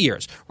after 3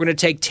 years. We're going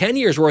to take 10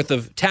 years worth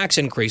of tax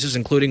increases,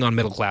 including on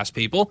middle-class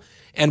people,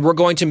 and we're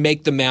going to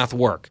make the math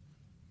work.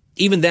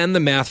 Even then, the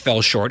math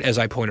fell short, as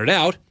I pointed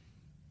out.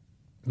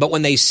 But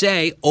when they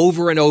say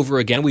over and over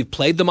again, we've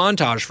played the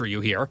montage for you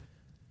here,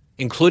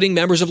 including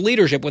members of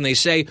leadership, when they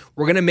say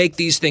we're going to make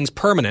these things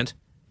permanent,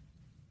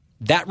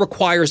 that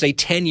requires a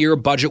 10-year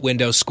budget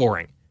window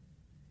scoring.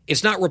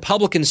 It's not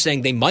Republicans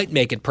saying they might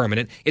make it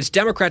permanent. It's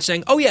Democrats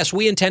saying, oh, yes,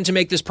 we intend to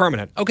make this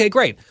permanent. Okay,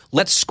 great.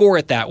 Let's score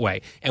it that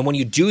way. And when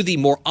you do the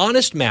more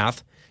honest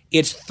math,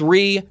 it's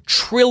 $3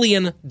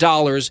 trillion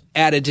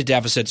added to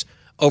deficits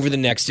over the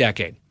next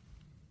decade.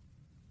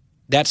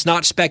 That's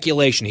not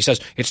speculation. He says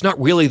it's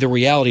not really the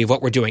reality of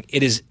what we're doing.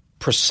 It is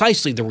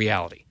precisely the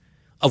reality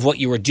of what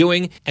you are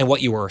doing and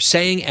what you are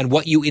saying and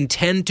what you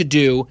intend to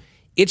do.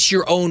 It's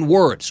your own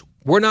words.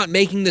 We're not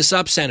making this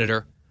up,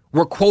 Senator.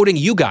 We're quoting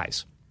you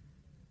guys.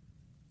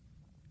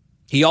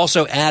 He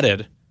also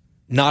added,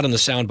 not in the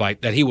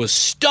soundbite, that he was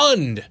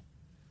stunned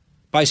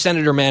by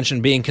Senator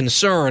Manchin being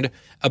concerned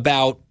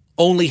about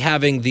only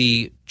having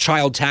the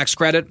child tax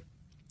credit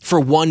for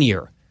 1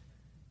 year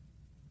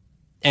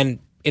and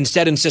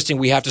instead insisting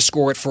we have to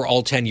score it for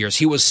all 10 years.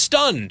 He was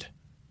stunned.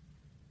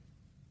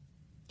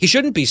 He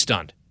shouldn't be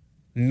stunned.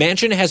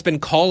 Manchin has been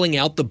calling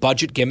out the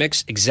budget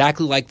gimmicks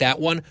exactly like that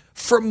one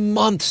for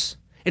months.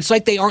 It's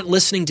like they aren't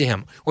listening to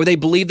him or they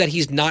believe that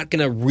he's not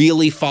going to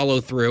really follow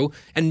through.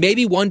 And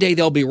maybe one day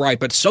they'll be right.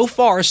 But so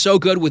far, so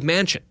good with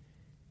Manchin.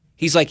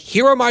 He's like,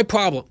 here are my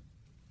problems.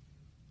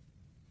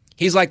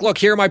 He's like, look,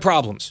 here are my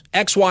problems.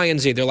 X, Y, and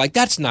Z. They're like,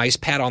 that's nice,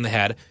 pat on the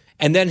head.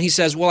 And then he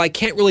says, well, I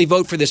can't really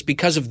vote for this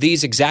because of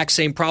these exact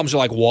same problems. They're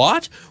like,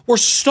 what? We're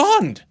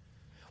stunned.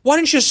 Why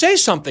didn't you say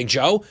something,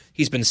 Joe?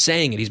 He's been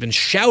saying it. He's been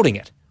shouting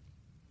it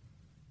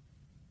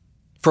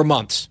for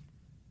months.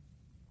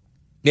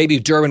 Maybe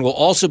Durbin will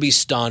also be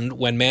stunned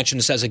when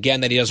Manchin says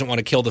again that he doesn't want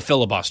to kill the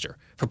filibuster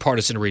for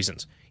partisan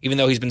reasons, even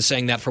though he's been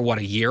saying that for,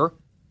 a year?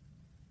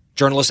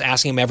 Journalists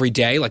asking him every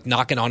day, like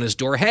knocking on his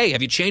door, hey,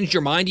 have you changed your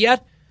mind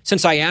yet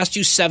since I asked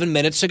you 7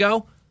 minutes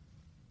ago?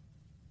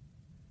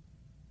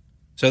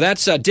 So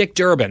that's Dick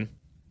Durbin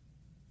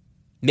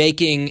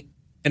making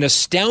an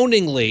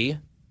astoundingly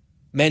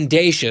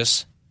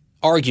mendacious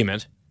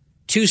argument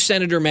to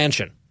Senator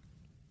Manchin.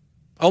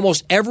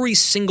 Almost every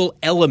single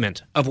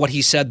element of what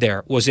he said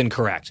there was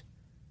incorrect.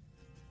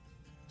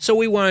 So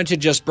we wanted to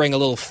just bring a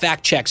little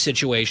fact-check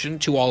situation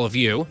to all of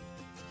you.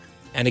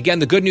 And again,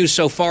 the good news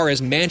so far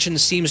is Manchin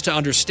seems to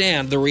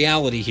understand the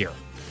reality here.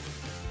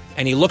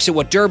 And he looks at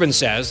what Durbin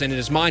says, and in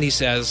his mind he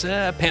says,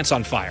 pants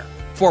on fire.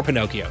 4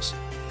 Pinocchios.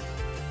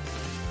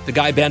 The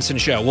Guy Benson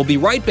Show. We'll be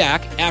right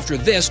back after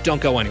this.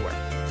 Don't go anywhere.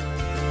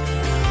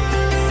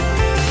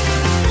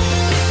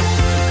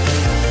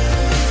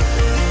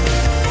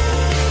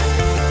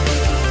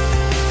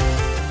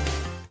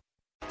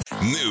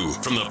 New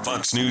from the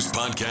Fox News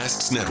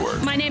Podcasts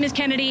Network. My name is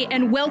Kennedy,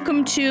 and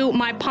welcome to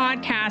my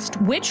podcast,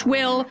 which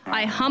will,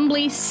 I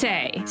humbly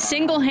say,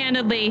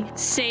 single-handedly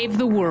save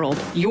the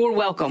world. You're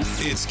welcome.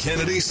 It's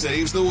Kennedy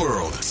Saves the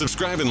World.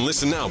 Subscribe and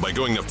listen now by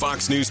going to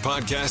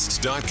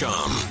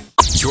foxnewspodcasts.com.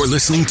 You're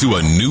listening to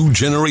a new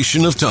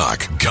generation of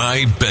talk.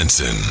 Guy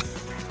Benson.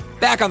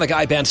 Back on the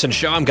Guy Benson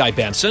Show. I'm Guy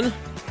Benson.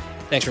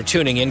 Thanks for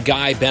tuning in.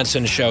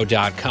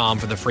 GuyBensonShow.com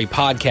for the free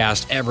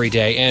podcast every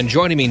day. And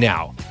joining me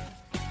now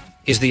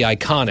is the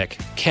iconic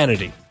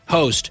Kennedy,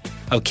 host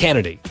of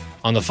Kennedy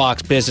on the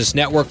Fox Business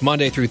Network,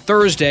 Monday through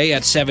Thursday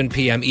at 7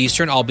 p.m.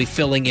 Eastern. I'll be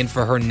filling in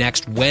for her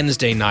next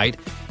Wednesday night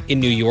in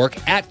New York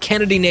at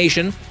Kennedy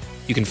Nation.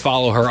 You can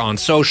follow her on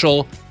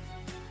social.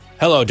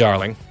 Hello,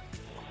 darling.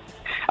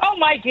 Oh,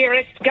 my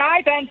dearest,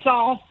 Guy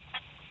Benson.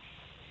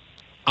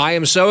 I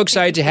am so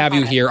excited to have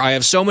you here. I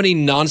have so many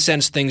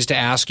nonsense things to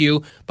ask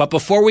you, but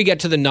before we get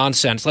to the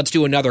nonsense, let's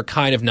do another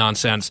kind of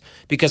nonsense,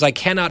 because I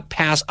cannot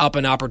pass up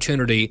an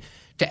opportunity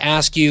to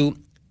ask you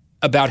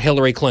about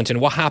Hillary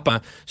Clinton. What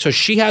happened? So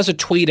she has a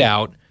tweet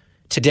out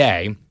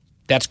today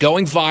that's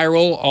going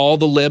viral. All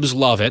the libs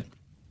love it.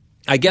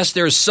 I guess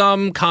there's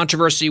some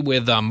controversy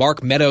with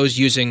Mark Meadows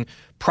using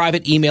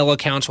private email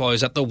accounts while he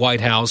was at the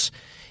White House.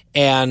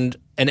 And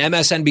an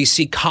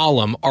MSNBC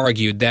column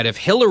argued that if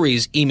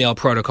Hillary's email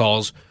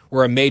protocols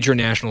were a major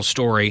national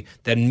story,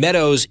 then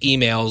Meadows'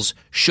 emails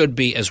should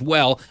be as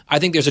well. I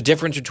think there's a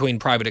difference between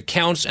private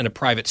accounts and a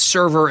private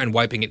server and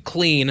wiping it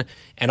clean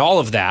and all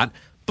of that.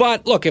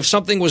 But look, if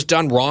something was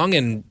done wrong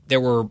and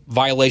there were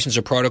violations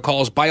of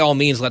protocols, by all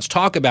means, let's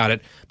talk about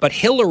it. But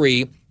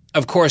Hillary,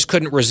 of course,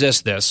 couldn't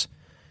resist this.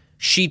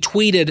 She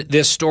tweeted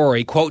this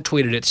story, quote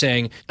tweeted it,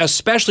 saying,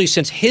 especially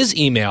since his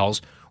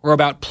emails were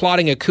about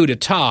plotting a coup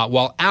d'etat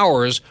while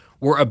ours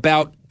were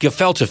about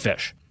gefilte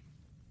fish.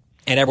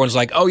 And everyone's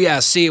like, oh yeah,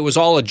 see, it was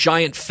all a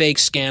giant fake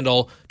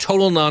scandal,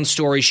 total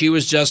non-story. She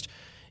was just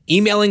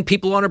emailing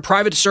people on a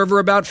private server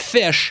about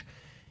fish.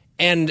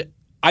 And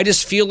I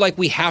just feel like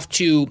we have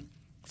to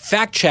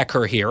fact check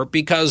her here,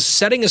 because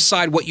setting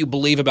aside what you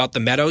believe about the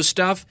Meadows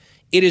stuff,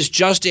 it is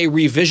just a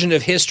revision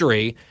of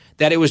history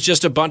that it was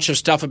just a bunch of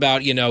stuff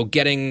about,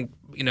 getting,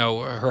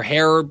 her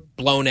hair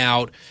blown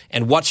out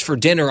and what's for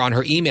dinner on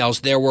her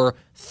emails. There were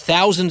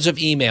thousands of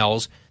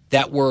emails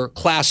that were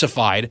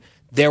classified.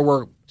 There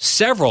were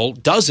several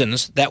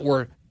dozens that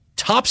were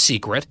top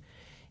secret.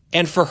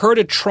 And for her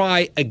to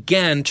try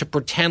again to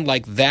pretend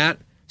like that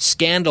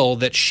scandal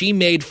that she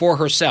made for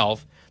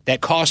herself that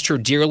cost her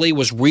dearly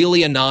was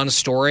really a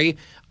non-story,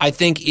 I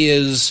think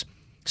is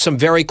some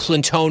very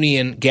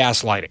Clintonian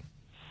gaslighting.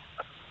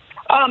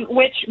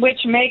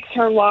 Which makes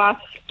her loss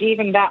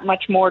even that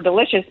much more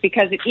delicious,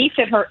 because it eats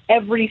at her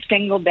every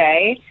single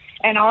day,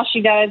 and all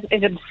she does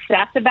is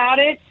obsess about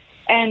it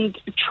and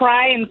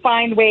try and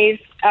find ways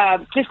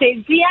to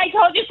say, see, I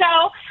told you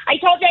so. I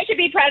told you I should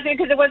be president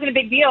because it wasn't a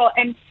big deal.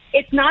 And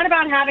it's not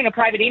about having a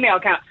private email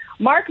account.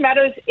 Mark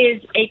Meadows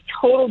is a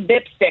total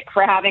dipstick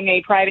for having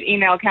a private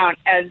email account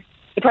as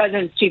the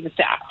president's chief of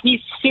staff. He's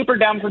super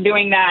dumb for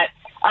doing that,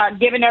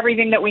 given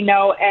everything that we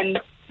know and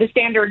the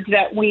standards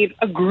that we've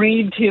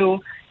agreed to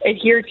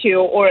adhere to,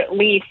 or at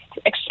least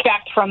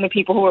expect from the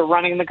people who are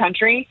running the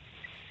country.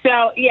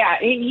 So, yeah,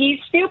 he's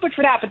stupid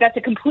for that, but that's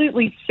a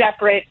completely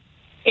separate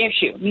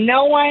issue.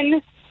 No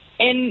one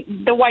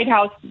in the White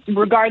House,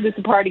 regardless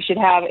of party, should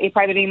have a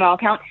private email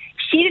account.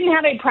 She didn't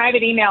have a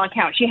private email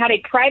account. She had a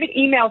private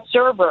email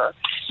server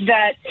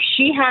that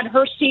she had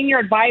her senior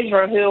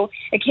advisor, who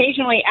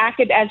occasionally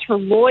acted as her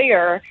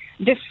lawyer,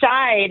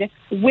 decide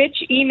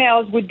which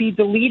emails would be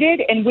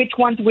deleted and which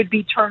ones would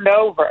be turned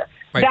over.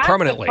 Right, that's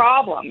permanently. The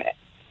problem.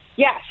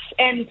 Yes.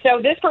 And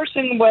so this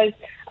person was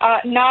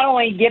not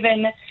only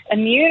given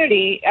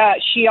immunity,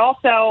 she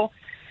also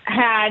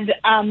had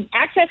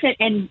access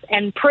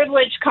and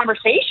privileged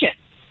conversation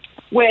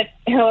with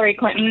Hillary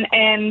Clinton,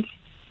 and,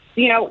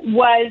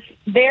 was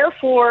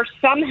therefore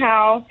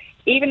somehow,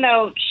 even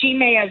though she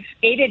may have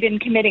aided in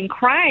committing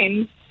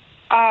crimes,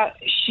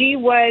 she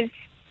was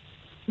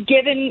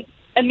given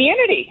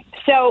immunity.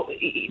 So,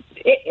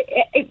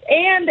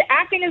 and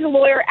acting as a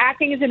lawyer,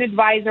 acting as an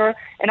advisor,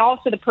 and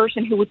also the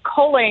person who was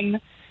culling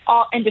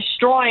and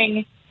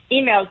destroying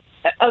emails,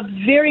 a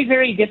very,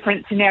 very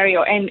different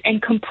scenario,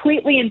 and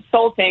completely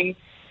insulting,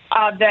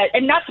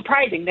 and not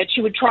surprising that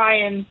she would try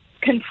and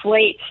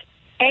conflate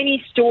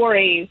any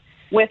story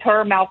with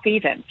her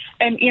malfeasance.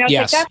 And,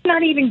 yes. That's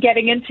not even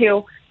getting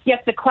into,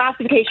 yes, the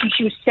classification.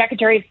 She was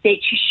Secretary of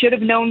State. She should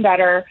have known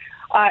better.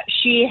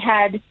 She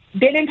had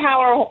been in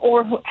power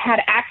or had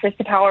access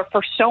to power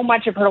for so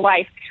much of her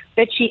life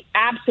that she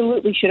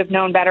absolutely should have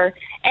known better.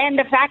 And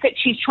the fact that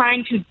she's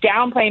trying to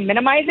downplay and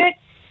minimize it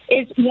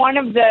is one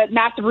of the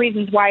massive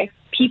reasons why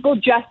people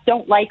just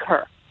don't like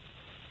her.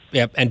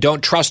 Yep, and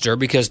don't trust her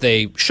because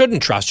they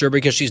shouldn't trust her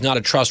because she's not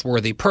a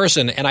trustworthy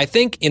person. And I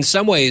think in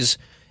some ways,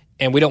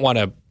 and we don't want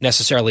to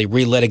necessarily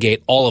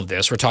relitigate all of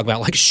this, we're talking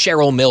about like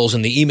Cheryl Mills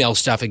and the email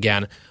stuff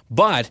again,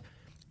 but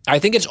I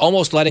think it's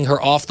almost letting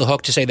her off the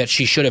hook to say that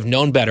she should have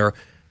known better.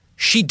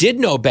 She did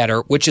know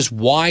better, which is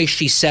why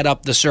she set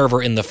up the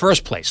server in the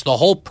first place. The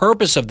whole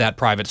purpose of that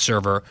private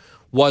server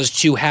was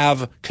to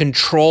have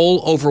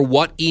control over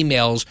what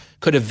emails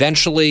could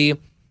eventually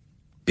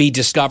be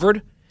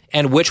discovered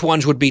and which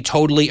ones would be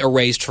totally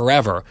erased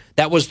forever.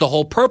 That was the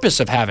whole purpose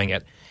of having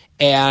it.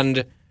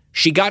 And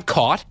she got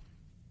caught.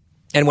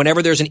 And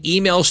whenever there's an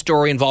email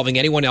story involving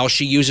anyone else,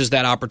 she uses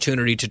that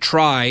opportunity to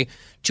try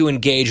to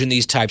engage in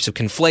these types of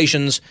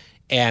conflations.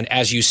 And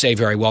as you say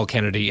very well,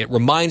 Kennedy, it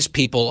reminds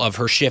people of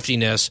her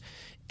shiftiness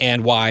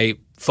and why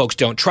folks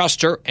don't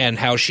trust her and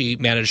how she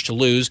managed to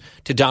lose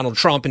to Donald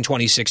Trump in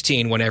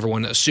 2016 when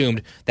everyone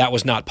assumed that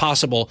was not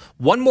possible.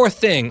 One more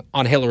thing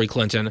on Hillary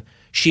Clinton.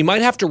 She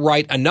might have to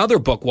write another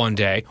book one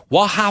day.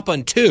 What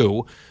happened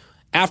to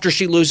after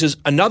she loses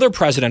another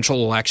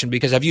presidential election?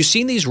 Because have you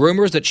seen these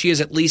rumors that she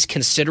is at least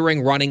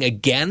considering running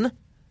again?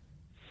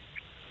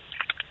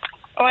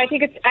 Oh, I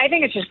think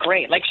it's just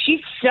great. Like,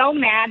 she's so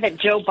mad that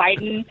Joe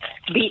Biden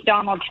beat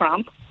Donald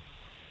Trump.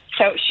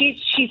 So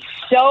she's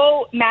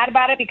so mad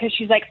about it because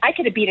she's like, I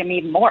could have beat him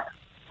even more.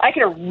 I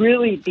could have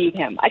really beat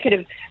him. I could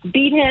have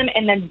beat him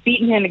and then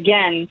beaten him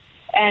again.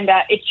 And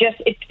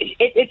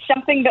it's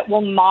something that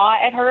will gnaw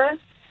at her.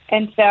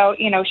 And so,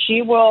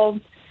 she will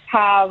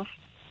have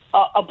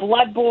a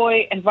blood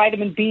boy and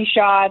vitamin B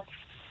shots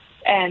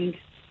and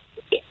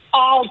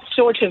all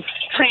sorts of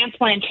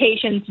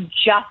transplantations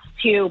just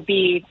to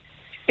be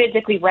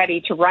physically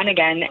ready to run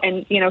again.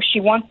 And, she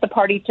wants the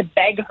party to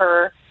beg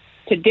her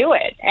to do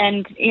it.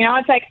 And,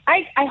 it's like,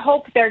 I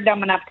hope they're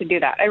dumb enough to do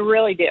that. I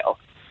really do.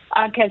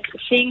 Because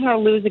seeing her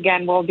lose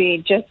again will be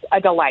just a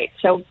delight.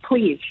 So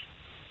please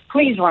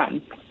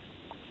run.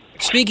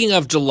 Speaking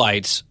of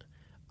delights,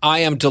 I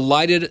am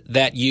delighted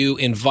that you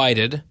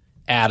invited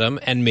Adam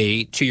and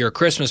me to your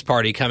Christmas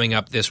party coming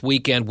up this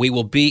weekend. We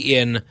will be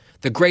in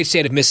the great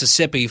state of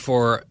Mississippi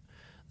for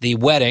the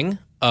wedding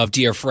of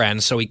dear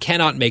friends, so we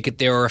cannot make it.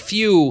 There are a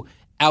few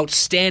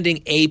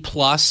outstanding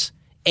A-plus,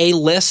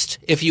 A-list,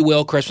 if you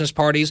will, Christmas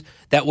parties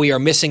that we are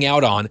missing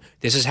out on.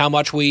 This is how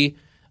much we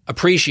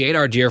appreciate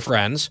our dear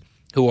friends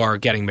who are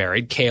getting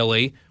married.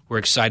 Kaylee, we're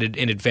excited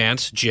in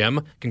advance.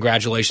 Jim,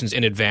 congratulations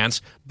in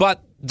advance.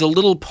 But the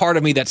little part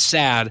of me that's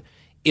sad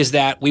is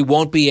that we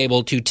won't be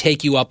able to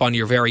take you up on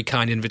your very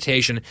kind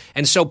invitation.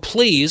 And so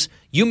please,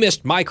 you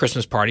missed my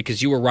Christmas party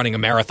because you were running a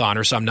marathon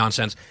or some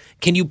nonsense.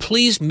 Can you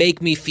please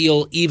make me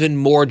feel even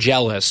more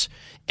jealous?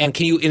 And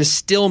can you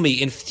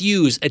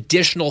infuse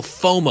additional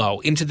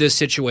FOMO into this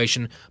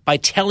situation by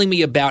telling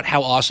me about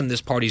how awesome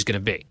this party is going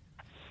to be?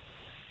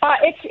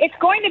 It's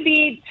going to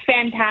be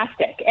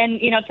fantastic. And,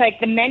 it's like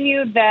the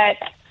menu that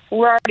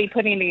we're already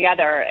putting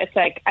together. It's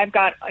like I've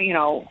got,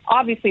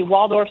 obviously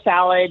Waldorf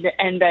salad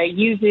and a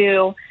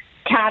yuzu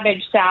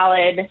cabbage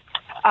salad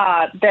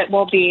that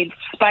will be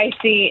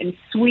spicy and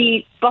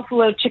sweet,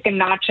 buffalo chicken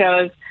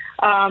nachos.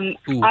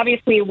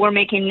 Obviously, we're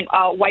making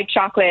white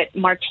chocolate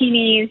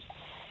martinis.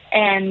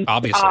 And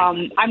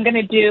I'm going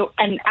to do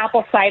an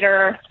apple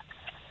cider.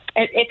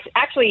 It's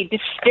actually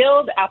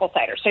distilled apple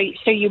cider.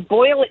 So you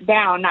boil it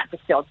down, not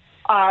distilled.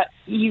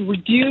 You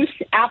reduce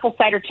apple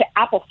cider to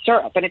apple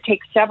syrup, and it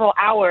takes several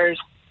hours.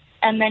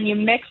 And then you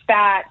mix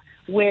that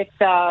with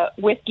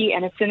whiskey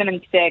and a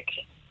cinnamon stick,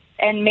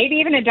 and maybe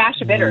even a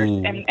dash of bitters,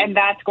 and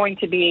that's going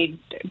to be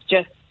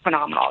just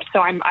phenomenal. So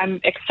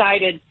I'm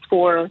excited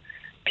for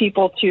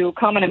people to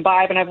come and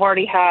imbibe, and I've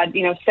already had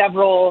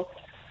several.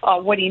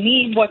 What do you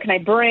need? What can I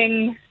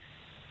bring?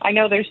 I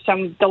know there's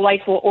some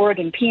delightful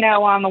Oregon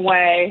Pinot on the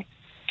way.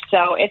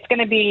 So it's going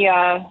to be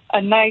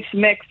a nice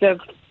mix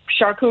of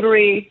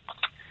charcuterie,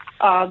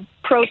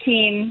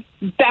 protein,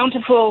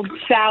 bountiful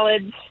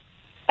salads,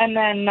 and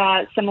then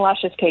some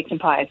luscious cakes and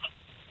pies.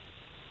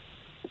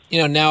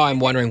 Now I'm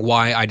wondering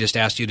why I just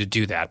asked you to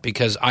do that,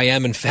 because I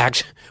am, in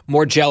fact,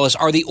 more jealous.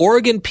 Are the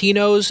Oregon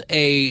Pinots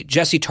a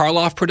Jesse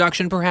Tarloff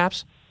production,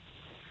 perhaps?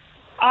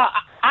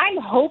 I'm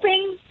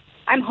hoping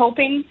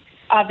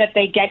that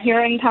they get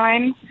here in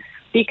time,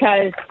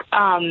 because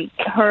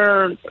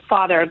her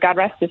father, God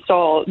rest his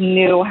soul,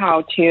 knew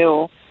how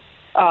to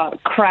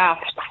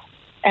craft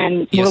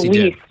and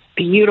release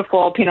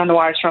beautiful Pinot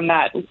Noirs from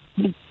that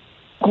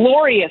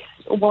glorious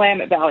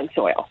Willamette Valley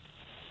soil.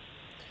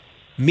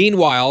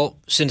 Meanwhile,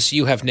 since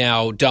you have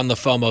now done the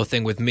FOMO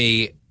thing with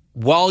me,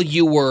 while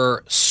you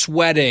were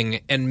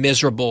sweating and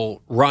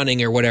miserable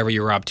running or whatever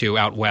you were up to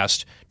out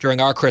west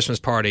during our Christmas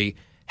party,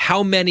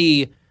 how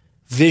many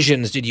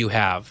visions did you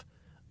have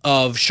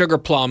of sugar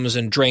plums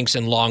and drinks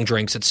and long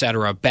drinks,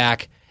 etc.,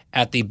 back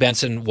at the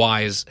Benson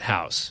Wise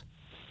house?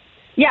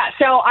 Yeah,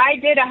 so I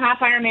did a half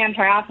Ironman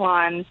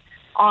triathlon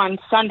on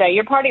Sunday.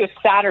 Your party was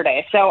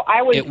Saturday, so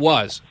I was. It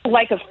was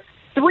like a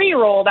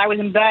 3-year-old. I was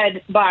in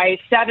bed by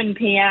 7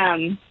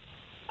 p.m.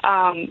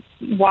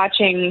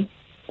 Watching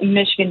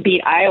Michigan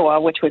beat Iowa,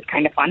 which was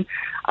kind of fun.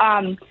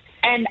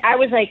 And I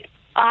was like,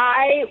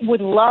 I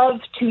would love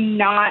to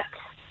not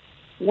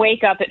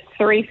wake up at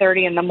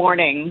 3:30 in the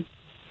morning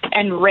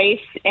and race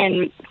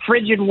in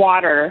frigid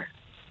water,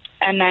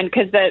 and then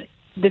because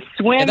the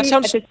swim at the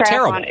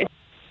triathlon is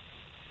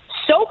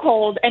so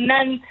cold, and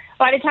then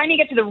by the time you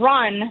get to the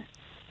run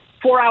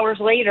 4 hours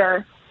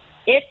later,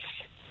 it's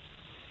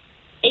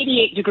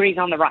 88 degrees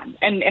on the run,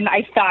 and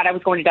I thought I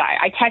was going to die.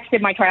 I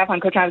texted my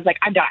triathlon coach and I was like,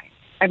 I'm dying.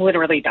 I'm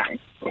literally dying.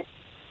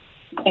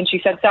 And she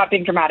said, stop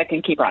being dramatic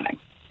and keep running.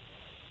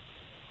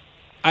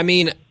 I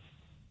mean,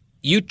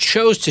 you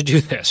chose to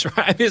do this,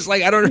 right? It's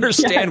like, I don't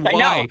understand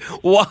why.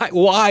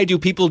 Why do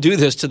people do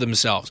this to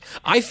themselves?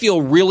 I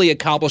feel really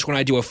accomplished when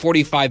I do a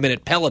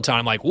 45-minute Peloton.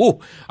 I'm like,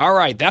 whoa, all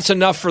right, that's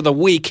enough for the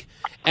week.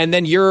 And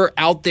then you're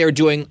out there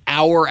doing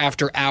hour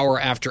after hour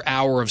after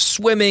hour of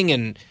swimming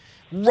and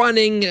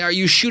running. Are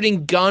you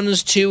shooting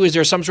guns too? Is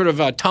there some sort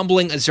of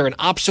tumbling? Is there an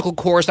obstacle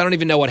course? I don't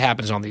even know what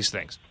happens on these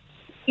things.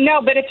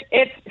 No, but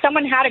if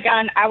someone had a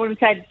gun, I would have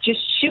said, just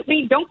shoot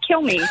me. Don't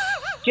kill me.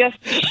 Just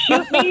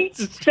shoot me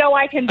so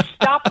I can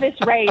stop this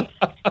race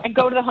and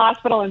go to the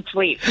hospital and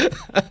sleep.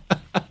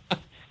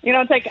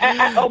 It's like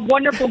a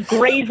wonderful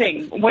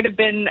grazing would have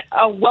been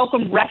a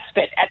welcome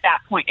respite at that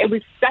point. It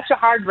was such a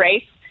hard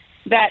race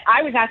that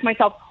I was asking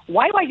myself,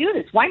 why do I do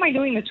this? Why am I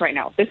doing this right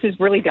now? This is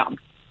really dumb.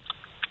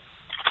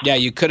 Yeah,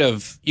 you could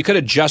have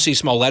Jussie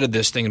Smolletted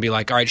this thing and be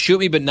like, all right, shoot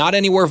me, but not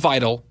anywhere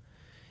vital.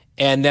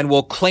 And then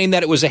we'll claim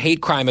that it was a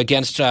hate crime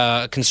against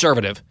a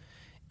conservative,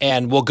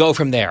 and we'll go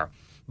from there.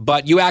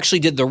 But you actually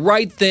did the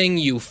right thing.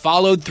 You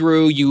followed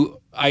through. You,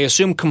 I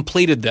assume,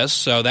 completed this,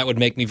 so that would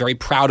make me very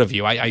proud of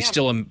you. I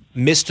still am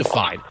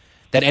mystified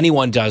that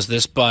anyone does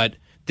this, but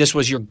This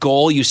was your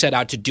goal. You set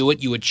out to do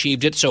it. You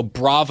achieved it. So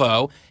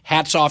bravo.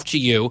 Hats off to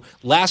you.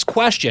 Last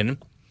question.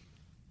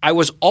 I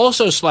was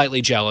also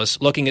slightly jealous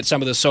looking at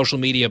some of the social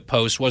media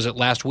posts. Was it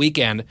last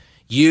weekend?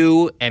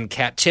 You and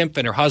Kat Timpf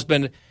and her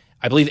husband,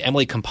 I believe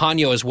Emily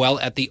Campagno as well,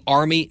 at the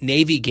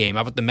Army-Navy game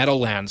up at the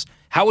Meadowlands.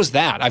 How was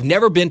that? I've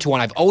never been to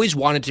one. I've always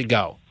wanted to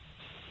go.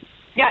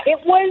 Yeah, it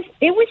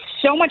was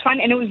so much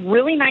fun, and it was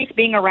really nice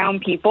being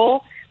around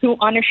people who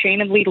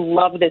unashamedly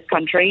love this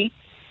country.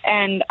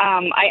 And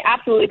I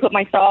absolutely put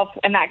myself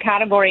in that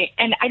category,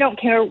 and I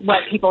don't care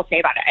what people say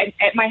about it.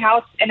 At my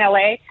house in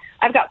L.A.,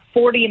 I've got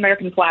 40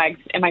 American flags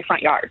in my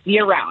front yard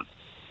year-round.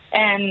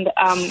 And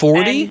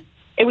 40? And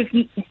it was,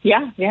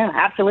 yeah,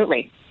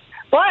 absolutely.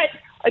 But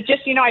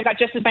just, I've got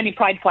just as many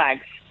pride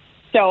flags.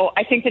 So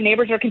I think the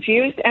neighbors are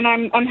confused, and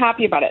I'm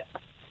happy about it.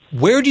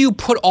 Where do you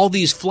put all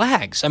these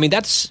flags? I mean,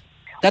 that's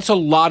a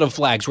lot of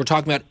flags. We're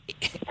talking about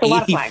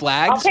 80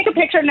 flags. I'll take a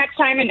picture next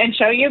time and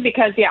show you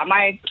because, yeah,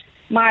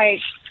 my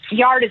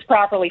yard is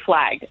properly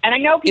flagged. And I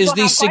know people have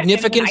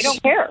questions, and I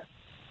don't care.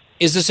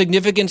 Is the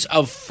significance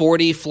of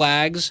 40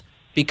 flags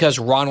because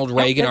Ronald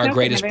Reagan, our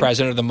greatest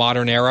president of the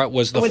modern era,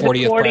 was the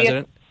 40th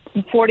president?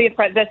 40th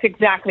president. That's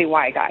exactly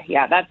why, Guy.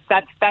 Yeah, that's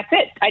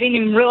it. I didn't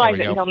even realize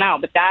it until now,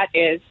 but that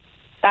is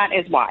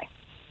why.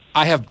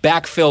 I have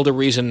backfilled a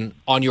reason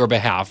on your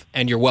behalf,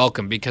 and you're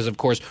welcome, because, of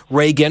course,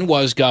 Reagan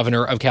was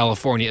governor of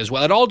California as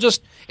well. It all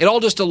just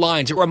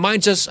aligns. It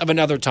reminds us of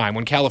another time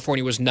when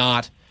California was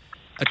not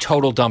a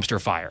total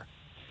dumpster fire.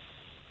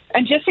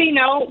 And just so you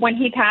know, when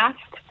he passed,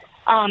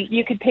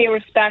 you could pay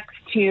respects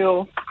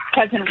to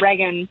President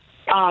Reagan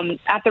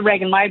at the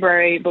Reagan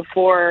Library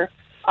before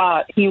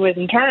he was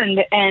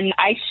interned, and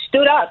I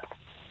stood up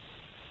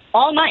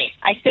all night.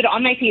 I stood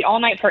on my feet all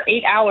night for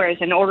 8 hours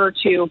in order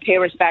to pay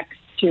respects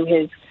to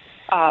his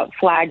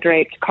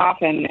flag-draped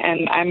coffin,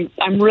 and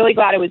I'm really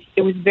glad.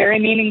 It was very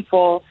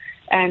meaningful,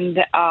 and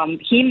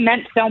he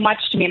meant so much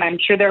to me. And I'm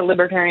sure there are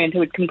libertarians who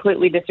would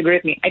completely disagree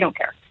with me. I don't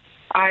care.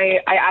 I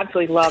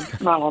absolutely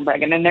love Ronald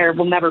Reagan, and there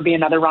will never be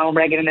another Ronald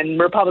Reagan, and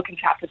Republicans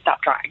have to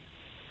stop trying.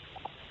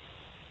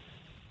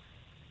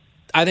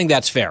 I think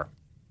that's fair.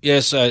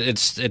 Yes,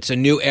 it's a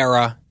new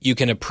era. You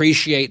can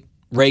appreciate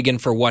Reagan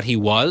for what he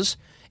was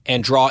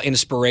and draw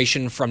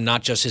inspiration from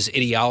not just his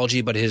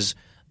ideology, but his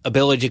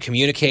ability to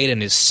communicate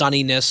and his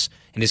sunniness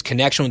and his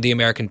connection with the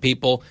American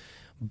people.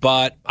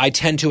 But I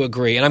tend to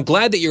agree. And I'm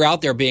glad that you're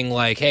out there being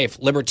like, hey, if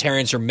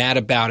libertarians are mad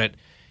about it,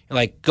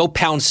 like, go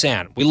pound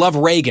sand. We love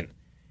Reagan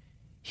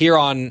here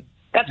on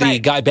the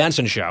Guy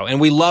Benson Show.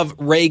 And we love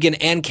Reagan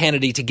and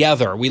Kennedy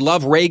together. We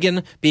love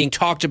Reagan being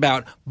talked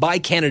about by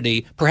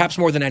Kennedy, perhaps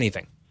more than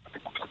anything.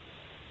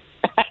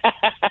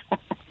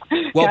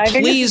 Well, yeah,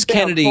 please,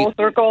 Kennedy. A full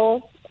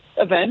circle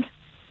event.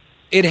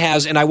 It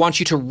has, and I want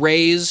you to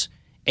raise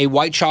a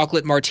white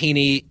chocolate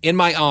martini in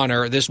my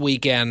honor this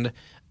weekend.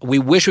 We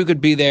wish we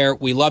could be there.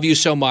 We love you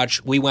so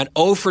much. We went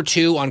 0 for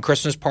 2 on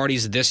Christmas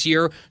parties this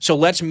year, so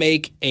let's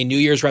make a New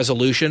Year's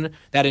resolution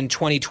that in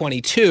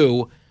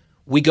 2022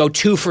 we go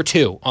 2 for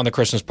 2 on the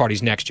Christmas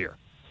parties next year.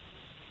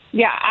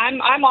 Yeah,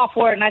 I'm all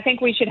for it, and I think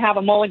we should have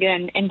a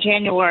mulligan in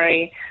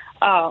January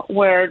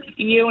where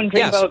you and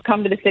Dreamboat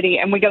come to the city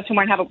and we go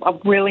somewhere and have a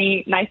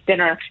really nice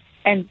dinner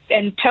and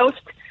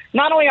toast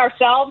not only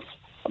ourselves,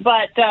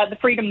 but the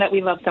freedom that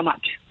we love so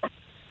much.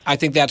 I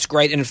think that's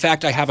great. And in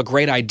fact, I have a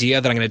great idea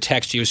that I'm going to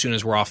text you as soon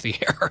as we're off the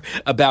air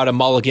about a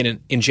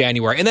mulligan in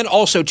January. And then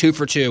also 2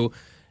 for 2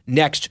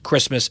 next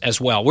Christmas as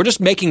well. We're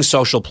just making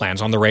social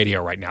plans on the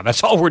radio right now.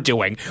 That's all we're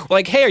doing. We're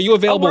like, hey, are you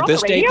available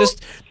this date?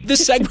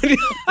 This segment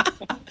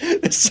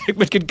this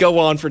segment could go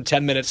on for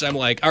 10 minutes. I'm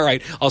like, all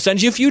right, I'll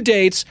send you a few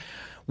dates.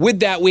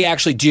 With that, we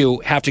actually do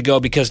have to go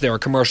because there are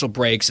commercial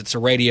breaks. It's a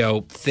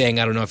radio thing.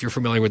 I don't know if you're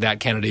familiar with that,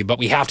 Kennedy, but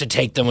we have to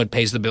take them. It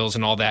pays the bills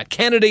and all that.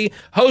 Kennedy,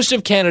 host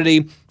of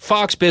Kennedy,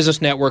 Fox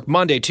Business Network,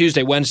 Monday,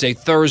 Tuesday, Wednesday,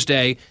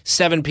 Thursday,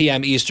 7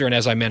 p.m. Eastern.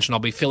 As I mentioned, I'll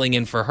be filling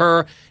in for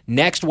her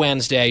next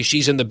Wednesday.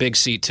 She's in the big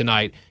seat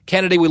tonight.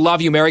 Kennedy, we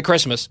love you. Merry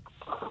Christmas.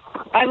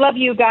 I love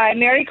you, Guy.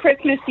 Merry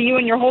Christmas to you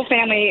and your whole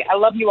family. I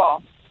love you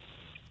all.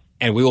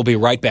 And we will be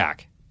right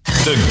back.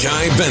 The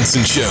Guy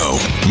Benson Show.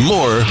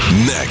 More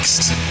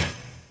next.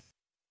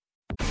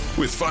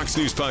 With Fox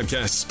News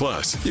Podcasts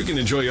Plus, you can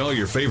enjoy all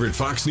your favorite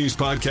Fox News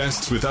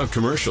podcasts without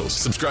commercials.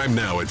 Subscribe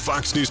now at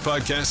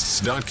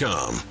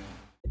foxnewspodcasts.com.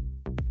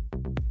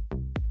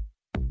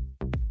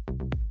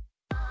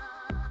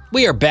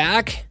 We are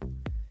back.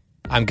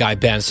 I'm Guy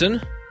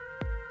Benson.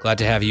 Glad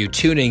to have you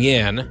tuning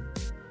in.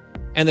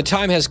 And the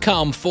time has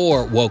come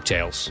for Woke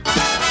Tales.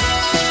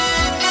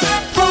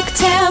 Woke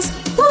Tales.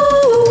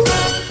 Woo!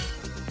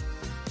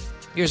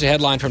 Here's a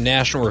headline from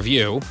National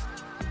Review.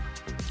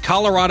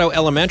 Colorado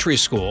Elementary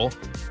School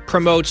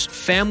promotes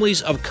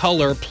Families of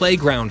Color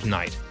Playground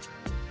Night,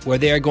 where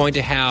they are going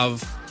to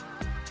have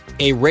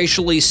a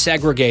racially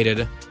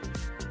segregated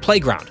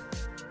playground,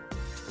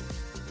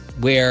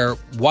 where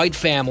white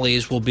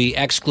families will be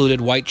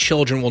excluded, white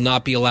children will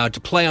not be allowed to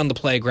play on the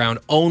playground,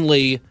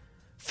 only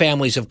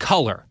families of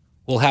color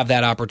will have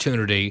that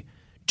opportunity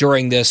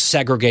during this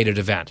segregated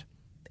event.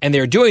 And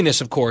they're doing this,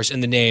 of course,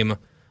 in the name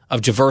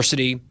of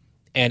diversity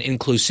and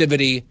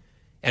inclusivity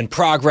and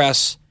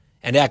progress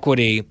and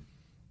equity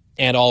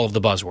and all of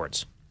the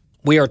buzzwords.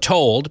 We are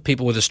told,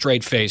 people with a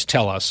straight face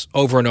tell us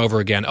over and over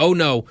again, oh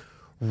no,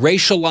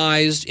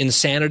 racialized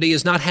insanity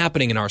is not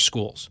happening in our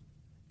schools.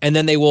 And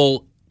then they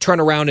will turn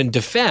around and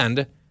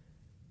defend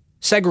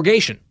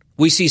segregation.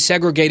 We see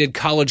segregated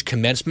college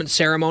commencement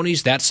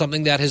ceremonies. That's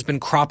something that has been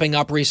cropping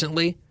up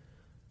recently.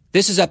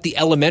 This is at the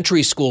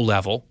elementary school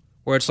level,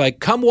 where it's like,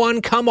 come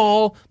one, come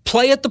all,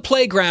 play at the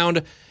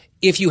playground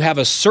if you have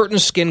a certain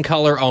skin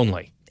color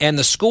only. And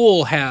the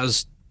school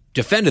has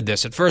defended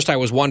this. At first I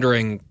was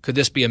wondering, could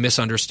this be a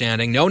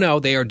misunderstanding? No,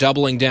 they are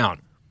doubling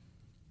down.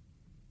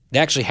 They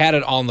actually had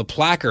it on the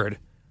placard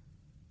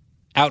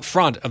out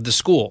front of the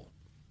school.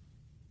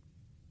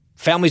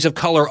 Families of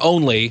color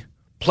only,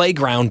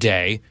 playground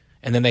day,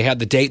 and then they had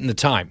the date and the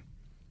time.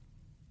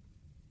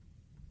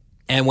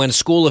 And when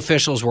school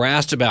officials were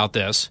asked about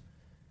this,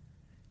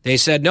 they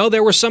said, no,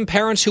 there were some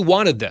parents who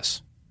wanted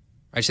this.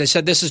 Right? So they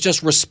said this is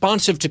just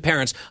responsive to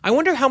parents. I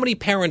wonder how many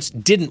parents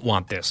didn't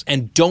want this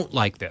and don't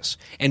like this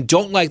and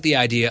don't like the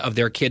idea of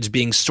their kids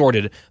being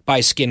sorted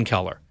by skin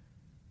color.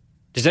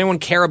 Does anyone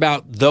care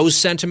about those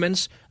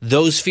sentiments,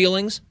 those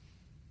feelings?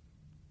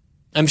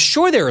 I'm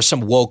sure there are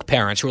some woke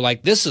parents who are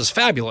like, this is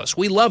fabulous.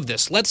 We love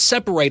this. Let's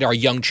separate our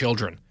young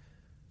children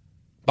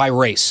by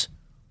race.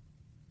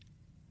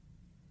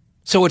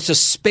 So it's a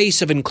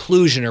space of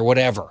inclusion or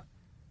whatever.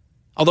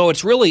 Although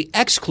it's really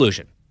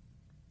exclusion.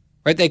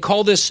 Right? They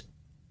call this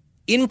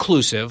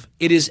inclusive.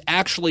 It is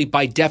actually,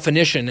 by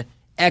definition,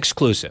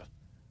 exclusive.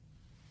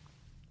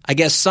 I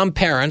guess some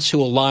parents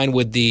who align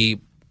with the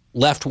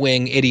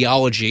left-wing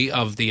ideology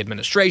of the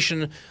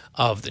administration,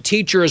 of the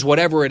teachers,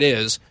 whatever it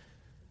is,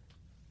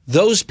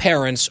 those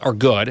parents are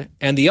good,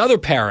 and the other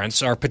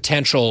parents are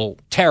potential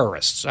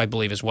terrorists, I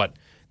believe is what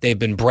they've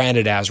been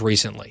branded as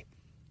recently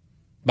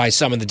by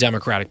some in the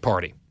Democratic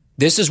Party.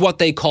 This is what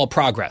they call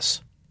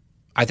progress.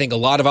 I think a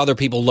lot of other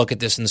people look at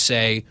this and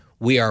say,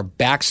 we are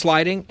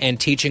backsliding and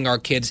teaching our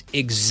kids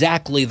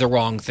exactly the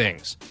wrong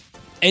things.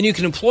 And you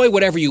can employ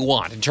whatever you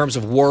want in terms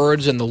of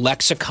words and the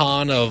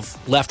lexicon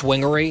of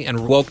left-wingery and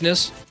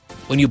wokeness.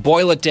 When you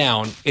boil it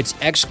down, it's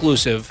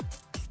exclusive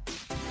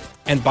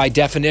and by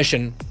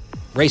definition,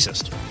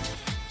 racist.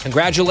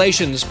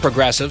 Congratulations,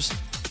 progressives.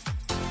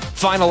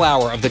 Final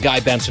hour of the Guy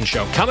Benson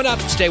Show. Coming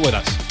up, stay with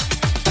us.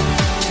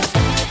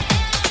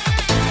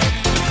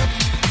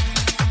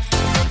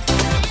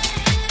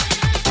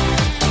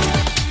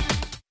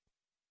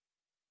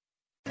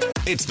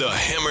 It's the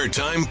Hammer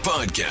Time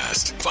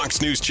Podcast.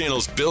 Fox News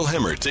Channel's Bill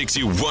Hemmer takes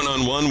you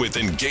one-on-one with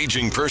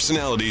engaging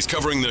personalities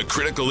covering the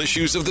critical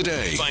issues of the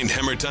day. Find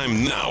Hammer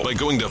Time now by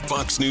going to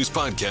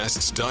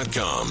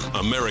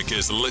foxnewspodcasts.com.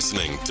 America's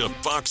listening to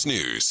Fox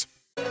News.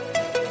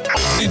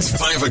 It's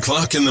 5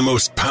 o'clock in the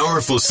most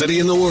powerful city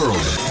in the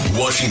world,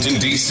 Washington,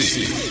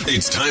 D.C.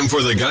 It's time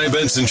for the Guy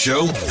Benson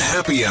Show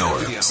Happy Hour,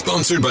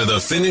 sponsored by the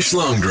Finnish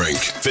Long Drink.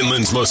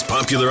 Finland's most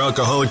popular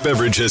alcoholic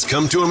beverage has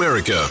come to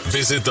America.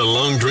 Visit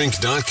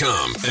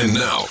thelongdrink.com. And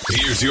now,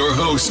 here's your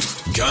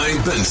host,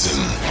 Guy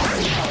Benson.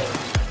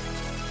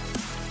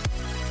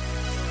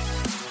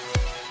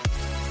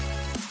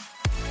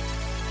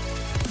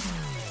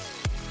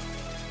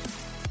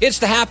 It's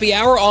the happy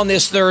hour on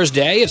this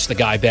Thursday. It's the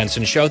Guy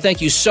Benson Show.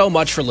 Thank you so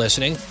much for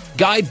listening.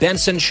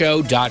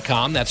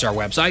 GuyBensonShow.com. That's our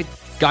website.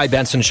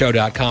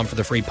 GuyBensonShow.com for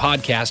the free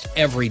podcast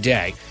every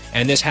day.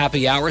 And this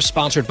happy hour is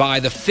sponsored by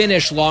the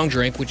Finnish Long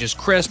Drink, which is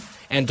crisp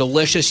and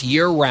delicious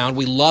year-round.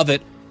 We love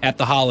it at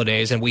the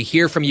holidays, and we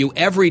hear from you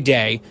every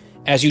day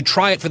as you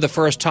try it for the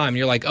first time.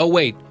 You're like, oh,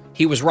 wait,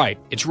 he was right.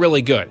 It's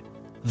really good.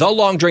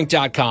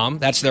 TheLongDrink.com,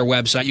 that's their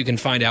website. You can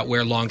find out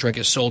where Long Drink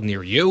is sold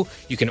near you.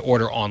 You can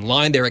order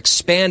online. They're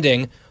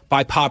expanding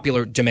by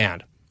popular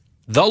demand.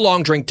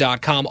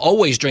 TheLongDrink.com.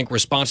 Always drink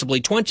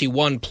responsibly.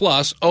 21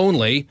 plus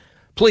only,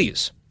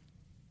 please.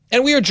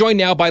 And we are joined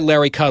now by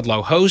Larry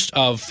Kudlow, host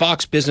of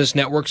Fox Business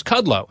Network's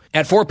Kudlow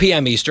at 4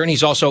 p.m. Eastern.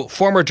 He's also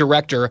former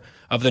director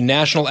of the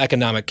National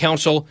Economic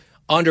Council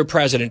under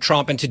President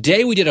Trump. And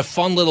today we did a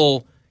fun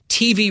little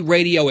TV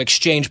radio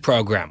exchange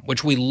program,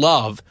 which we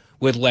love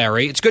with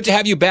Larry. It's good to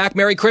have you back.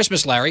 Merry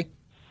Christmas, Larry.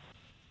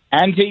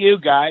 And to you,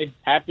 Guy.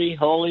 Happy,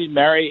 holy,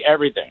 merry,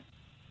 everything.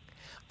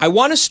 I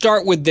want to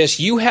start with this.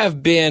 You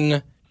have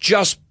been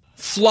just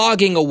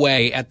flogging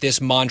away at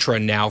this mantra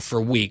now for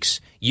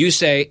weeks. You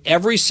say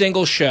every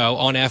single show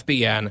on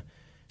FBN,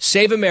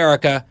 Save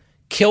America,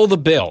 Kill the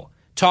Bill,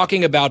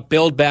 talking about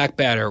Build Back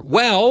Better.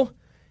 Well,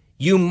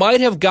 you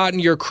might have gotten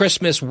your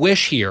Christmas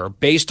wish here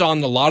based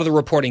on a lot of the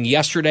reporting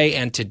yesterday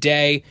and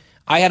today.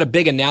 I had a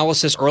big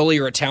analysis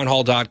earlier at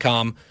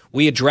townhall.com.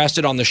 We addressed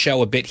it on the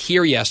show a bit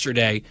here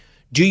yesterday.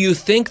 Do you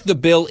think the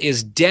bill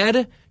is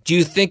dead? Do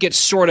you think it's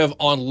sort of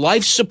on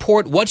life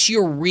support? What's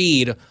your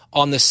read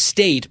on the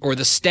state or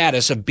the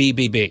status of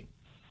BBB?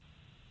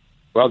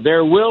 Well,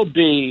 there will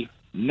be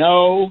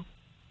no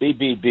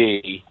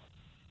BBB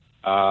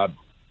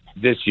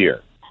this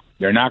year.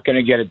 They're not going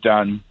to get it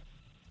done.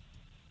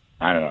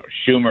 I don't know,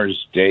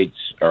 Schumer's dates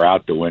are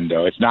out the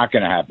window. It's not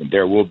going to happen.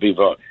 There will be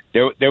vote.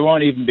 There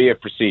won't even be a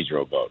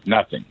procedural vote.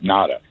 Nothing.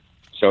 Nada.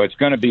 So it's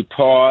going to be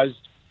paused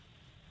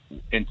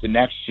into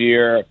next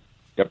year.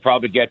 They'll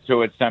probably get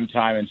to it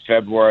sometime in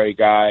February,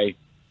 Guy,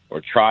 or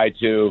try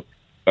to.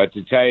 But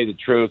to tell you the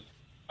truth,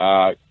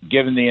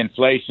 given the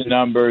inflation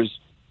numbers,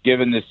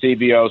 given the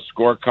CBO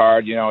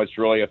scorecard, it's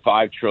really a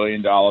 $5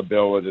 trillion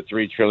bill with a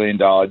 $3 trillion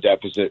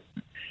deficit.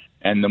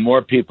 And the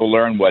more people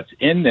learn what's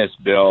in this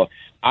bill,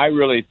 I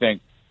really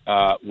think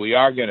we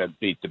are going to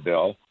beat the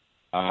bill.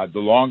 The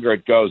longer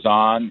it goes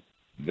on,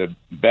 the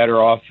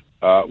better off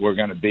we're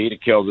going to be to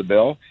kill the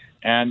bill.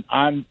 And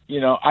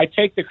I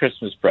take the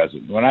Christmas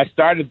present. When I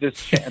started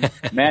this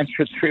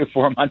mantra 3 or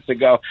 4 months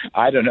ago,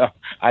 I don't know,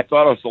 I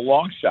thought it was a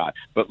long shot.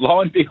 But lo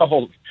and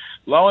behold,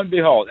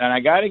 and I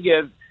got to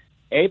give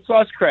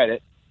A-plus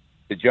credit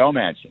to Joe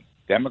Manchin,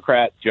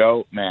 Democrat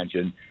Joe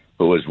Manchin,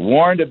 who was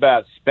warned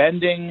about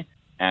spending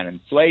and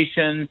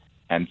inflation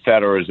and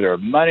Federal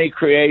Reserve money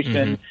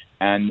creation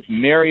and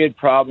myriad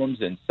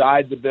problems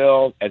inside the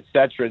bill, et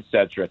cetera, et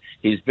cetera.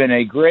 He's been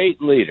a great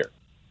leader.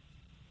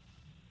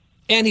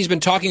 And he's been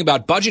talking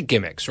about budget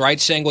gimmicks, right?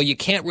 Saying, well, you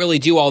can't really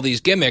do all these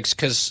gimmicks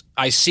because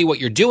I see what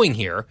you're doing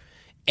here.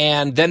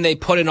 And then they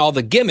put in all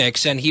the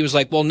gimmicks, and he was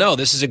like, well, no,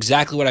 this is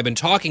exactly what I've been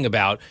talking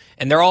about.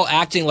 And they're all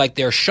acting like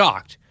they're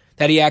shocked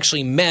that he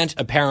actually meant,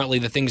 apparently,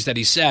 the things that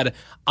he said.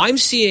 I'm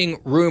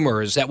seeing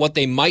rumors that what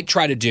they might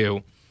try to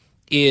do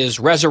is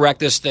resurrect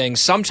this thing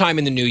sometime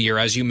in the new year,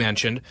 as you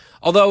mentioned.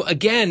 Although,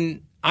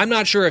 again, I'm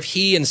not sure if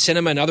he and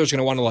Sinema and others are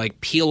going to want to,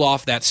 peel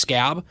off that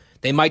scab.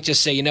 They might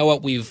just say, you know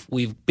what, we've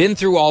been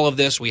through all of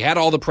this. We had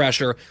all the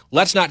pressure.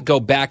 Let's not go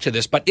back to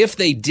this. But if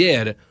they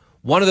did,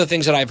 one of the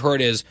things that I've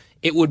heard is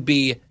it would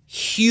be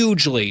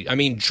hugely,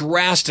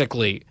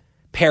 drastically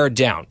pared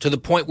down to the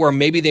point where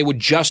maybe they would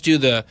just do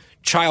the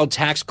child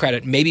tax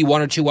credit, maybe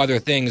 1 or 2 other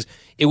things.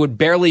 It would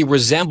barely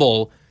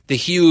resemble the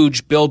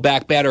huge Build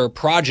Back Better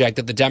project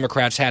that the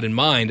Democrats had in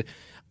mind.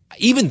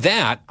 Even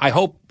that, I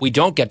hope we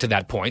don't get to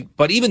that point,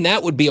 but even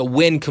that would be a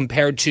win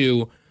compared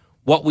to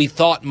what we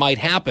thought might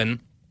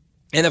happen.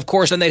 And, of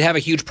course, then they'd have a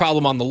huge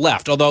problem on the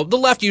left, although the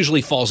left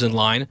usually falls in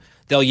line.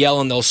 They'll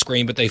yell and they'll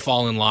scream, but they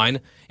fall in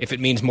line if it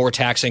means more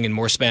taxing and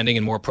more spending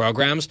and more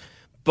programs.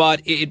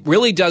 But it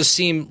really does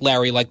seem,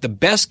 Larry, like the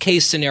best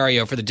case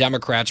scenario for the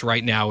Democrats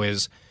right now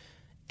is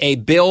a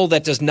bill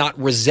that does not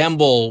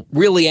resemble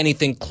really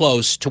anything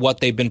close to what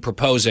they've been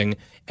proposing.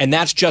 And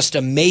that's just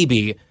a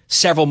maybe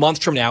several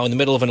months from now in the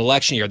middle of an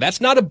election year.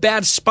 That's not a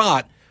bad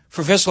spot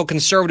for fiscal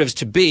conservatives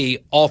to be,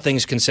 all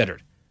things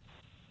considered.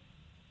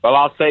 Well,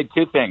 I'll say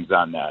 2 things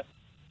on that.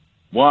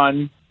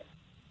 One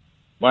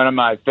of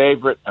my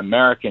favorite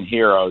American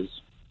heroes,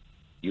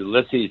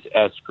 Ulysses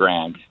S.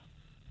 Grant,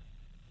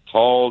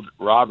 told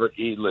Robert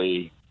E.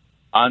 Lee,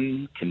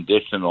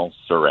 unconditional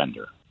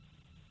surrender.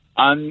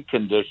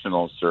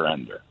 Unconditional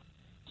surrender.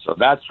 So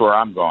that's where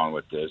I'm going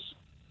with this.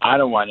 I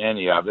don't want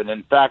any of it.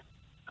 In fact,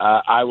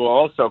 I will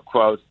also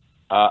quote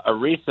a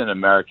recent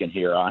American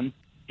hero,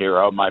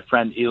 my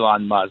friend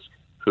Elon Musk,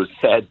 who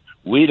said,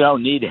 we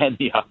don't need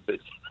any of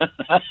it.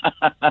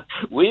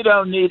 We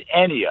don't need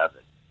any of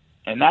it.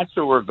 And that's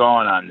where we're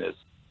going on this.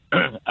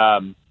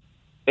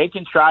 They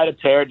can try to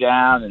pare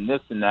down and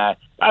this and that.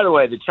 By the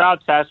way, the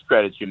child tax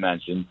credits you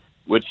mentioned,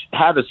 which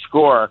have a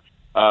score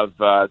of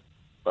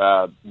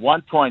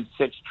 $1.6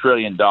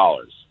 trillion,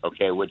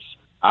 okay, which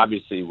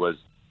obviously was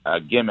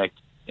gimmicked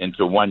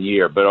into 1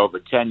 year, but over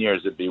 10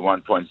 years it'd be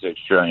 $1.6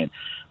 trillion.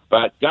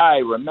 But, Guy,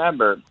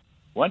 remember,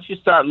 once you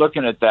start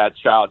looking at that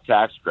child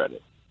tax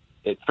credit,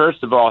 it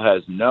first of all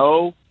has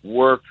no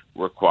work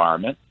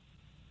requirement,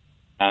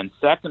 and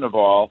second of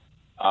all,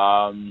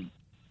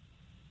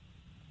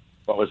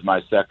 what was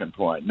my second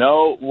point?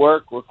 No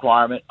work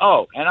requirement.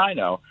 Oh, and I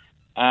know.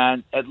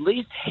 And at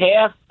least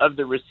half of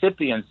the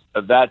recipients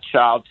of that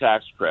child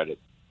tax credit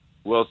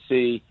will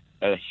see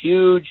a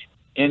huge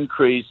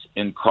increase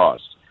in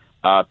cost,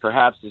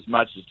 perhaps as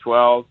much as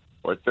 $12,000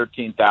 or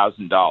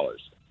 $13,000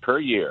 per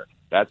year.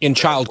 That's in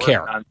child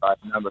care.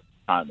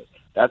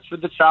 That's for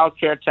the child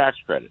care tax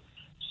credit.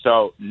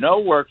 So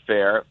no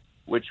workfare,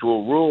 which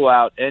will rule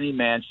out any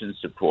Manchin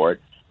support.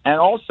 And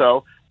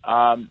also,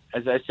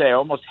 as I say,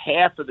 almost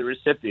half of the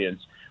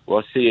recipients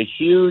will see a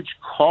huge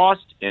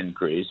cost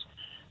increase.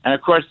 And,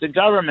 of course, the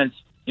government's,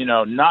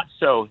 not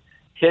so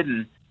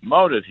hidden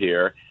motive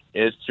here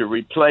is to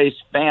replace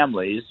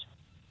families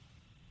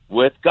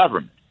with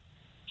government,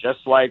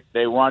 just like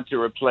they want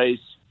to replace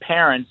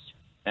parents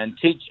and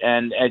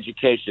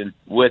education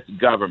with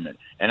government.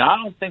 And I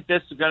don't think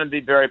this is going to be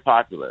very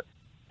popular.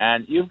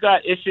 And you've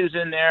got issues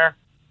in there,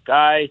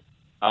 Guy,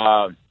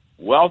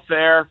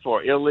 welfare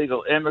for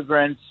illegal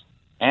immigrants,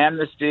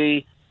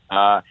 amnesty.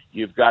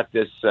 You've got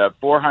this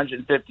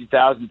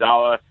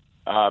 $450,000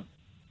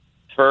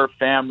 per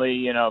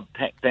family,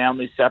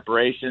 family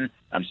separation.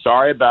 I'm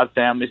sorry about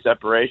family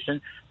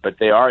separation, but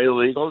they are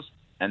illegals,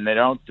 and they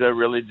don't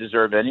really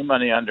deserve any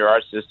money under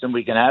our system.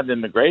 We can have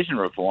immigration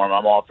reform.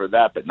 I'm all for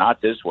that, but not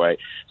this way.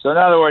 So in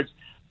other words,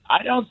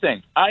 I don't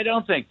think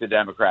the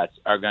Democrats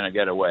are going to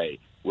get away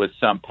with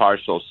some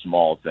partial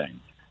small thing.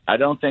 I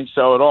don't think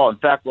so at all. In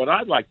fact, what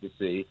I'd like to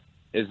see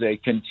is a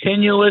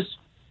continuing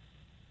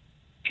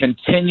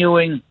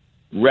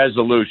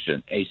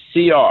resolution, a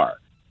CR.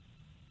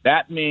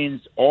 That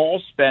means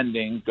all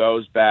spending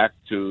goes back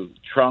to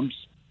Trump's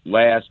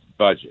last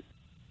budget.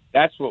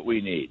 That's what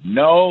we need.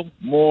 No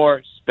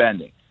more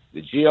spending.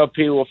 The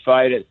GOP will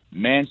fight it.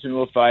 Manchin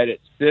will fight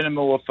it. Sinema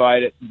will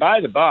fight it.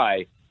 By the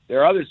by,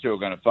 there are others who are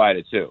going to fight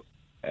it too.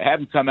 They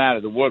haven't come out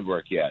of the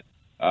woodwork yet.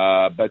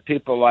 But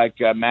people like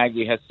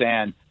Maggie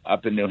Hassan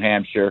up in New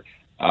Hampshire,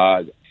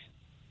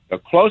 the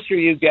closer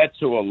you get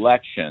to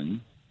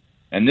election,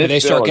 and this they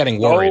start getting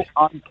worried.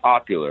 So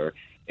unpopular,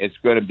 it's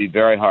going to be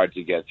very hard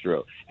to get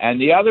through. And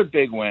the other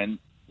big win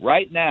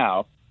right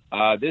now,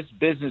 this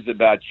business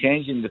about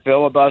changing the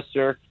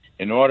filibuster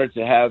in order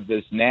to have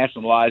this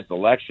nationalized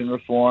election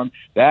reform,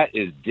 that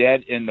is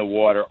dead in the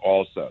water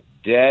also.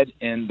 Dead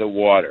in the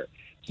water.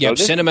 Yep,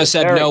 So Sinema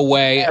said no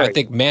way. I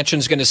think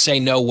Manchin's going to say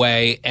no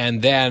way,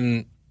 and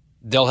then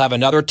they'll have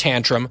another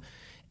tantrum,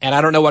 and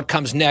I don't know what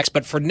comes next.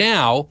 But for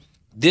now,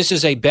 this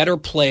is a better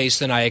place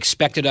than I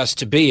expected us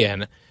to be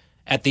in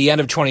at the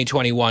end of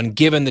 2021,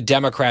 given the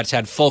Democrats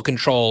had full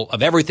control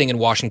of everything in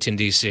Washington,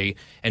 D.C.,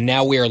 and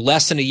now we are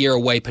less than a year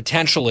away,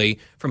 potentially,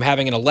 from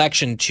having an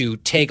election to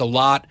take a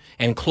lot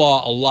and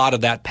claw a lot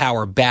of that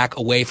power back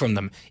away from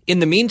them. In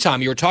the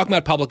meantime, you were talking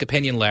about public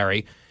opinion,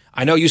 Larry.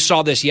 I know you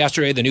saw this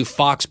yesterday, the new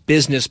Fox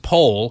Business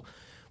poll.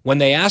 When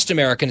they asked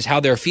Americans how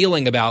they're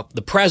feeling about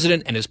the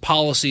president and his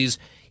policies,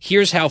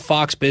 here's how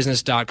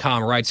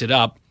FoxBusiness.com writes it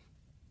up.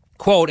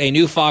 Quote, a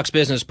new Fox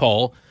Business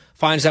poll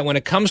finds that when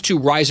it comes to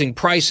rising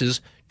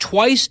prices,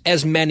 twice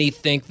as many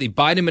think the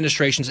Biden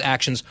administration's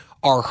actions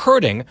are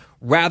hurting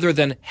rather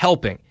than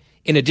helping.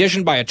 In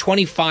addition, by a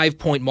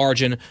 25-point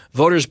margin,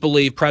 voters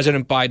believe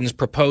President Biden's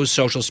proposed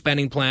social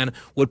spending plan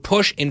would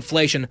push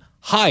inflation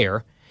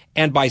higher,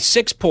 and by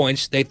 6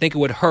 points, they think it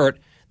would hurt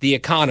the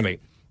economy.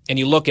 And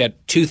you look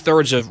at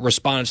 2/3 of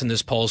respondents in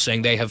this poll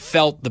saying they have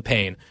felt the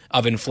pain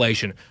of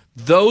inflation.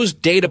 Those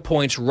data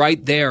points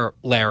right there,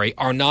 Larry,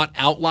 are not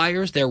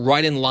outliers. They're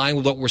right in line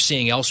with what we're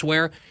seeing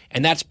elsewhere.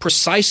 And that's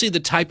precisely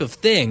the type of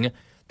thing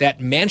that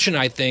Manchin,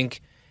 I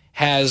think,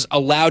 has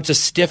allowed to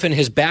stiffen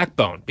his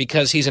backbone,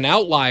 because he's an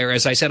outlier,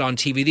 as I said on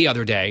TV the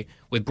other day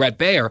with Brett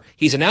Baer.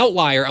 He's an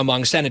outlier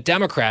among Senate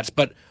Democrats,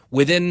 but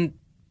within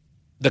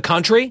the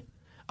country,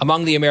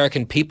 among the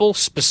American people,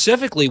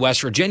 specifically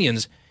West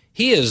Virginians,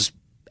 he is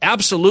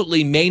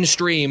absolutely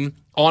mainstream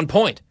on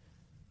point.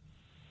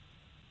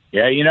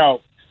 Yeah, you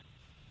know,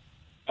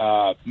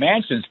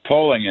 Manchin's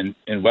polling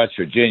in West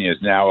Virginia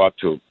is now up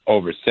to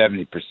over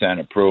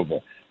 70%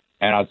 approval.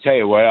 And I'll tell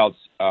you what else.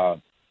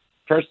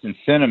 Kirsten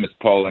Sinema's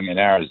polling in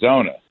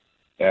Arizona,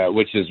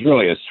 which is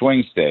really a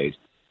swing state,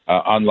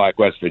 unlike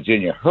West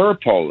Virginia, her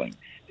polling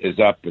is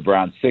up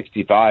around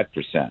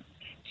 65%.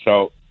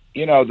 So,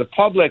 you know, the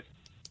public,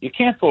 you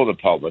can't fool the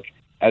public.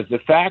 As the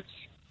facts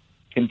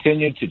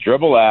continue to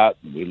dribble out,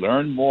 we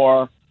learn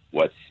more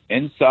what's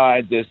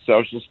inside this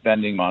social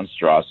spending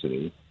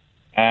monstrosity.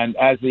 And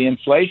as the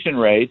inflation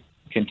rate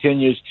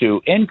continues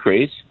to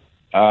increase,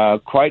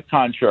 quite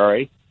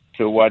contrary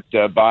to what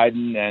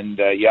Biden and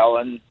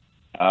Yellen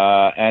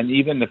and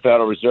even the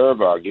Federal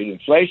Reserve argued,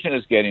 inflation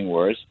is getting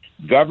worse.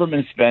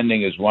 Government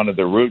spending is one of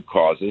the root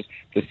causes.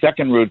 The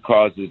second root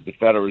cause is the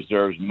Federal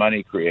Reserve's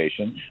money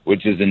creation,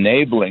 which is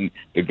enabling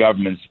the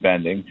government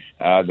spending.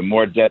 The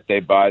more debt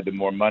they buy, the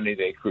more money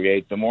they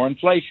create, the more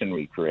inflation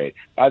we create.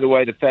 By the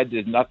way, the Fed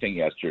did nothing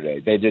yesterday.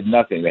 They did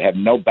nothing. They have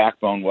no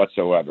backbone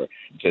whatsoever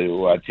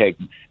to take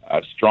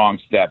strong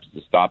steps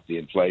to stop the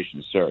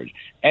inflation surge.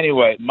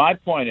 Anyway, my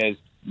point is,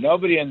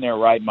 nobody in their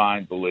right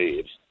mind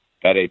believes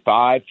that a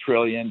 $5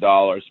 trillion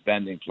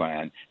spending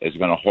plan is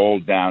going to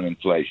hold down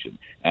inflation.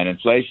 And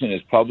inflation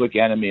is public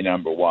enemy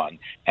number one.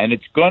 And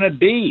it's going to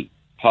be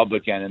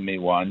public enemy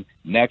one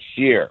next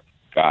year,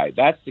 Guy.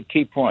 That's the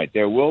key point.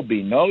 There will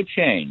be no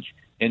change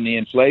in the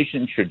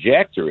inflation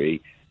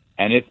trajectory.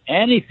 And if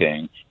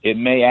anything, it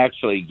may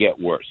actually get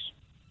worse.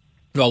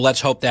 Well, let's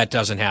hope that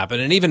doesn't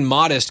happen. And even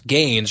modest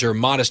gains or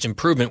modest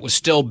improvement would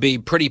still be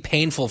pretty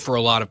painful for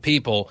a lot of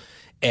people.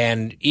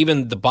 And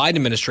even the Biden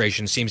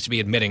administration seems to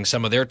be admitting,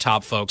 some of their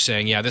top folks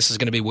saying, yeah, this is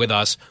going to be with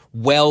us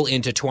well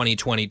into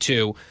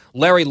 2022.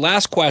 Larry,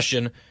 last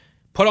question.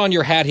 Put on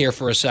your hat here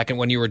for a second.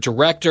 When you were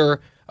director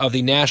of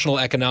the National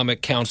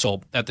Economic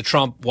Council at the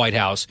Trump White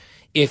House,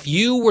 if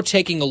you were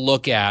taking a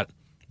look at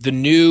the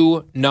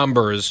new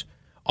numbers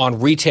on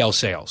retail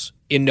sales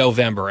in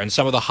November and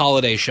some of the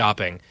holiday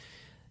shopping,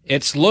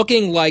 it's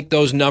looking like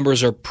those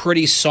numbers are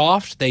pretty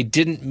soft. They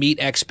didn't meet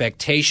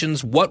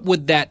expectations. What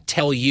would that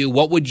tell you?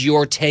 What would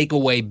your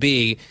takeaway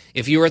be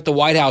if you were at the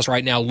White House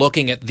right now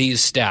looking at these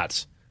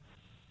stats?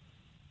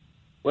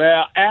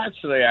 Well,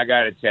 actually, I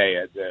got to tell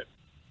you that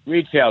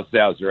retail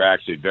sales are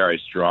actually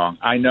very strong.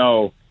 I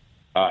know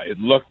it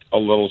looked a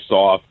little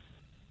soft,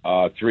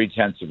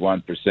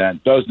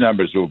 0.3%. Those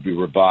numbers will be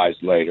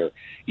revised later.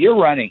 You're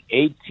running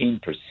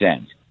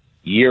 18%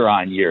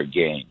 year-on-year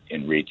gain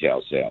in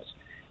retail sales.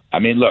 I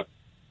mean, look,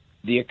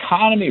 the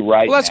economy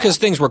right now... Well, that's because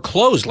things were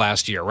closed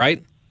last year,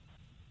 right?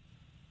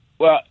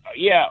 Well,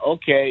 yeah,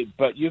 okay,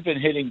 but you've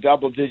been hitting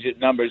double-digit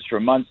numbers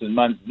for months and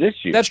months this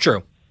year. That's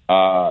true.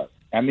 I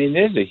mean,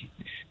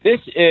 this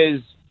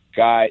is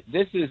an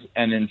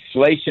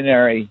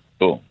inflationary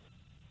boom.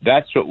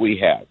 That's what we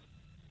have.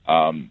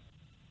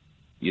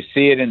 You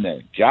see it in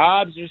the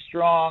jobs are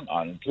strong,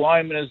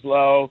 unemployment is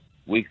low,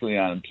 weekly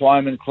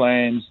unemployment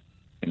claims,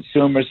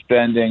 consumer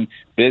spending,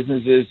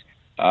 businesses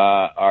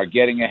are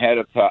getting ahead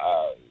of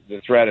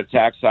the threat of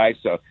tax hikes,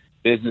 so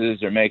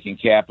businesses are making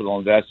capital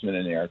investment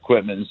in their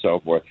equipment and so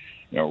forth.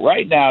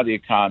 Right now the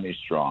economy is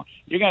strong.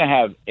 You're going to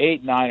have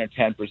 8, 9, or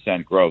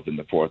 10% growth in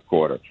the fourth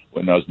quarter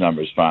when those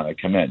numbers finally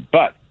come in.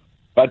 But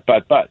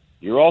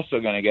you're also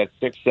going to get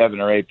 6,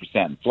 7, or 8%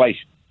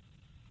 inflation.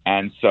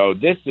 And so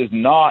this is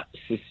not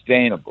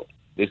sustainable.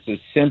 This is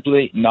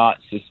simply not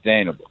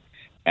sustainable.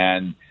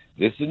 And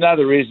this is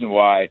another reason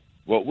why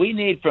what we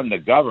need from the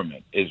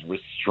government is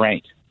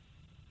restraint.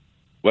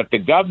 What the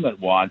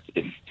government wants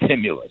is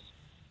stimulus.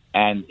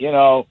 And,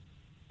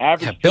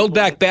 Build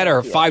Back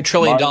Better, $5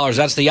 trillion.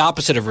 That's the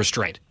opposite of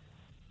restraint.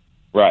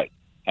 Right.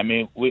 I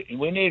mean,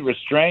 we need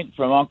restraint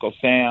from Uncle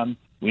Sam.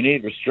 We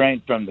need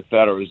restraint from the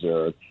Federal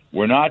Reserve.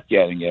 We're not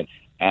getting it.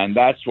 And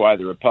that's why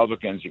the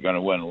Republicans are going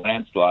to win a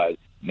landslide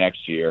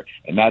next year.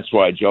 And that's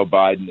why Joe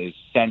Biden is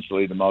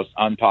essentially the most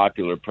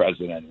unpopular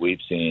president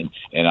we've seen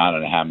in I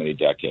don't know how many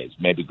decades,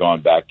 maybe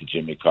going back to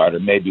Jimmy Carter,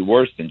 maybe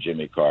worse than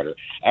Jimmy Carter.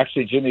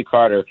 Actually, Jimmy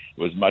Carter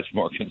was much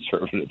more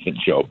conservative than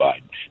Joe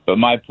Biden. But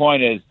my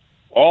point is,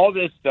 all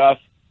this stuff,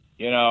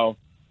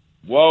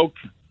 woke,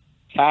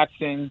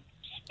 taxing,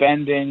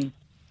 spending,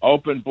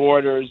 open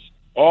borders,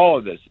 all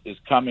of this is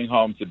coming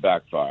home to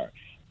backfire.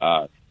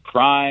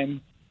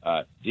 Crime,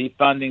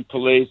 defunding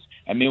police.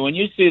 I mean, when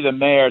you see the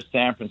mayor of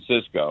San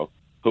Francisco,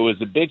 who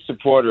was a big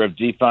supporter of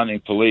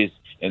defunding police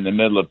in the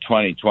middle of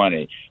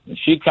 2020, and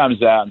she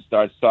comes out and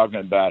starts talking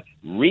about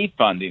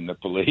refunding the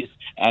police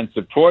and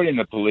supporting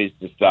the police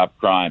to stop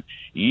crime,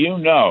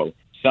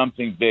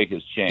 something big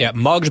has changed. Yeah,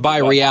 mugged by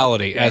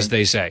reality, as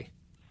they say.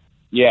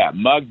 Yeah,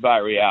 mugged by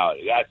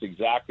reality. That's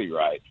exactly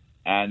right.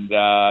 And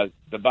the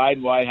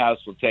Biden White House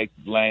will take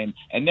the blame.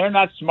 And they're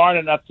not smart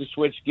enough to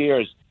switch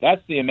gears.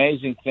 That's the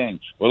amazing thing.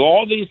 With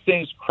all these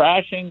things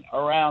crashing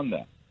around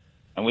them,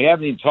 and we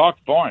haven't even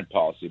talked foreign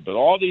policy, but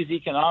all these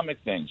economic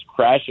things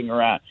crashing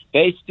around,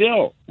 they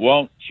still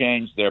won't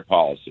change their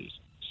policies.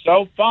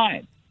 So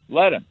fine,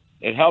 let them.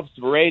 It helps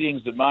the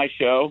ratings of my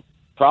show,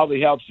 probably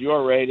helps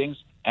your ratings,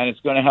 and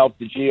it's going to help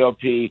the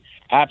GOP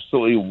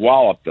absolutely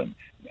wallop them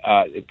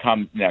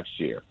come next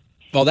year.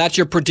 Well, that's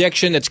your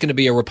prediction. It's going to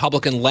be a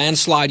Republican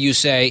landslide, you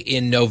say,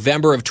 in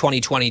November of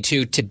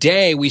 2022.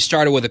 Today, we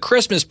started with a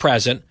Christmas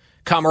present,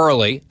 come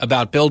early,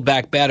 about Build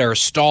Back Better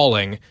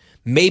stalling.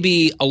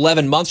 Maybe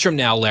 11 months from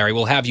now, Larry,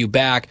 we'll have you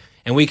back,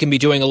 and we can be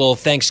doing a little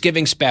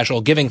Thanksgiving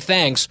special, giving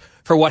thanks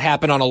for what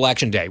happened on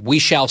Election Day. We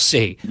shall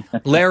see.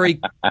 Larry.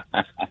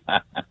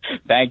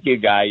 Thank you,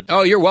 Guy.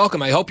 Oh, you're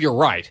welcome. I hope you're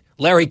right.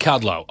 Larry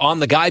Kudlow on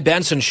The Guy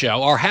Benson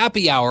Show. Our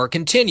happy hour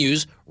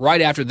continues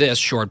right after this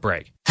short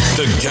break.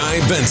 The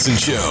Guy Benson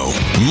Show.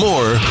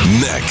 More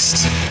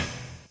next.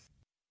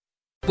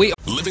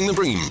 Living the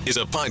Bream is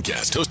a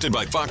podcast hosted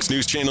by Fox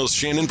News Channel's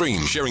Shannon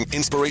Bream, sharing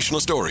inspirational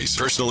stories,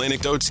 personal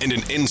anecdotes, and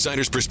an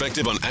insider's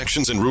perspective on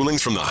actions and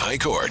rulings from the High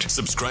Court.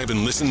 Subscribe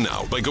and listen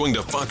now by going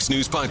to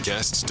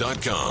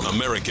foxnewspodcasts.com.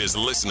 America's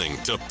listening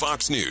to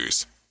Fox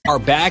News. Are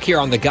back here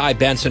on the Guy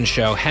Benson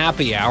Show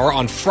happy hour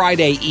on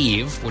Friday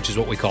Eve, which is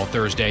what we call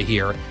Thursday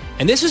here.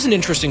 And this is an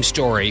interesting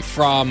story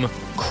from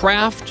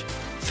Kraft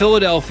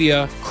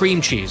Philadelphia cream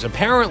cheese.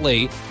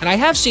 Apparently, and I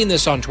have seen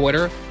this on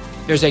Twitter,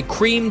 there's a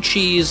cream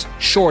cheese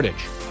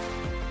shortage,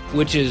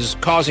 which is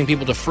causing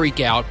people to freak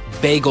out.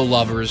 Bagel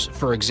lovers,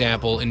 for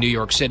example, in New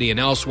York City and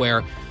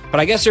elsewhere. But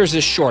I guess there's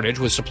this shortage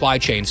with supply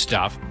chain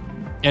stuff.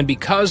 And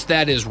because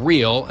that is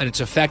real and it's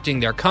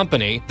affecting their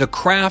company, the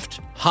Kraft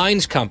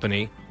Heinz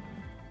company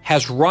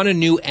has run a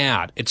new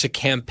ad. It's a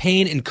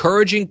campaign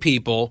encouraging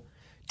people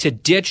to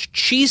ditch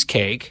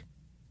cheesecake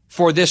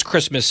for this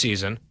Christmas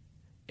season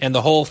and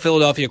the whole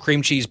Philadelphia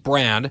cream cheese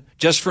brand,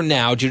 just for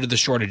now due to the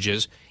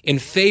shortages, in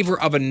favor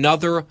of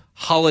another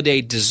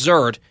holiday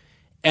dessert.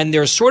 And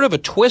there's sort of a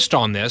twist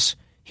on this.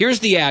 Here's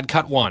the ad,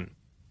 cut one.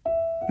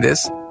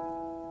 This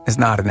is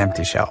not an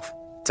empty shelf.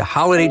 It's a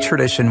holiday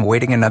tradition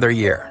waiting another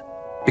year.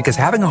 Because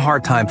having a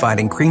hard time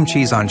finding cream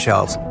cheese on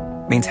shelves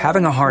means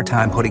having a hard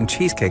time putting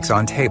cheesecakes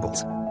on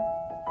tables.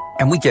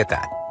 And we get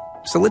that.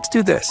 So let's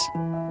do this.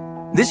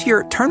 This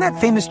year, turn that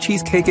famous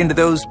cheesecake into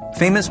those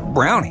famous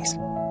brownies.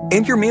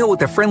 End your meal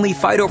with a friendly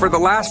fight over the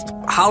last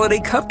holiday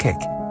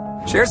cupcake.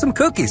 Share some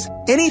cookies.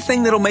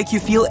 Anything that'll make you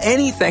feel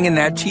anything in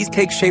that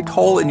cheesecake-shaped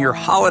hole in your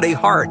holiday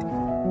heart.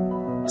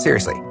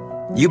 Seriously,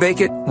 you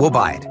bake it, we'll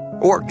buy it.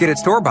 Or get it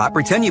store-bought,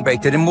 pretend you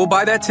baked it, and we'll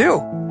buy that too.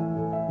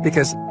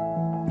 Because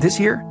this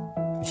year,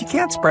 if you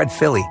can't spread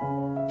Philly,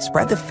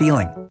 spread the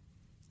feeling.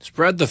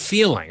 Spread the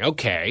feeling,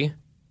 okay.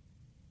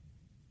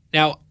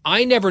 Now,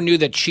 I never knew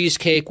that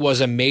cheesecake was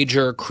a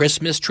major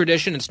Christmas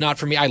tradition. It's not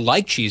for me. I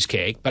like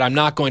cheesecake, but I'm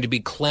not going to be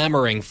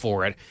clamoring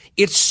for it.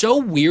 It's so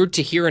weird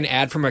to hear an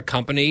ad from a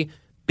company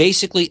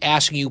basically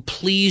asking you,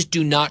 please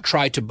do not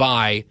try to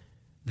buy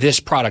this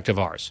product of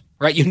ours,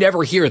 right? You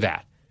never hear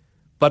that.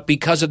 But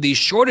because of these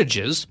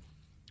shortages,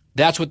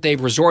 that's what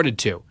they've resorted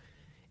to.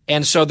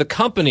 And so the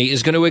company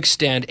is going to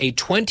extend a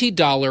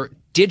 $20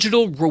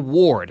 digital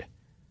reward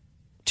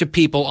to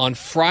people on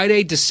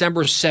Friday,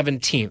 December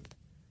 17th.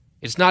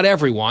 It's not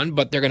everyone,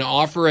 but they're going to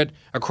offer it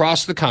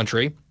across the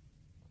country.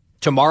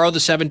 Tomorrow, the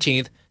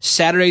 17th,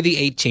 Saturday,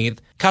 the 18th.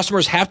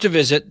 Customers have to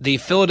visit the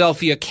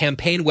Philadelphia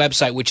campaign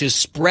website, which is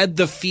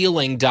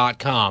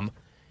spreadthefeeling.com,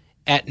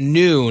 at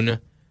noon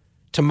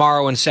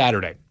tomorrow and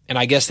Saturday. And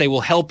I guess they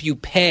will help you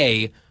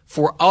pay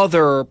for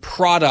other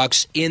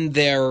products in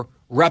their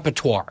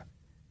repertoire.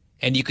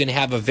 And you can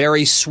have a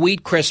very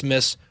sweet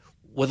Christmas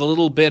with a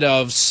little bit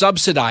of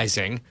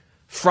subsidizing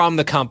from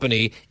the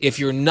company if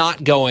you're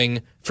not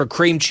going for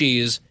cream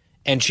cheese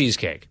and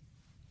cheesecake.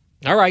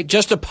 All right,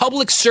 just a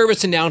public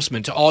service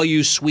announcement to all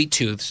you sweet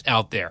tooths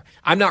out there.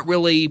 I'm not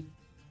really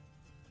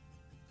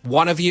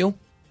one of you.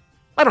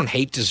 I don't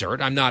hate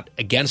dessert. I'm not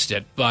against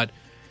it, but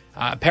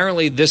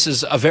apparently this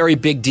is a very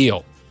big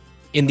deal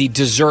in the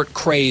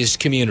dessert-crazed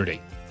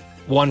community.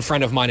 One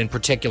friend of mine in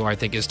particular, I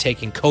think, is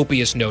taking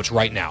copious notes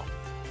right now.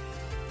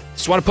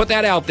 Just want to put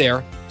that out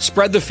there.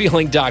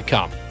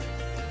 Spreadthefeeling.com.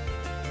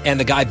 And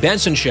the Guy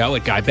Benson Show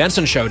at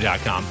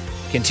GuyBensonShow.com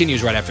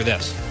continues right after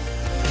this.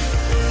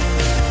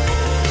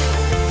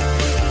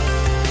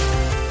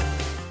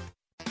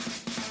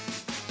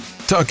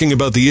 Talking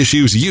about the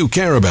issues you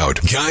care about.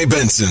 Guy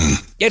Benson.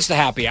 It's the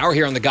happy hour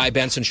here on the Guy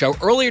Benson Show.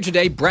 Earlier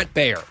today, Bret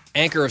Baier,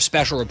 anchor of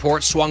Special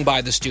Report, swung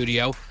by the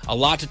studio. A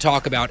lot to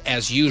talk about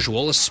as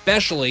usual,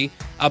 especially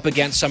up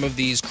against some of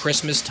these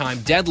Christmas time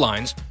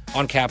deadlines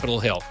on Capitol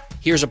Hill.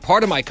 Here's a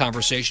part of my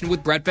conversation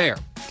with Bret Baier.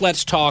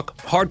 Let's talk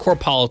hardcore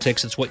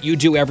politics. It's what you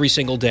do every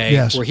single day.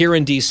 Yes. We're here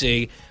in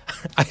D.C.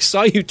 I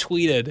saw you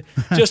tweeted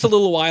just a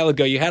little while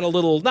ago. You had a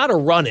little, not a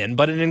run-in,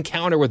 but an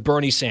encounter with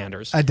Bernie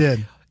Sanders. I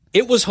did.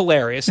 It was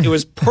hilarious. It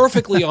was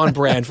perfectly on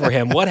brand for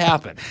him. What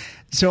happened?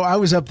 So I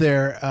was up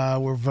there.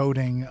 We're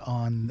voting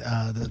on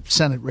the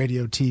Senate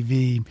Radio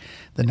TV,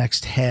 the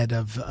next head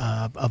of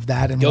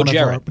that, and Go one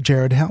Jared. of our,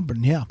 Jared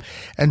Halpern, yeah.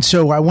 And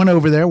so I went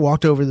over there,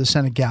 walked over to the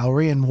Senate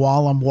gallery, and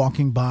while I'm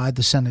walking by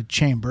the Senate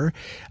chamber,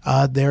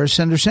 there's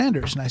Senator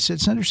Sanders, and I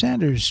said, "Senator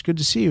Sanders, good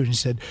to see you." And he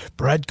said,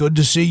 "Brett, good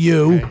to see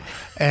you." Okay.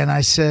 And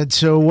I said,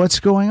 "So what's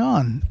going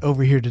on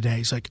over here today?"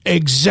 He's like,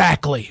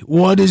 "Exactly,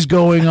 what is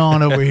going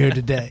on over here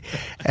today?"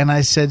 And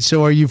I said,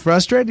 "So are you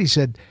frustrated?" He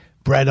said,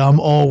 "Brett, I'm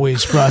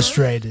always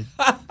frustrated."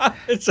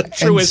 It's the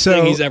truest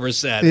thing he's ever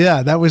said.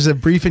 Yeah, that was a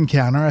brief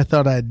encounter. I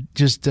thought I'd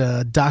just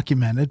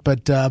document it.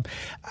 But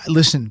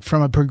listen,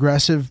 from a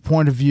progressive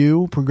point of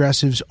view,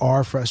 progressives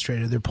are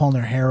frustrated. They're pulling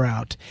their hair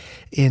out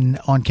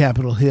on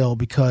Capitol Hill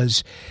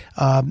because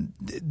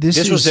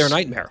this was their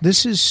nightmare.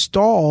 This is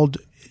stalled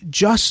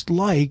just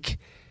like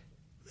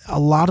a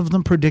lot of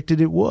them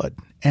predicted it would.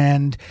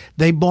 And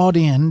they bought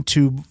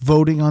into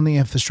voting on the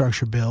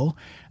infrastructure bill.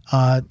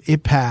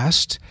 It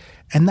passed.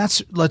 And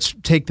let's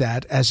take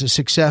that as a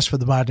success for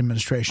the Biden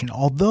administration,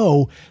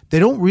 although they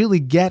don't really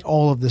get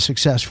all of the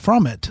success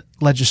from it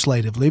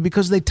legislatively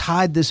because they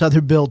tied this other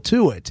bill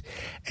to it.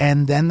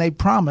 And then they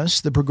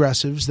promised the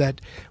progressives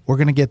that we're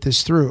going to get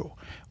this through.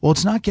 Well,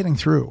 it's not getting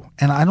through.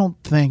 And I don't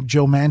think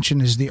Joe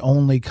Manchin is the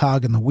only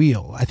cog in the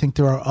wheel. I think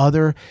there are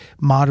other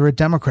moderate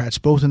Democrats,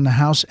 both in the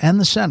House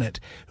and the Senate,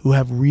 who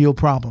have real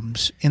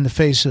problems in the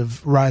face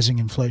of rising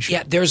inflation.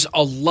 Yeah, there's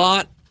a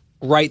lot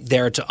right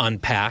there to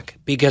unpack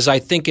because I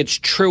think it's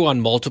true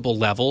on multiple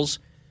levels.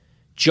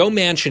 Joe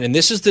Manchin, and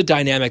this is the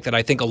dynamic that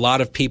I think a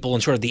lot of people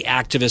and sort of the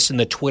activists in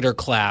the Twitter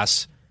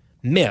class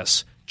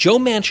miss. Joe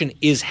Manchin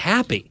is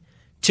happy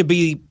to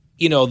be,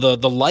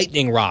 the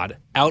lightning rod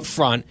out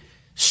front.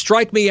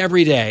 Strike me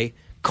every day.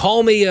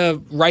 Call me a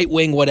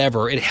right-wing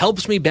whatever. It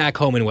helps me back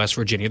home in West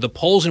Virginia. The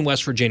polls in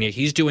West Virginia,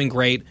 he's doing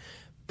great.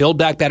 Build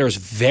Back Better is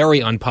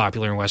very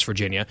unpopular in West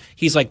Virginia.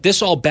 He's like,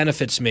 this all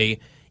benefits me.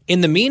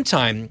 In the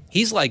meantime,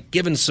 he's like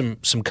giving some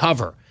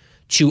cover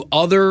to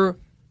other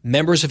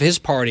members of his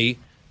party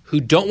who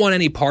don't want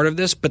any part of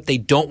this, but they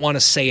don't want to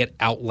say it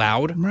out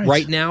loud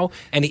right now.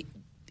 And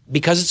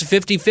because it's a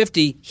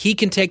 50-50, he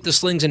can take the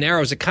slings and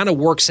arrows. It kind of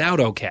works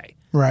out okay.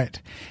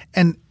 Right.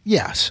 And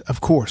yes,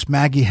 of course,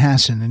 Maggie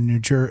Hassan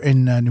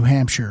in New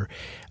Hampshire,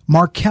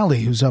 Mark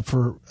Kelly, who's up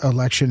for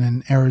election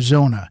in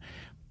Arizona,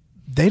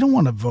 they don't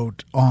want to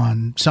vote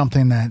on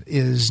something that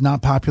is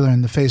not popular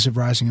in the face of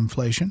rising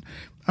inflation.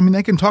 I mean,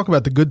 they can talk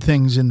about the good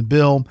things in the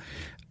bill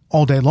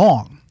all day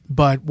long,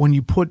 but when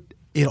you put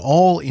it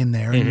all in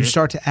there and you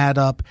start to add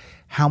up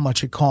how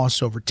much it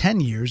costs over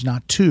 10 years,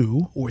 not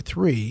 2 or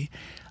 3,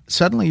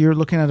 suddenly you're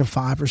looking at a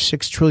 $5 or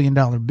 $6 trillion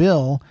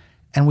bill,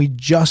 and we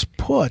just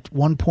put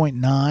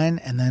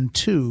 1.9 and then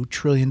 $2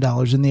 trillion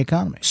in the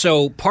economy.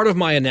 So part of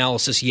my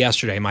analysis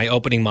yesterday, my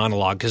opening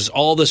monologue, because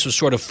all this was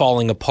sort of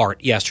falling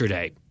apart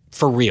yesterday,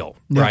 for real,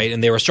 right?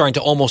 And they were starting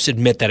to almost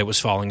admit that it was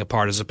falling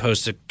apart as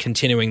opposed to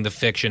continuing the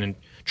fiction and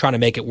trying to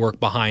make it work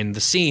behind the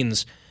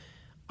scenes.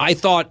 I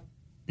thought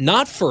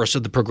not first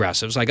of the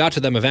progressives. I got to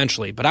them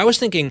eventually. But I was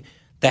thinking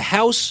the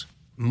House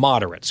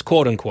moderates,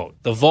 quote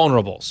unquote, the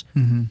vulnerables.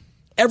 Mm-hmm.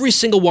 Every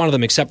single one of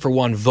them, except for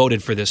one,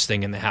 voted for this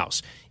thing in the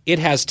House. It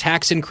has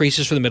tax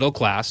increases for the middle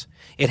class.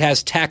 It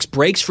has tax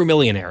breaks for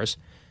millionaires.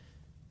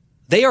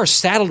 They are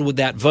saddled with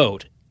that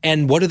vote.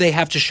 And what do they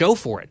have to show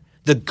for it?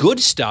 The good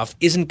stuff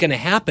isn't going to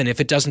happen if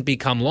it doesn't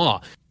become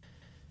law.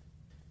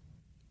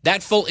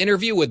 That full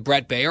interview with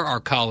Bret Baier, our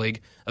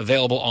colleague,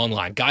 available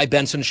online.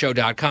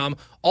 GuyBensonShow.com.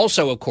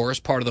 Also, of course,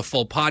 part of the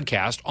full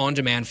podcast, on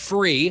demand,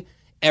 free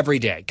every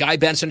day.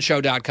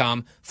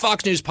 GuyBensonShow.com,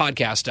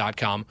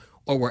 FoxNewsPodcast.com,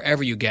 or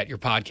wherever you get your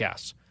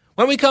podcasts.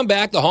 When we come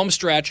back, the home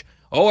stretch,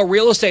 a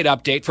real estate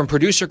update from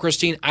producer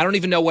Christine. I don't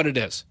even know what it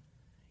is.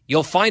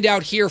 You'll find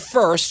out here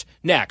first,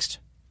 next.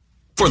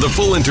 For the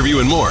full interview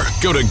and more,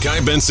 go to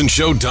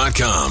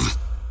GuyBensonShow.com.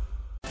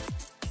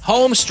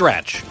 Home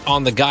stretch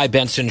on the Guy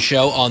Benson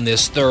Show on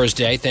this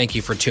Thursday. Thank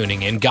you for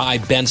tuning in.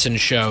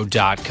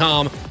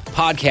 GuyBensonShow.com.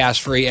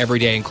 Podcast free every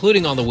day,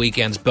 including on the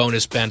weekends.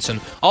 Bonus Benson.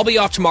 I'll be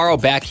off tomorrow,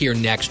 back here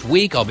next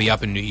week. I'll be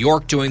up in New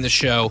York doing the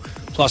show,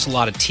 plus a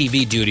lot of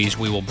TV duties.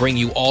 We will bring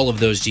you all of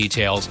those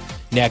details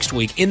next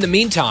week. In the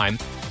meantime,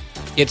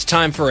 it's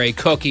time for a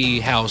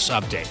Cookie House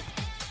update.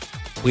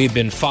 We've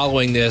been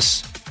following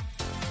this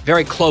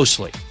very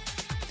closely.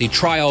 The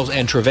trials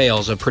and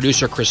travails of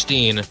producer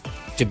Christine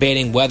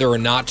debating whether or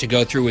not to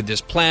go through with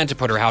this plan to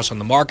put her house on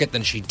the market.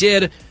 Then she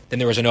did. Then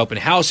there was an open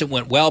house. It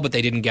went well, but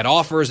they didn't get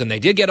offers. And they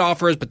did get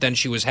offers, but then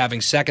she was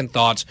having second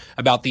thoughts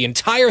about the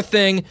entire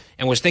thing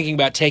and was thinking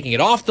about taking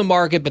it off the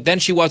market, but then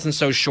she wasn't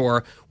so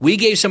sure. We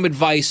gave some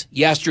advice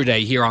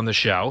yesterday here on the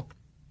show.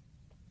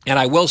 And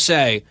I will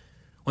say,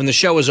 when the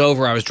show was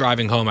over, I was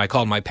driving home. I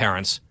called my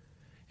parents,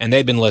 and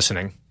they'd been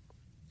listening.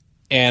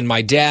 And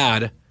my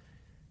dad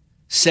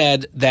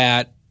said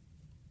that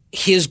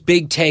his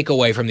big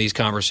takeaway from these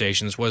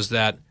conversations was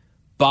that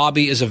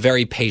Bobby is a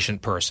very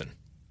patient person.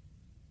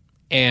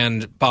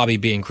 And Bobby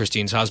being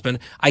Christine's husband,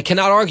 I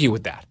cannot argue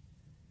with that.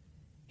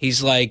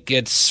 He's like,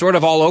 it's sort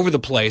of all over the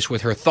place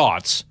with her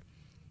thoughts.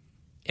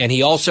 And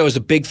he also is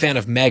a big fan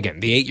of Megan,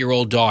 the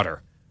 8-year-old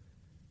daughter,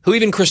 who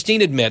even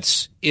Christine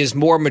admits is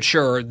more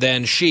mature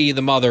than she,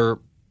 the mother,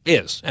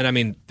 is. And I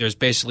mean, there's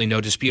basically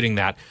no disputing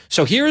that.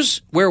 So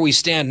here's where we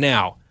stand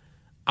now.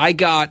 I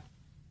got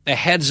a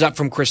heads up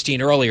from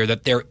Christine earlier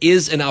that there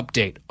is an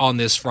update on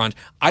this front.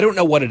 I don't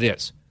know what it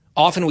is.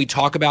 Often we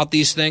talk about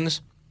these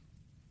things.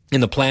 In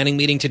the planning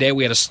meeting today,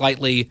 we had a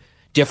slightly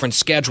different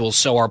schedule,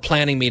 so our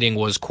planning meeting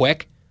was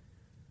quick.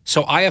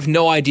 So I have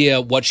no idea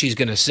what she's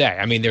going to say.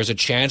 I mean, there's a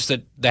chance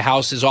that the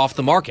house is off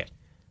the market.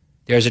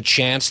 There's a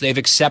chance they've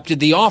accepted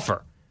the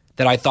offer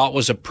that I thought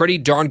was a pretty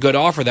darn good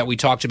offer that we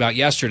talked about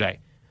yesterday.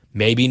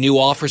 Maybe new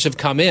offers have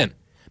come in.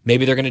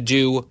 Maybe they're going to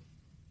do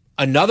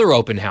another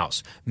open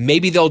house.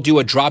 Maybe they'll do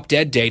a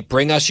drop-dead date,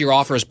 bring us your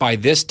offers by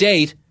this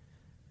date,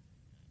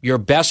 your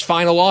best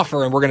final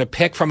offer, and we're going to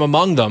pick from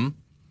among them.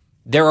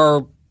 There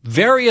are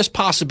various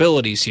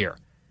possibilities here,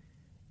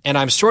 and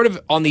I'm sort of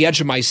on the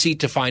edge of my seat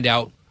to find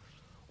out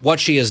what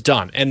she has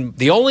done. And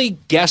the only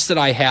guess that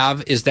I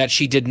have is that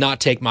she did not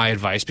take my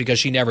advice, because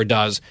she never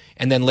does,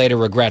 and then later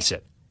regrets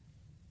it.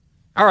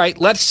 All right,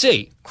 let's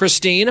see.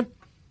 Christine,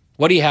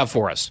 what do you have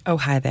for us? Oh,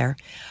 hi there.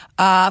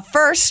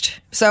 First,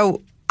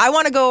 so I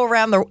want to go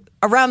around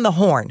the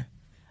horn.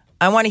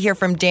 I want to hear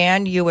from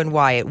Dan, you, and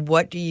Wyatt.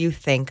 What do you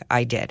think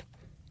I did?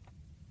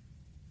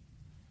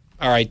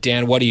 All right,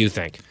 Dan, what do you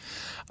think?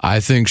 I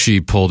think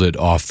she pulled it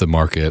off the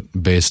market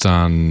based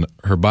on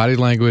her body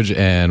language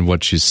and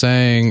what she's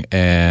saying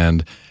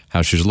and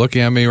how she's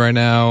looking at me right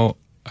now.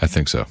 I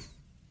think so.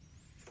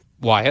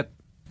 Wyatt?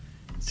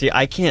 See,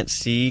 I can't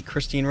see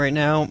Christine right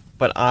now,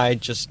 but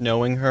just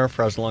knowing her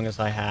for as long as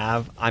I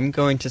have, I'm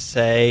going to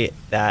say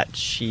that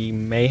she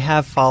may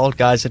have followed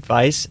Guy's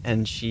advice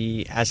and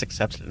she has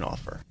accepted an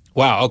offer.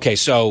 Wow, okay,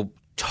 so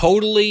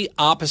totally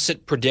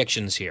opposite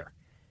predictions here.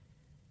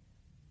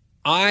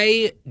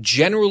 I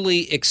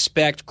generally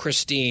expect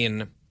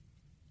Christine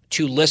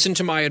to listen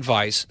to my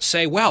advice,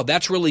 say, wow,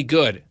 that's really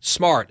good,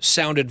 smart,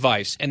 sound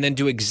advice, and then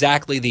do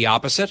exactly the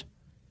opposite.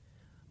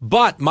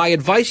 But my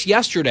advice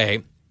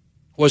yesterday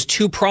was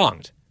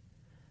two-pronged.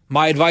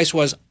 My advice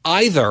was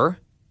either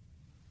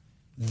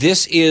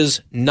this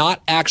is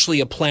not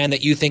actually a plan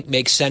that you think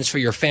makes sense for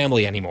your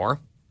family anymore,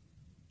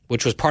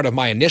 which was part of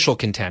my initial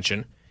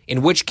contention,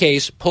 in which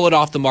case pull it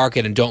off the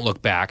market and don't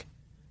look back.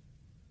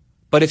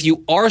 But if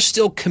you are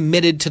still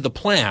committed to the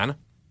plan,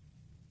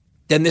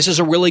 then this is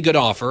a really good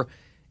offer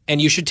and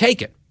you should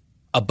take it.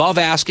 Above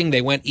asking,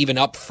 they went even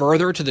up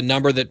further to the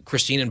number that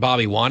Christine and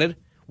Bobby wanted,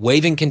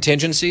 waiving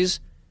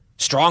contingencies,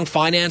 strong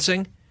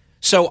financing.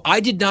 So I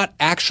did not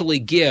actually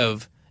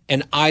give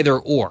an either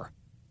or.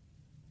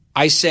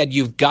 I said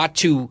you've got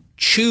to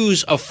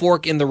choose a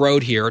fork in the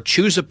road here,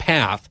 choose a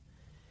path.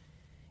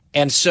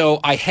 And so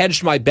I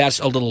hedged my bets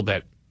a little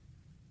bit.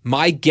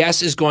 My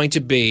guess is going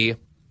to be,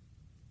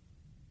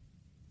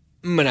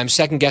 and I'm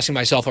second-guessing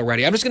myself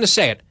already. I'm just going to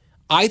say it.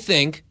 I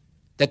think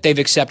that they've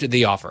accepted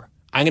the offer.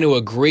 I'm going to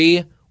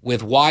agree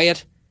with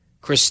Wyatt.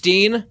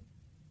 Christine,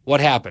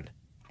 what happened?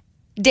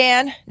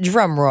 Dan,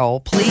 drum roll,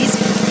 please.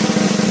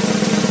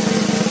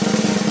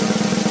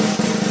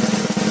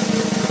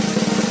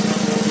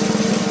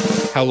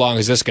 How long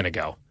is this going to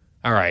go?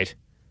 All right.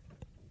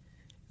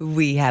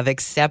 We have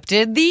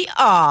accepted the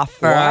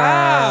offer.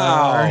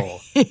 Wow.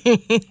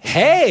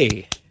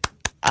 Hey.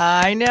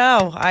 I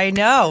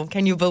know.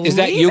 Can you believe it? Is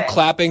that you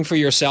clapping for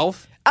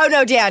yourself? Oh,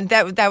 no, Dan.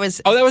 That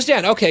was... Oh, that was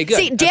Dan. Okay, good.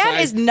 See,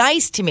 Dan is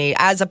nice to me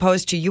as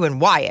opposed to you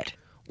and Wyatt.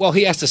 Well,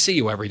 he has to see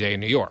you every day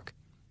in New York.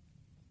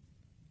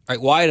 All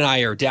right, Wyatt and I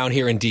are down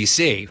here in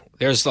D.C.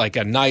 There's like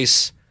a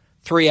nice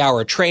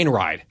 3-hour train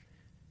ride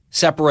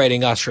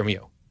separating us from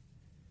you.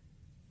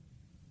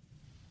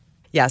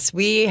 Yes,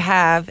 we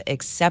have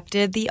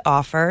accepted the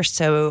offer.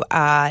 So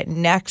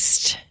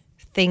next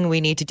thing we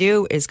need to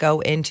do is go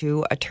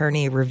into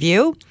attorney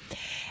review.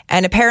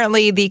 And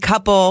apparently the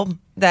couple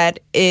that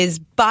is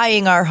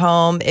buying our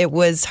home, it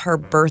was her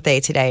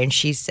birthday today. And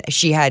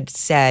she had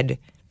said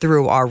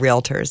through our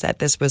realtors that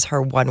this was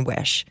her one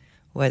wish,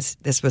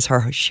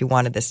 she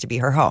wanted this to be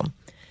her home.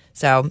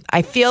 So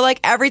I feel like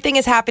everything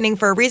is happening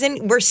for a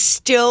reason. We're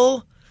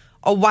still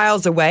a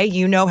whiles away.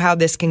 You know how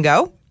this can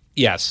go.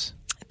 Yes.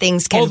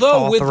 Things can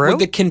fall through. With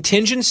the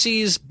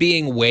contingencies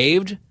being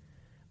waived,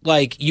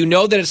 like, you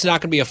know that it's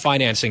not going to be a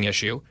financing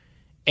issue.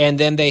 And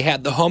then they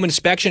had the home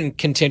inspection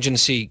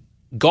contingency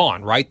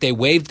gone, right? They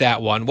waived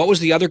that one. What was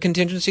the other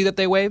contingency that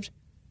they waived?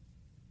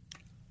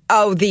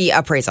 Oh, the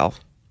appraisal.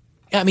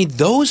 Yeah, I mean,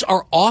 those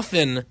are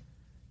often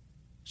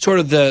sort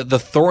of the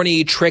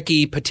thorny,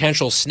 tricky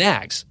potential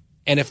snags.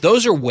 And if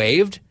those are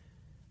waived,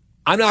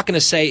 I'm not going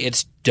to say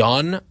it's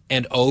done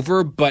and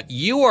over, but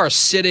you are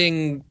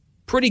sitting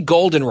pretty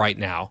golden right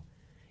now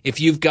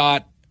if you've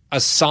got a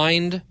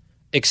signed,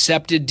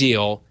 accepted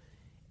deal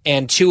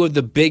and two of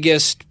the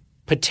biggest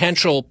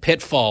potential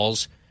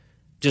pitfalls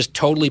just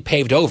totally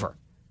paved over.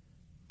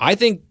 I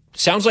think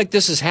sounds like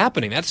this is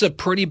happening. That's a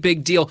pretty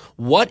big deal.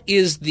 What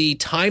is the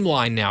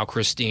timeline now,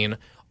 Christine,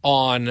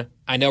 on,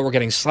 I know we're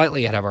getting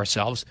slightly ahead of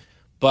ourselves,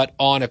 but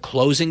on a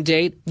closing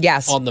date?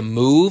 Yes. On the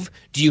move?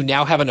 Do you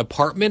now have an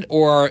apartment,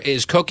 or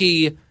is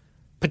Cookie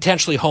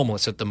potentially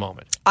homeless at the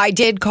moment? I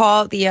did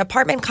call the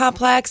apartment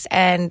complex,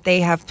 and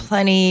they have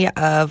plenty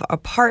of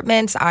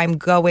apartments. I'm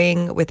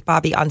going with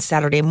Bobby on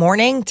Saturday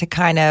morning to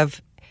kind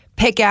of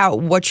pick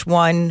out which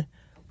one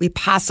we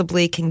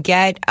possibly can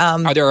get.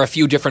 Are there a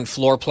few different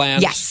floor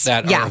plans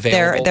that are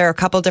available? There are a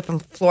couple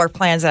different floor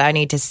plans that I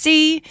need to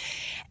see.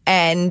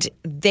 And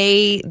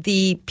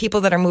the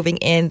people that are moving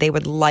in, they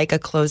would like a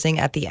closing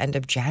at the end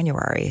of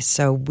January.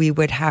 So we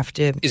would have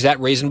to... Is that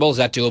reasonable? Is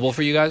that doable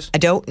for you guys? I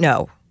don't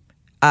know.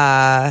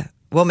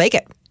 We'll make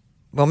it.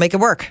 We'll make it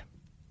work.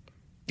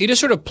 You just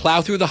sort of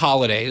plow through the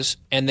holidays,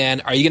 and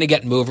then are you going to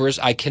get movers?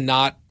 I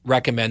cannot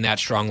recommend that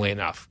strongly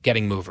enough,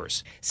 getting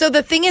movers. So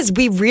the thing is,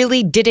 we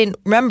really didn't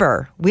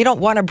remember. We don't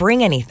want to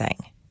bring anything.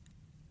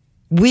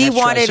 We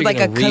wanted like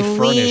a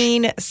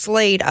clean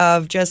slate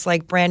of just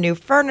like brand new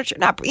furniture.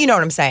 Not, you know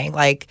what I'm saying?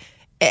 Like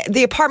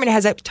the apartment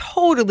has a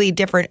totally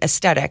different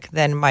aesthetic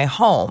than my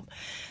home.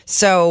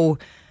 So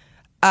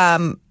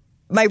my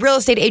real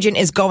estate agent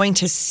is going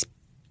to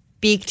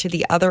speak to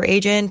the other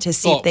agent to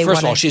see if they want to.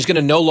 First of all, she's going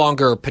to no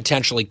longer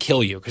potentially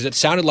kill you, because it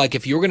sounded like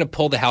if you were going to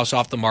pull the house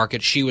off the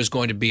market, she was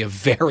going to be a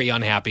very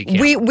unhappy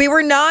camper. We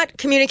were not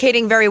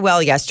communicating very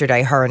well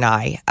yesterday, her and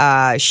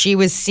I. She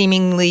was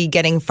seemingly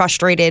getting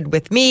frustrated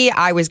with me.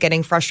 I was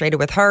getting frustrated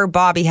with her.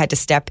 Bobby had to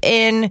step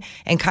in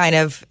and kind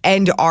of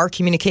end our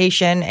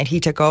communication, and he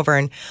took over.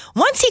 And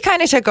once he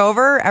kind of took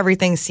over,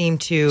 everything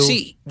seemed to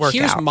work out.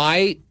 Here's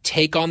my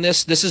take on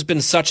this. This has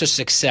been such a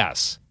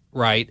success,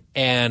 right?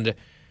 And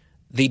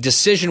the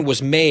decision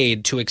was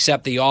made to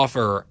accept the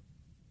offer.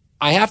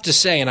 I have to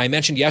say, and I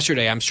mentioned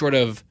yesterday, I'm sort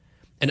of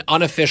an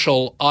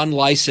unofficial,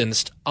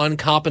 unlicensed,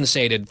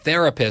 uncompensated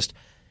therapist.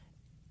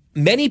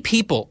 Many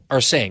people,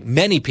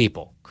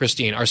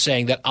 Christine, are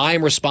saying that I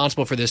am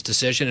responsible for this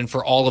decision and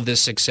for all of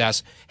this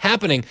success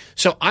happening.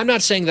 So I'm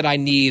not saying that I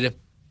need,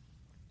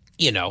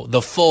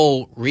 the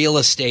full real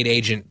estate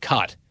agent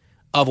cut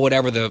of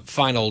whatever the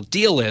final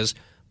deal is.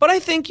 But I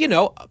think,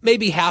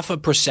 maybe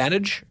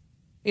 0.5%.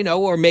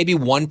 Or maybe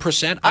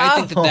 1%.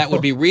 I think that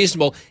would be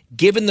reasonable,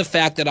 given the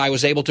fact that I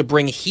was able to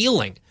bring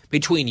healing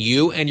between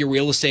you and your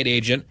real estate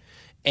agent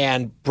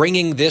and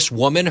bringing this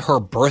woman her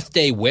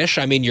birthday wish.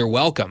 I mean, you're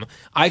welcome.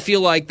 I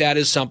feel like that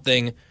is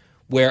something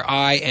where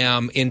I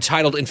am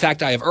entitled. In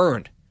fact, I have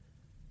earned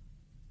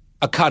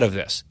a cut of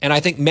this. And I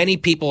think many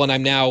people, and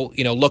I'm now,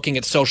 looking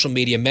at social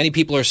media, many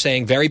people are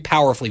saying very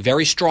powerfully,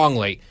 very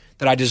strongly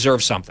that I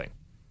deserve something.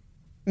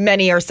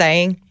 Many are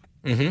saying.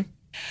 Mm-hmm.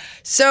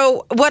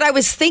 So what I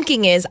was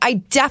thinking is I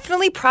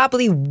definitely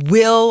probably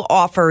will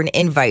offer an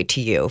invite to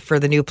you for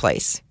the new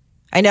place.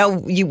 I know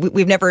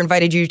we've never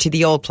invited you to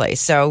the old place.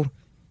 So,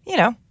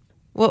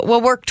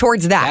 we'll work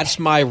towards that. That's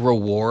my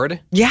reward?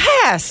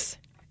 Yes.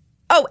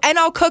 Oh, and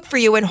I'll cook for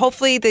you, and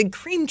hopefully the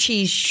cream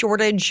cheese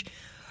shortage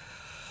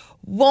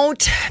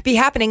won't be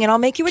happening, and I'll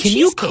make you a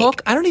cheesecake. Can you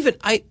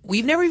cook?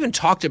 We've never even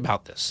talked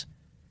about this.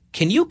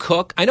 Can you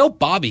cook? I know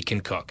Bobby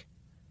can cook.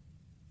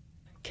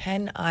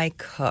 Can I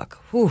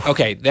cook? Whew.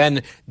 Okay,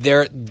 then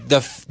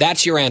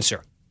that's your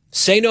answer.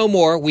 Say no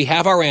more. We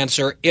have our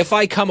answer. If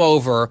I come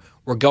over,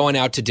 we're going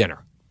out to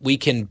dinner. We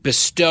can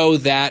bestow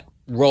that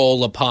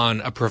roll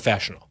upon a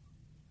professional.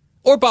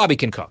 Or Bobby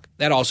can cook.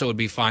 That also would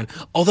be fine.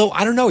 Although,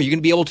 I don't know, you're going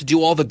to be able to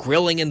do all the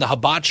grilling and the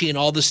hibachi and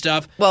all the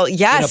stuff. Well,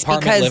 yes,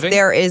 because living?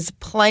 there is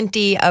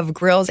plenty of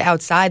grills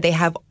outside. They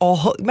have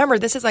remember,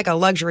 this is like a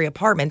luxury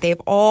apartment. They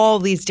have all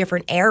these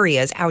different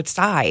areas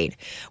outside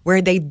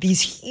where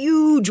these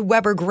huge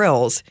Weber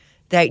grills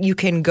that you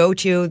can go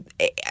to.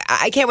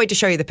 I can't wait to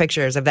show you the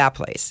pictures of that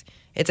place.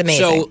 It's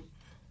amazing. So,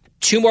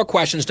 2 more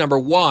questions. Number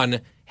 1,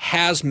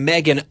 has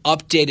Meghan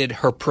updated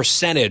her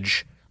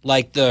percentage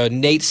like the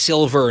Nate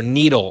Silver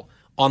needle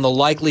on the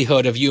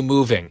likelihood of you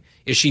moving?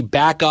 Is she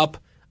back up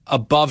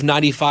above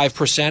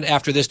 95%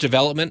 after this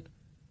development?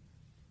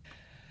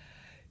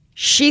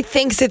 She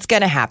thinks it's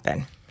going to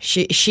happen.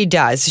 She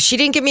does. She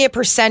didn't give me a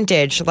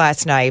percentage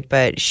last night,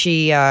 but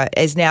she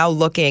is now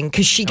looking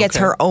because she gets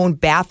her own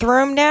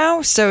bathroom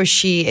now. So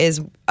she is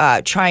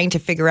trying to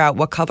figure out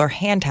what color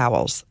hand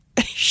towels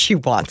she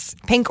wants,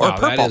 pink or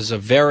purple. That is a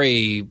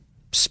very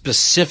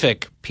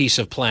specific piece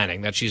of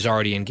planning that she's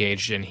already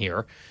engaged in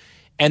here.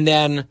 And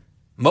then,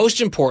 most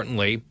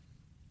importantly,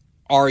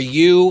 are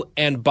you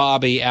and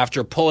Bobby,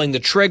 after pulling the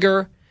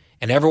trigger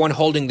and everyone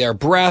holding their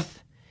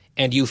breath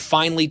and you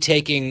finally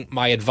taking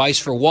my advice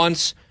for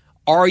once,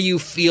 are you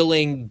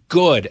feeling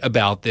good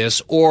about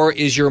this, or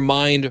is your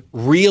mind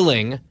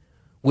reeling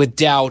with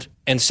doubt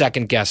and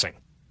second guessing?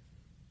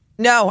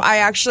 No, I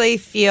actually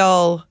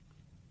feel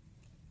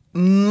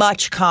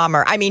much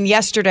calmer. I mean,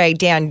 yesterday,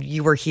 Dan,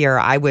 you were here.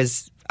 I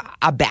was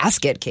a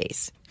basket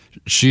case.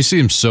 She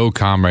seems so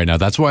calm right now.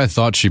 That's why I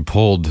thought she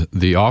pulled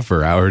the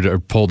offer out or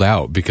pulled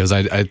out, because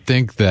I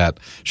think that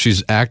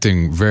she's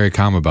acting very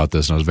calm about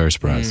this, and I was very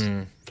surprised.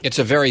 It's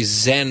a very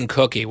zen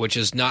cookie, which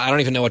is not, I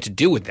don't even know what to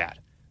do with that.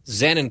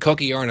 Zen and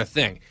cookie aren't a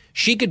thing.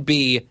 She could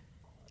be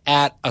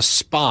at a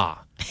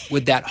spa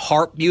with that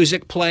harp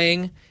music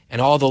playing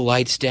and all the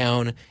lights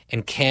down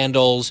and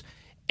candles,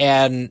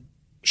 and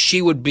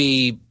she would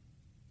be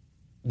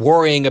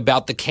worrying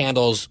about the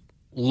candles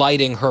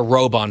lighting her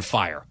robe on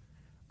fire,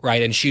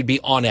 right? And she'd be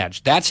on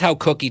edge. That's how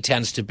Cookie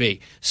tends to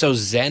be. So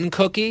Zen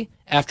Cookie,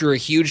 after a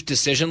huge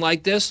decision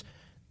like this,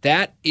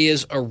 that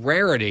is a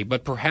rarity,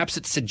 but perhaps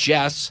it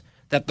suggests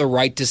that the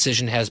right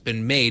decision has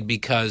been made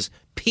because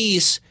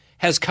peace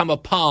has come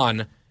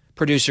upon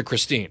producer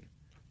Christine.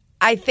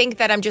 I think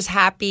that I'm just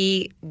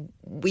happy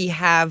we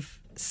have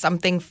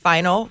something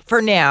final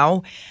for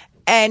now.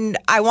 And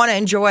I want to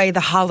enjoy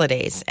the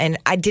holidays, and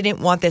I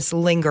didn't want this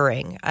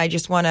lingering. I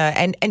just want to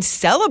and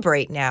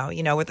celebrate now.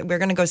 You know, we're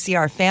going to go see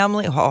our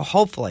family,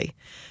 hopefully.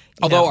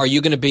 Although, are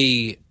you going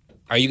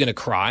to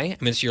cry? I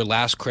mean, it's your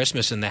last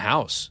Christmas in the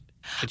house.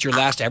 It's your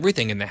last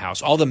everything in the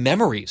house. All the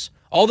memories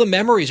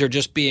are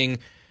just being,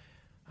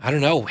 I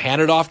don't know,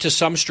 handed off to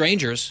some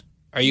strangers.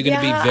 Are you going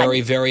to be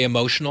very, very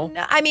emotional?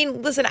 No, I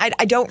mean, listen,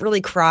 I don't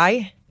really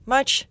cry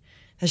much.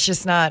 It's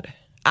just not.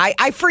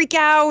 I freak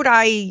out.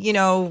 Right,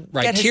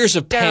 get tears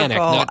of panic,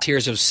 hysterical. not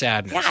tears of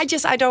sadness.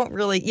 Yeah, I don't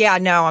really. Yeah,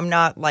 no, I'm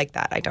not like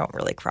that. I don't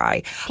really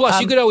cry.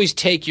 Plus, you could always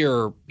take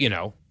your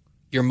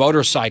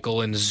motorcycle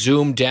and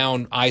zoom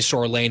down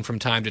Eyesore Lane from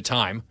time to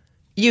time.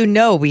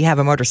 We have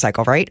a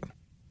motorcycle, right?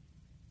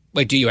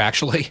 Wait, do you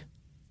actually?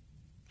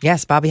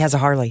 Yes, Bobby has a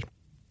Harley.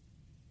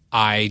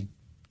 I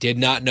did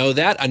not know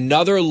that.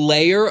 Another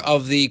layer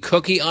of the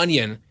cookie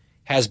onion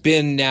has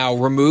been now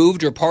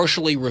removed or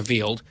partially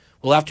revealed.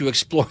 We'll have to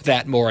explore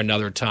that more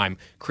another time.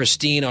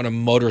 Christine on a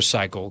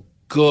motorcycle.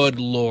 Good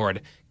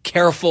Lord.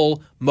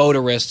 Careful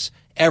motorists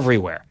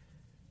everywhere.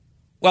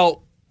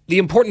 Well, the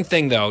important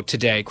thing, though,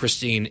 today,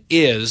 Christine,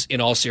 is,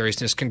 in all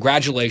seriousness,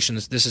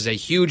 congratulations. This is a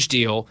huge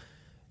deal.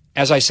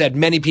 As I said,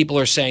 many people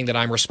are saying that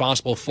I'm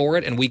responsible for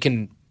it, and we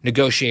can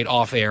negotiate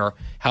off air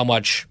how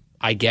much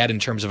I get in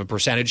terms of a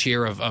percentage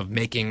here of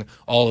making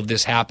all of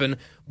this happen.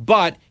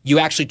 But you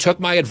actually took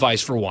my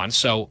advice for once,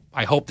 so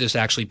I hope this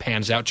actually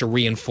pans out to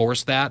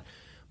reinforce that.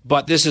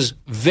 But this is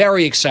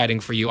very exciting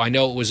for you. I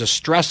know it was a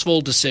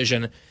stressful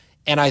decision,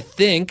 and I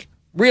think,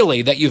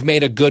 really, that you've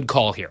made a good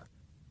call here.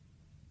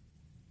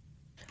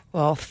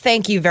 Well,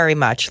 thank you very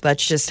much.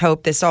 Let's just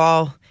hope this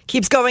all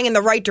keeps going in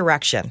the right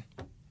direction.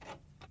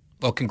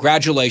 Well,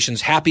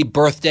 congratulations. Happy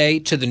birthday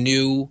to the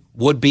new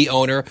would-be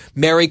owner.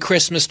 Merry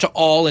Christmas to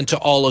all, and to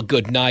all a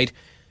good night.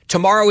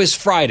 Tomorrow is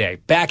Friday.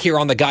 Back here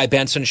on The Guy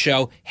Benson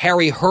Show.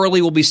 Harry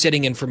Hurley will be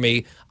sitting in for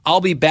me.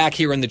 I'll be back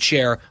here in the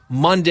chair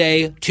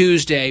Monday,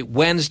 Tuesday,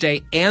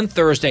 Wednesday, and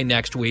Thursday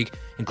next week,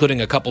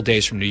 including a couple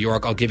days from New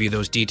York. I'll give you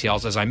those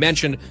details, as I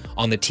mentioned,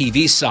 on the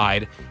TV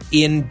side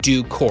in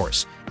due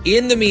course.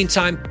 In the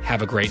meantime,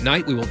 have a great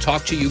night. We will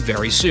talk to you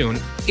very soon.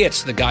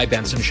 It's The Guy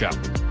Benson Show.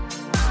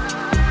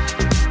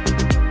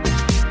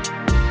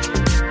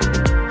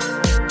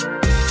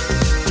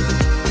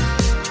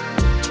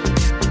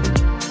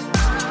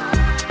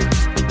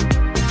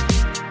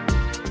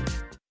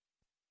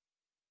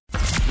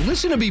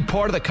 Listen to be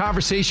part of the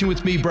conversation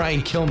with me,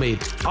 Brian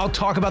Kilmeade. I'll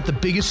talk about the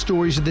biggest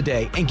stories of the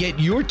day and get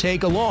your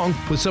take along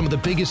with some of the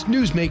biggest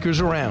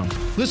newsmakers around.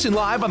 Listen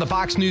live on the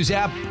Fox News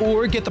app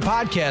or get the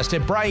podcast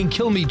at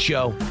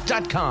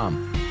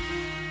BrianKilmeadeShow.com.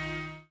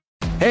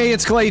 Hey,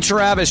 it's Clay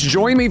Travis.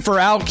 Join me for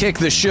Outkick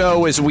the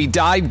Show as we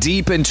dive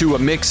deep into a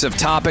mix of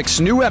topics.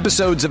 New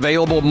episodes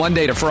available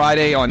Monday to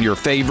Friday on your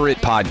favorite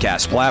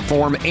podcast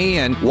platform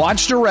and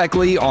watch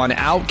directly on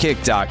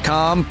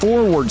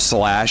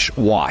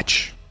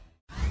Outkick.com/watch.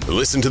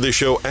 Listen to the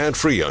show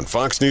ad-free on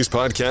Fox News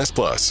Podcast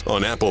Plus,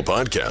 on Apple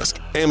Podcast,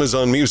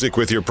 Amazon Music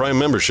with your Prime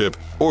membership,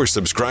 or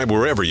subscribe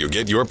wherever you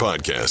get your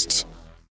podcasts.